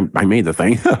remember. And I made the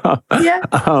thing. Yeah.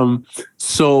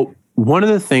 So one of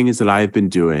the things that I've been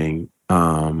doing,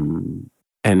 and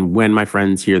when my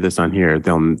friends hear this on here,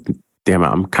 damn it,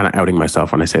 I'm kind of outing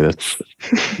myself when I say this.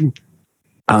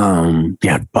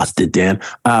 Yeah, busted, Dan.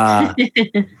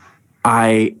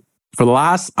 For the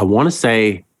last, I want to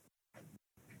say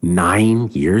 9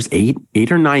 years,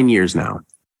 eight or 9 years now,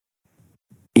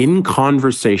 in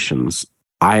conversations,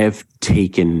 I have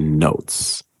taken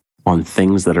notes on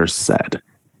things that are said.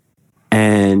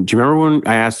 And do you remember when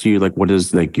I asked you, like, what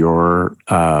does your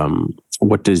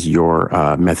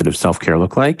method of self-care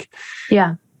look like?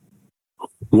 Yeah.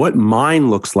 What mine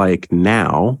looks like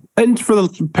now, and for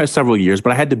the past several years,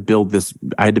 but I had to build this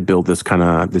kind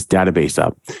of this database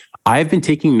up. I've been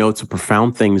taking notes of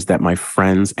profound things that my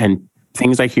friends and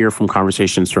things I hear from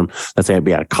conversations from, let's say I'd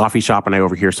be at a coffee shop and I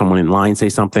overhear someone in line say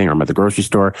something, or I'm at the grocery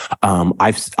store.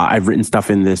 I've written stuff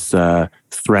in this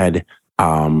thread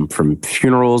from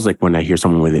funerals, like when I hear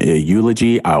someone with a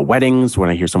eulogy, weddings, when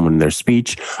I hear someone in their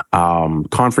speech,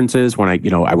 conferences, when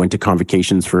I went to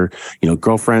convocations for,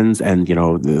 girlfriends, and,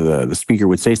 the speaker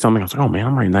would say something. I was like, oh man,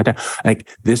 I'm writing that down.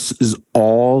 Like, this is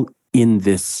all in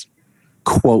this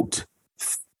quote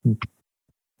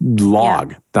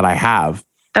log that I have.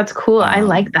 That's cool. I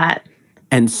like that.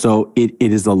 And so it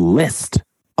is a list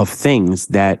of things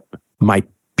that my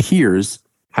peers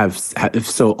have.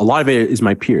 So a lot of it is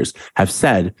my peers have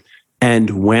said.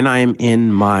 And when I'm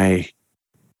in my,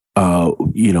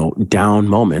 down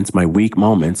moments, my weak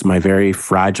moments, my very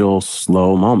fragile,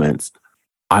 slow moments,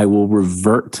 I will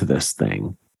revert to this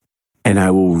thing and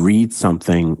I will read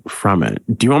something from it.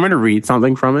 Do you want me to read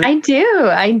something from it? I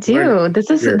do.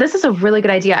 This is a really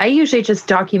good idea. I usually just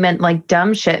document like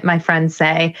dumb shit my friends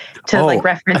say to like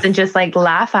reference and just like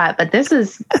laugh at. But this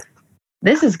is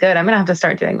good. I'm going to have to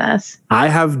start doing this. I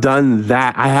have done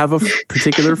that. I have a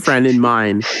particular friend in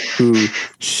mind who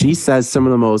she says some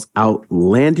of the most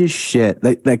outlandish shit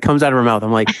that comes out of her mouth.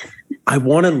 I'm like, I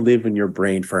want to live in your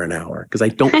brain for an hour because I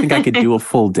don't think I could do a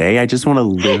full day. I just want to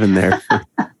live in there.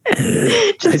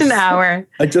 Just an hour.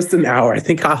 Just an hour. I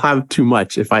think I'll have too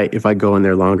much if I go in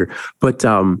there longer. But did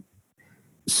I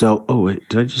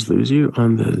just lose you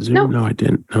on the Zoom? No, I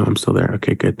didn't. No, I'm still there.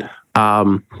 Okay, good.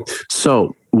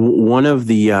 So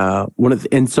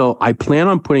so I plan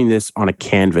on putting this on a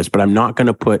canvas, but I'm not going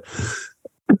to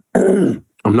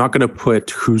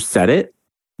put who said it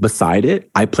beside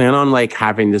it. I plan on like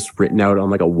having this written out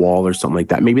on like a wall or something like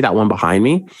that. Maybe that one behind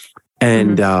me.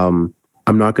 And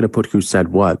I'm not going to put who said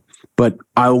what, but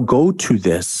I'll go to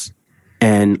this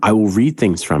and I will read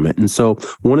things from it. And so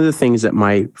one of the things that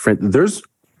my friend, there's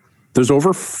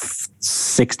over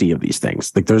 60 of these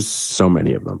things. Like there's so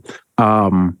many of them.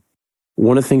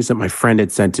 One of the things that my friend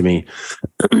had said to me,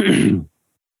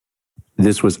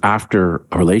 this was after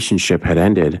a relationship had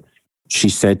ended. She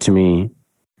said to me,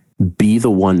 be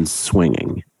the one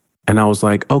swinging. And I was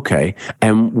like, okay.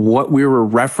 And what we were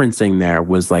referencing there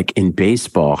was like in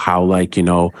baseball, how like,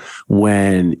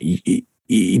 when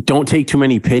you don't take too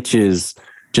many pitches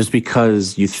just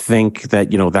because you think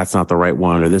that, that's not the right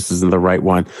one or this isn't the right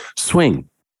one. Swing.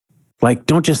 Like,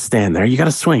 don't just stand there. You got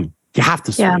to swing. You have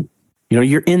to swing. Yeah.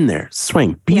 You're in there.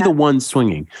 Swing. Be the one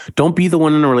swinging. Don't be the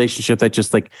one in a relationship that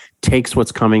just like takes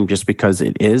what's coming just because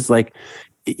it is. Like,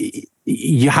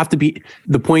 you have to be,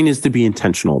 the point is to be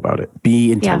intentional about it.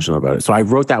 Be intentional about it. So I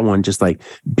wrote that one, just like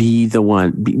be the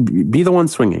one, be the one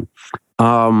swinging.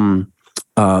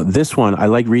 This one, I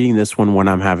like reading this one when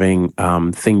I'm having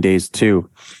thing days too.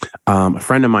 A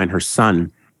friend of mine, her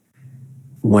son,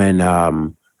 when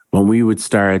we would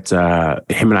start, him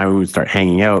and I would start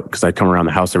hanging out because I'd come around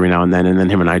the house every now and then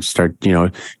him and I just start,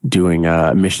 doing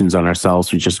missions on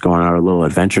ourselves. We just go on our little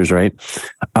adventures, right?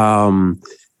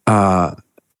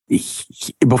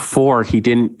 Before he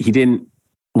didn't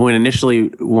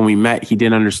when we met, he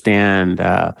didn't understand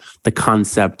the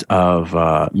concept of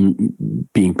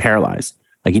being paralyzed.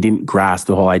 Like he didn't grasp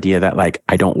the whole idea that like,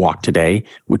 I don't walk today,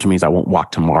 which means I won't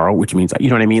walk tomorrow, which means, you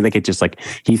know what I mean? Like it just like,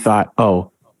 he thought,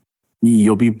 oh,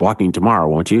 you'll be walking tomorrow,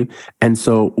 won't you? And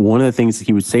so one of the things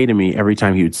he would say to me every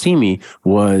time he would see me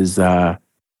was,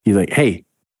 he's like, hey,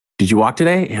 did you walk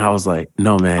today? And I was like,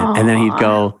 no, man. Aww. And then he'd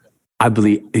go, I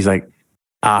believe, he's like,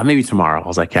 maybe tomorrow. I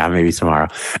was like, yeah, maybe tomorrow.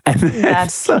 And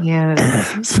that's cute.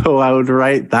 So I would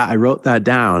write that. I wrote that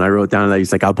down. I wrote down that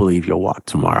he's like, I believe you'll walk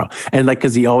tomorrow. And like,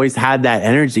 cause he always had that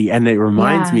energy. And it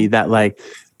reminds me that like,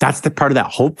 that's the part of that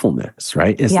hopefulness,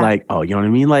 right? It's like, oh, you know what I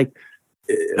mean? Like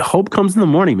hope comes in the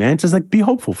morning, man. Just like be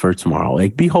hopeful for tomorrow.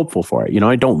 Like be hopeful for it.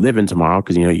 I don't live in tomorrow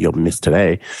because, you'll miss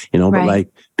today, but like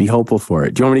be hopeful for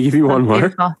it. Do you want me to give you one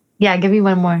more? Yeah. Give me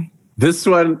one more. This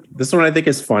one I think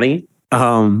is funny.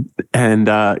 So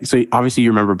obviously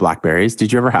you remember blackberries.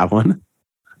 Did you ever have one?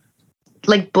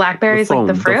 Like blackberries, like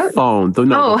the fruit? The phone.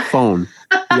 The phone.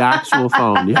 The actual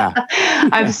phone. Yeah.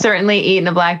 I've certainly eaten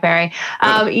a blackberry.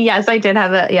 Yes, I did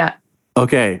have it. Yeah.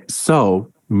 Okay.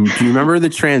 So do you remember the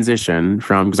transition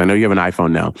from, because I know you have an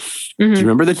iPhone now. Mm-hmm. Do you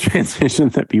remember the transition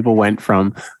that people went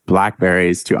from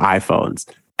blackberries to iPhones?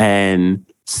 And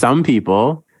some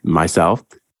people, myself,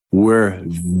 were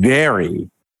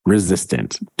very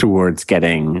resistant towards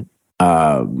getting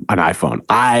an iPhone.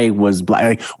 I was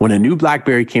like, when a new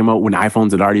BlackBerry came out, when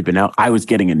iPhones had already been out, I was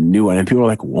getting a new one, and people were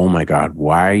like, "Oh my god,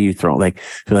 why are you throwing?"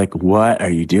 They're like, "What are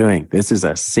you doing? This is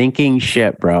a sinking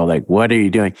ship, bro. Like, what are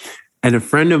you doing?" And a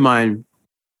friend of mine,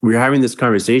 we were having this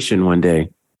conversation one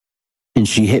day, and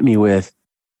she hit me with,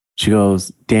 she goes,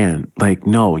 "Dan, like,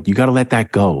 no, you got to let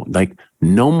that go. Like,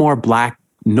 no more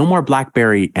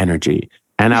BlackBerry energy."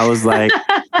 And I was like,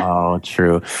 Oh,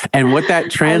 true. And what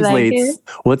that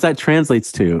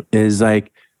translates to is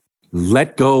like,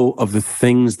 let go of the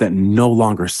things that no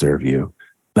longer serve you.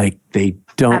 Like they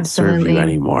don't serve you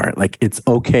anymore. Like it's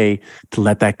okay to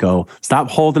let that go. Stop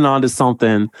holding on to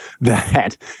something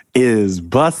that is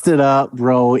busted up,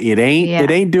 bro. It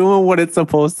ain't doing what it's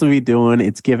supposed to be doing.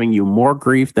 It's giving you more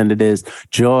grief than it is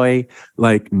joy.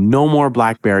 Like no more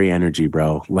BlackBerry energy,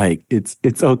 bro. Like it's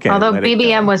okay. Although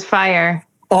BBM was fire.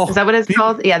 Oh, is that what it's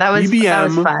called? Yeah, that was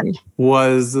fun.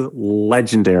 Was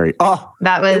legendary.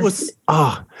 It was.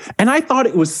 And I thought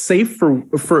it was safe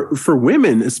for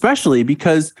women, especially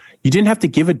because you didn't have to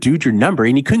give a dude your number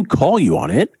and he couldn't call you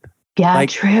on it. Yeah, like,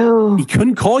 true. He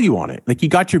couldn't call you on it. Like you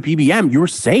got your BBM, you were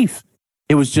safe.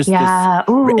 It was just this,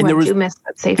 ooh, and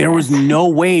there was no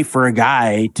way for a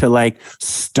guy to like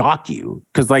stalk you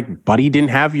because like buddy didn't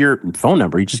have your phone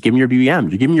number. You just give him your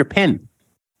BBM. You give him your PIN.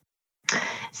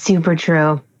 Super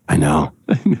true. I know.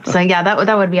 So yeah,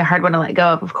 that would be a hard one to let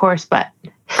go of course, but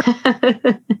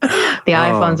the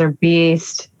iPhones are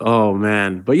beast. Oh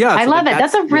man. But yeah. I love it.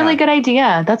 That's a really good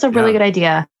idea. That's a really good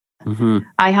idea. Mm-hmm.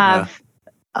 I have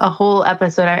a whole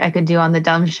episode I could do on the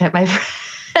dumb shit my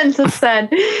friends have said,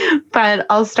 but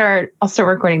I'll start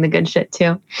recording the good shit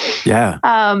too. Yeah.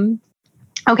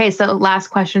 Okay, so last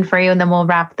question for you, and then we'll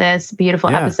wrap this beautiful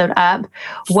episode up.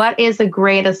 What is the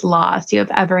greatest loss you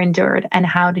have ever endured, and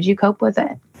how did you cope with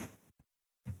it?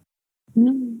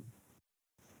 The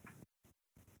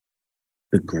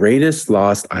greatest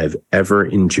loss I've ever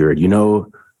endured,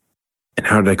 and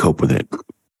how did I cope with it?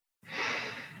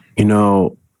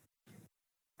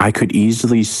 I could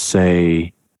easily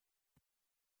say,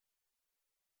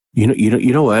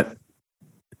 you know what?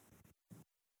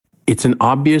 It's an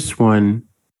obvious one,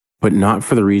 but not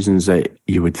for the reasons that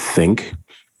you would think.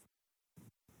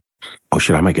 Oh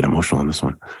shit, I might get emotional on this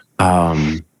one.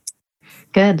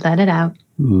 Good, let it out.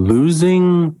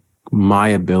 Losing my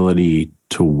ability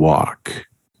to walk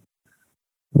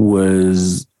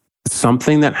was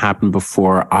something that happened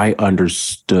before I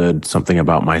understood something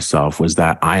about myself, was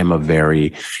that I am a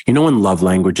very, when love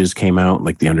languages came out,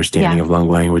 like the understanding of love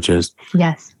languages.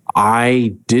 Yes.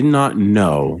 I did not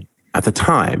know at the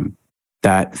time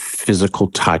that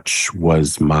physical touch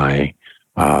was my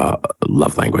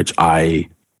love language. I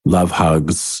love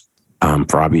hugs.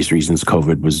 For obvious reasons,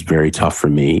 COVID was very tough for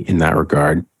me in that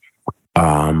regard.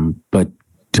 But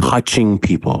touching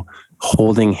people,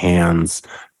 holding hands,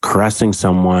 caressing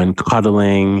someone,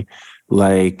 cuddling,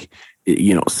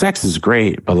 sex is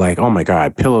great, but like, oh my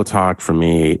God, pillow talk for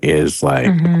me is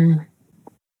like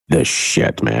the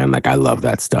shit, man. Like I love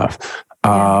that stuff.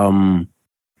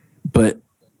 But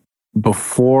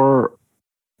before,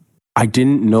 I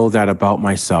didn't know that about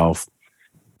myself.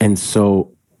 And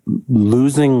so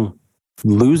losing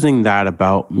that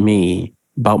about me,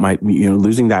 about my,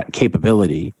 losing that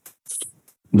capability,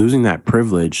 losing that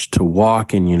privilege to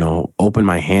walk and, open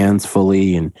my hands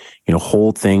fully and,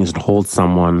 hold things and hold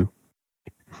someone.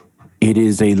 It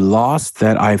is a loss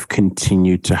that I've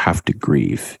continued to have to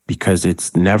grieve because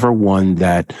it's never one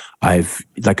that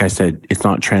like I said, it's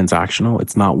not transactional.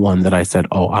 It's not one that I said,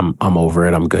 oh, I'm over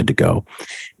it. I'm good to go.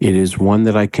 It is one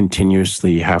that I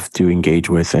continuously have to engage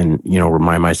with and,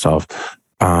 remind myself.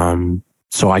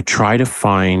 So I try to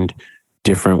find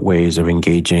different ways of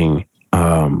engaging,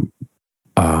 of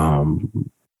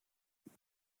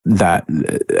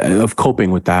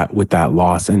coping with that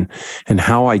loss and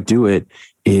how I do it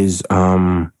is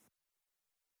with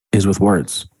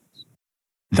words.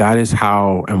 That is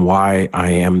how and why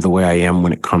I am the way I am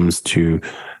when it comes to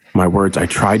my words. I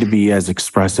try to be as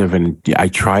expressive and I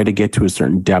try to get to a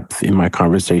certain depth in my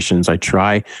conversations. I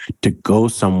try to go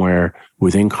somewhere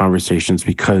within conversations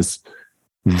because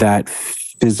that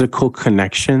physical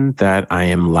connection that I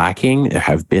am lacking,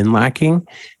 have been lacking,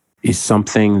 is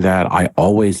something that I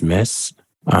always miss.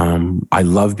 I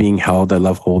love being held. I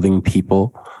love holding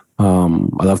people.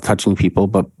 I love touching people,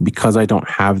 but because I don't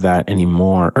have that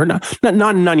anymore, or not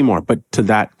anymore, but to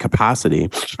that capacity,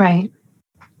 right?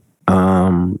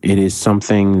 It is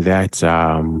something that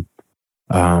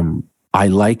I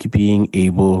like being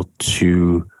able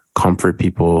to comfort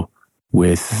people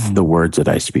with the words that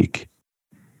I speak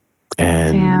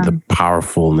and the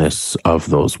powerfulness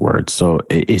of those words. So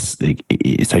it's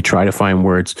I try to find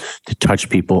words to touch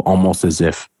people almost as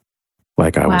if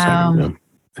like I was having them.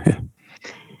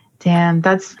 Damn,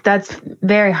 that's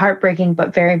very heartbreaking,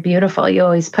 but very beautiful. You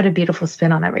always put a beautiful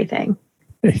spin on everything.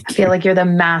 I feel like you're the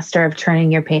master of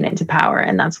turning your pain into power.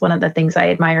 And that's one of the things I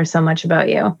admire so much about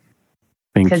you.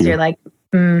 Thank you. Because you're like,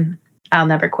 I'll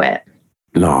never quit.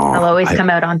 No, I'll always come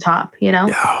out on top, you know?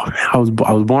 Yeah, I was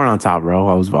born on top, bro.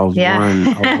 I was born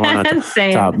on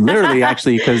top. Literally,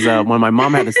 actually, because when my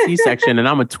mom had a C-section and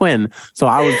I'm a twin, so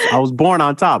I was born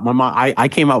on top. My mom, I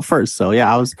came out first. So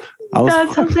yeah, I was.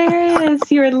 That's hilarious.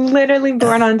 You were literally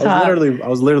born on top. I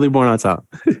was literally born on top.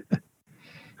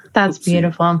 That's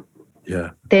beautiful.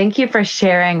 Yeah. Thank you for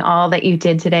sharing all that you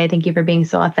did today. Thank you for being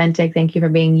so authentic. Thank you for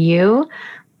being you.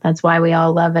 That's why we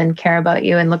all love and care about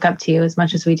you and look up to you as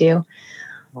much as we do.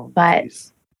 But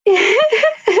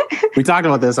we talked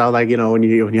about this. I was like, when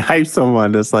you hype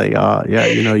someone, it's like, and Are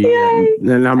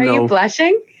you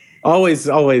blushing? Always.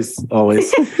 You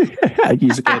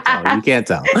can't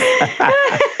tell.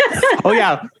 Oh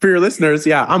yeah, for your listeners,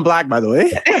 yeah, I'm black, by the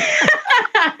way.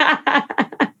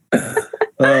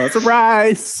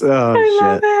 Surprise! Oh, I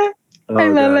love it. Oh, I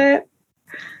love it.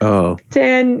 Oh,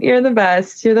 Dan, you're the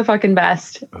best. You're the fucking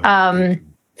best.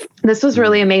 This was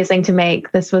really amazing to make.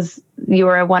 You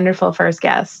were a wonderful first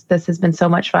guest. This has been so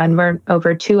much fun. We're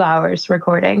over 2 hours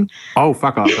recording. Oh,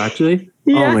 fuck off, actually?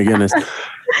 Yeah. Oh, my goodness.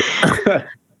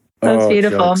 That's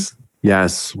beautiful. Jokes.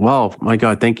 Yes. Well, my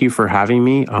God, thank you for having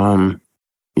me.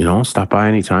 Stop by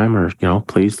anytime or,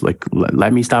 please,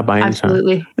 let me stop by anytime.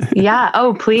 Absolutely. Yeah.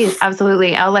 Oh, please.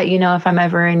 Absolutely. I'll let you know if I'm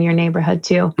ever in your neighborhood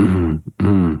too.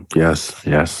 Yes.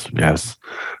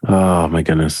 Oh, my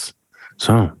goodness.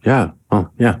 So, yeah. Oh,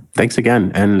 yeah. Thanks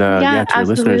again. And to your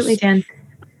listeners, Dan.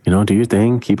 Do your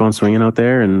thing. Keep on swinging out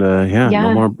there. And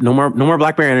no more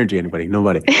blackberry energy, anybody.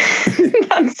 Nobody.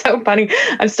 That's so funny.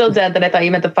 I'm still dead that I thought you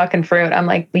meant the fucking fruit. I'm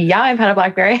like, yeah, I've had a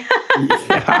blackberry.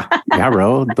 yeah,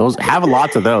 bro. Those have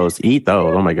lots of those. Eat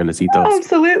those. Oh my goodness, eat those.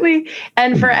 Absolutely.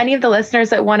 And for any of the listeners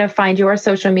that want to find your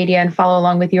social media and follow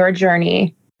along with your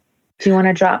journey, do you want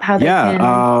to drop how they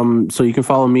can? So you can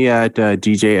follow me at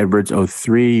DJ Edwards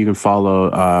 03. You can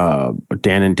follow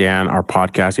Dan and Dan, our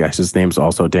podcast. Yes, his name's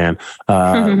also Dan.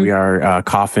 We are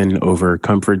Coffin Over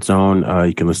Comfort Zone.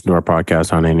 You can listen to our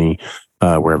podcast on any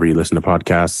wherever you listen to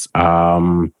podcasts.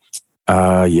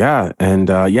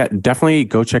 Definitely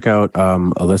go check out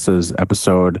Alyssa's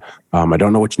episode. I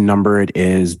don't know which number it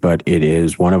is, but it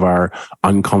is one of our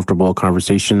uncomfortable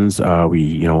conversations.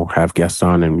 We, have guests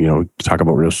on and, talk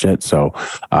about real shit. So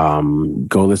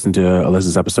go listen to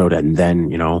Alyssa's episode and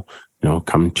then,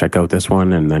 come check out this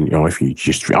one. And then, if you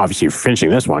just obviously you're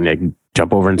finishing this one, you can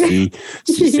jump over and see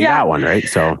that one, right?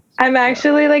 So I'm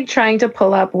actually trying to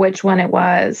pull up which one it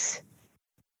was.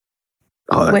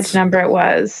 Which number it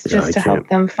was, just to help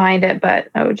them find it. But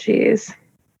oh geez.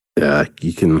 Yeah,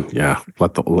 you can. Yeah,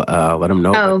 let them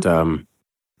know. Oh, but,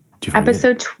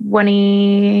 episode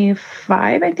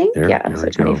 25, I think.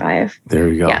 Episode 25. There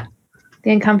you go. Yeah,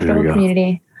 the uncomfortable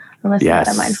community.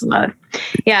 Alyssa, mindful mode.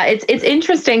 Yeah, it's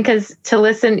interesting because to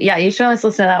listen. Yeah, you should always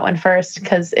listen to that one first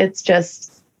because it's just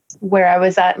where I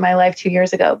was at in my life 2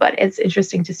 years ago, but it's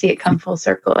interesting to see it come full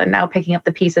circle and now picking up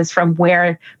the pieces from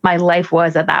where my life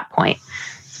was at that point.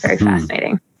 It's very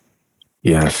fascinating.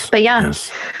 Yes. But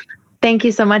thank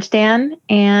you so much, Dan,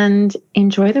 and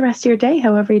enjoy the rest of your day,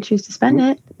 however you choose to spend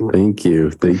it. Thank you.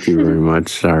 Thank you very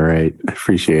much. All right. I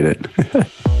appreciate it.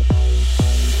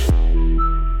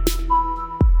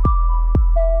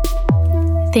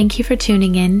 Thank you for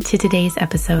tuning in to today's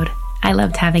episode. I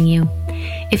loved having you.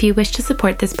 If you wish to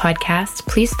support this podcast,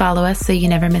 please follow us so you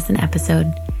never miss an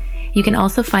episode. You can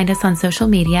also find us on social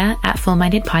media at Full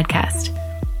Minded Podcast.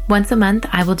 Once a month,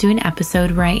 I will do an episode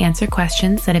where I answer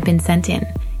questions that have been sent in.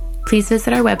 Please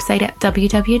visit our website at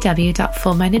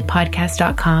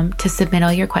www.fullmindedpodcast.com to submit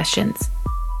all your questions.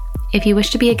 If you wish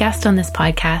to be a guest on this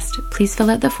podcast, please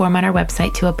fill out the form on our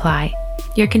website to apply.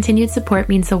 Your continued support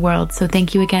means the world, so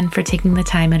thank you again for taking the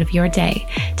time out of your day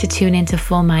to tune into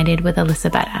Full Minded with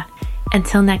Alyssa Betta.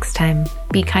 Until next time,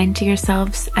 be kind to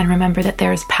yourselves and remember that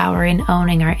there is power in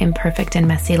owning our imperfect and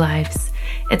messy lives.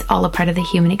 It's all a part of the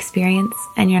human experience,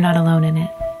 and you're not alone in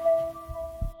it.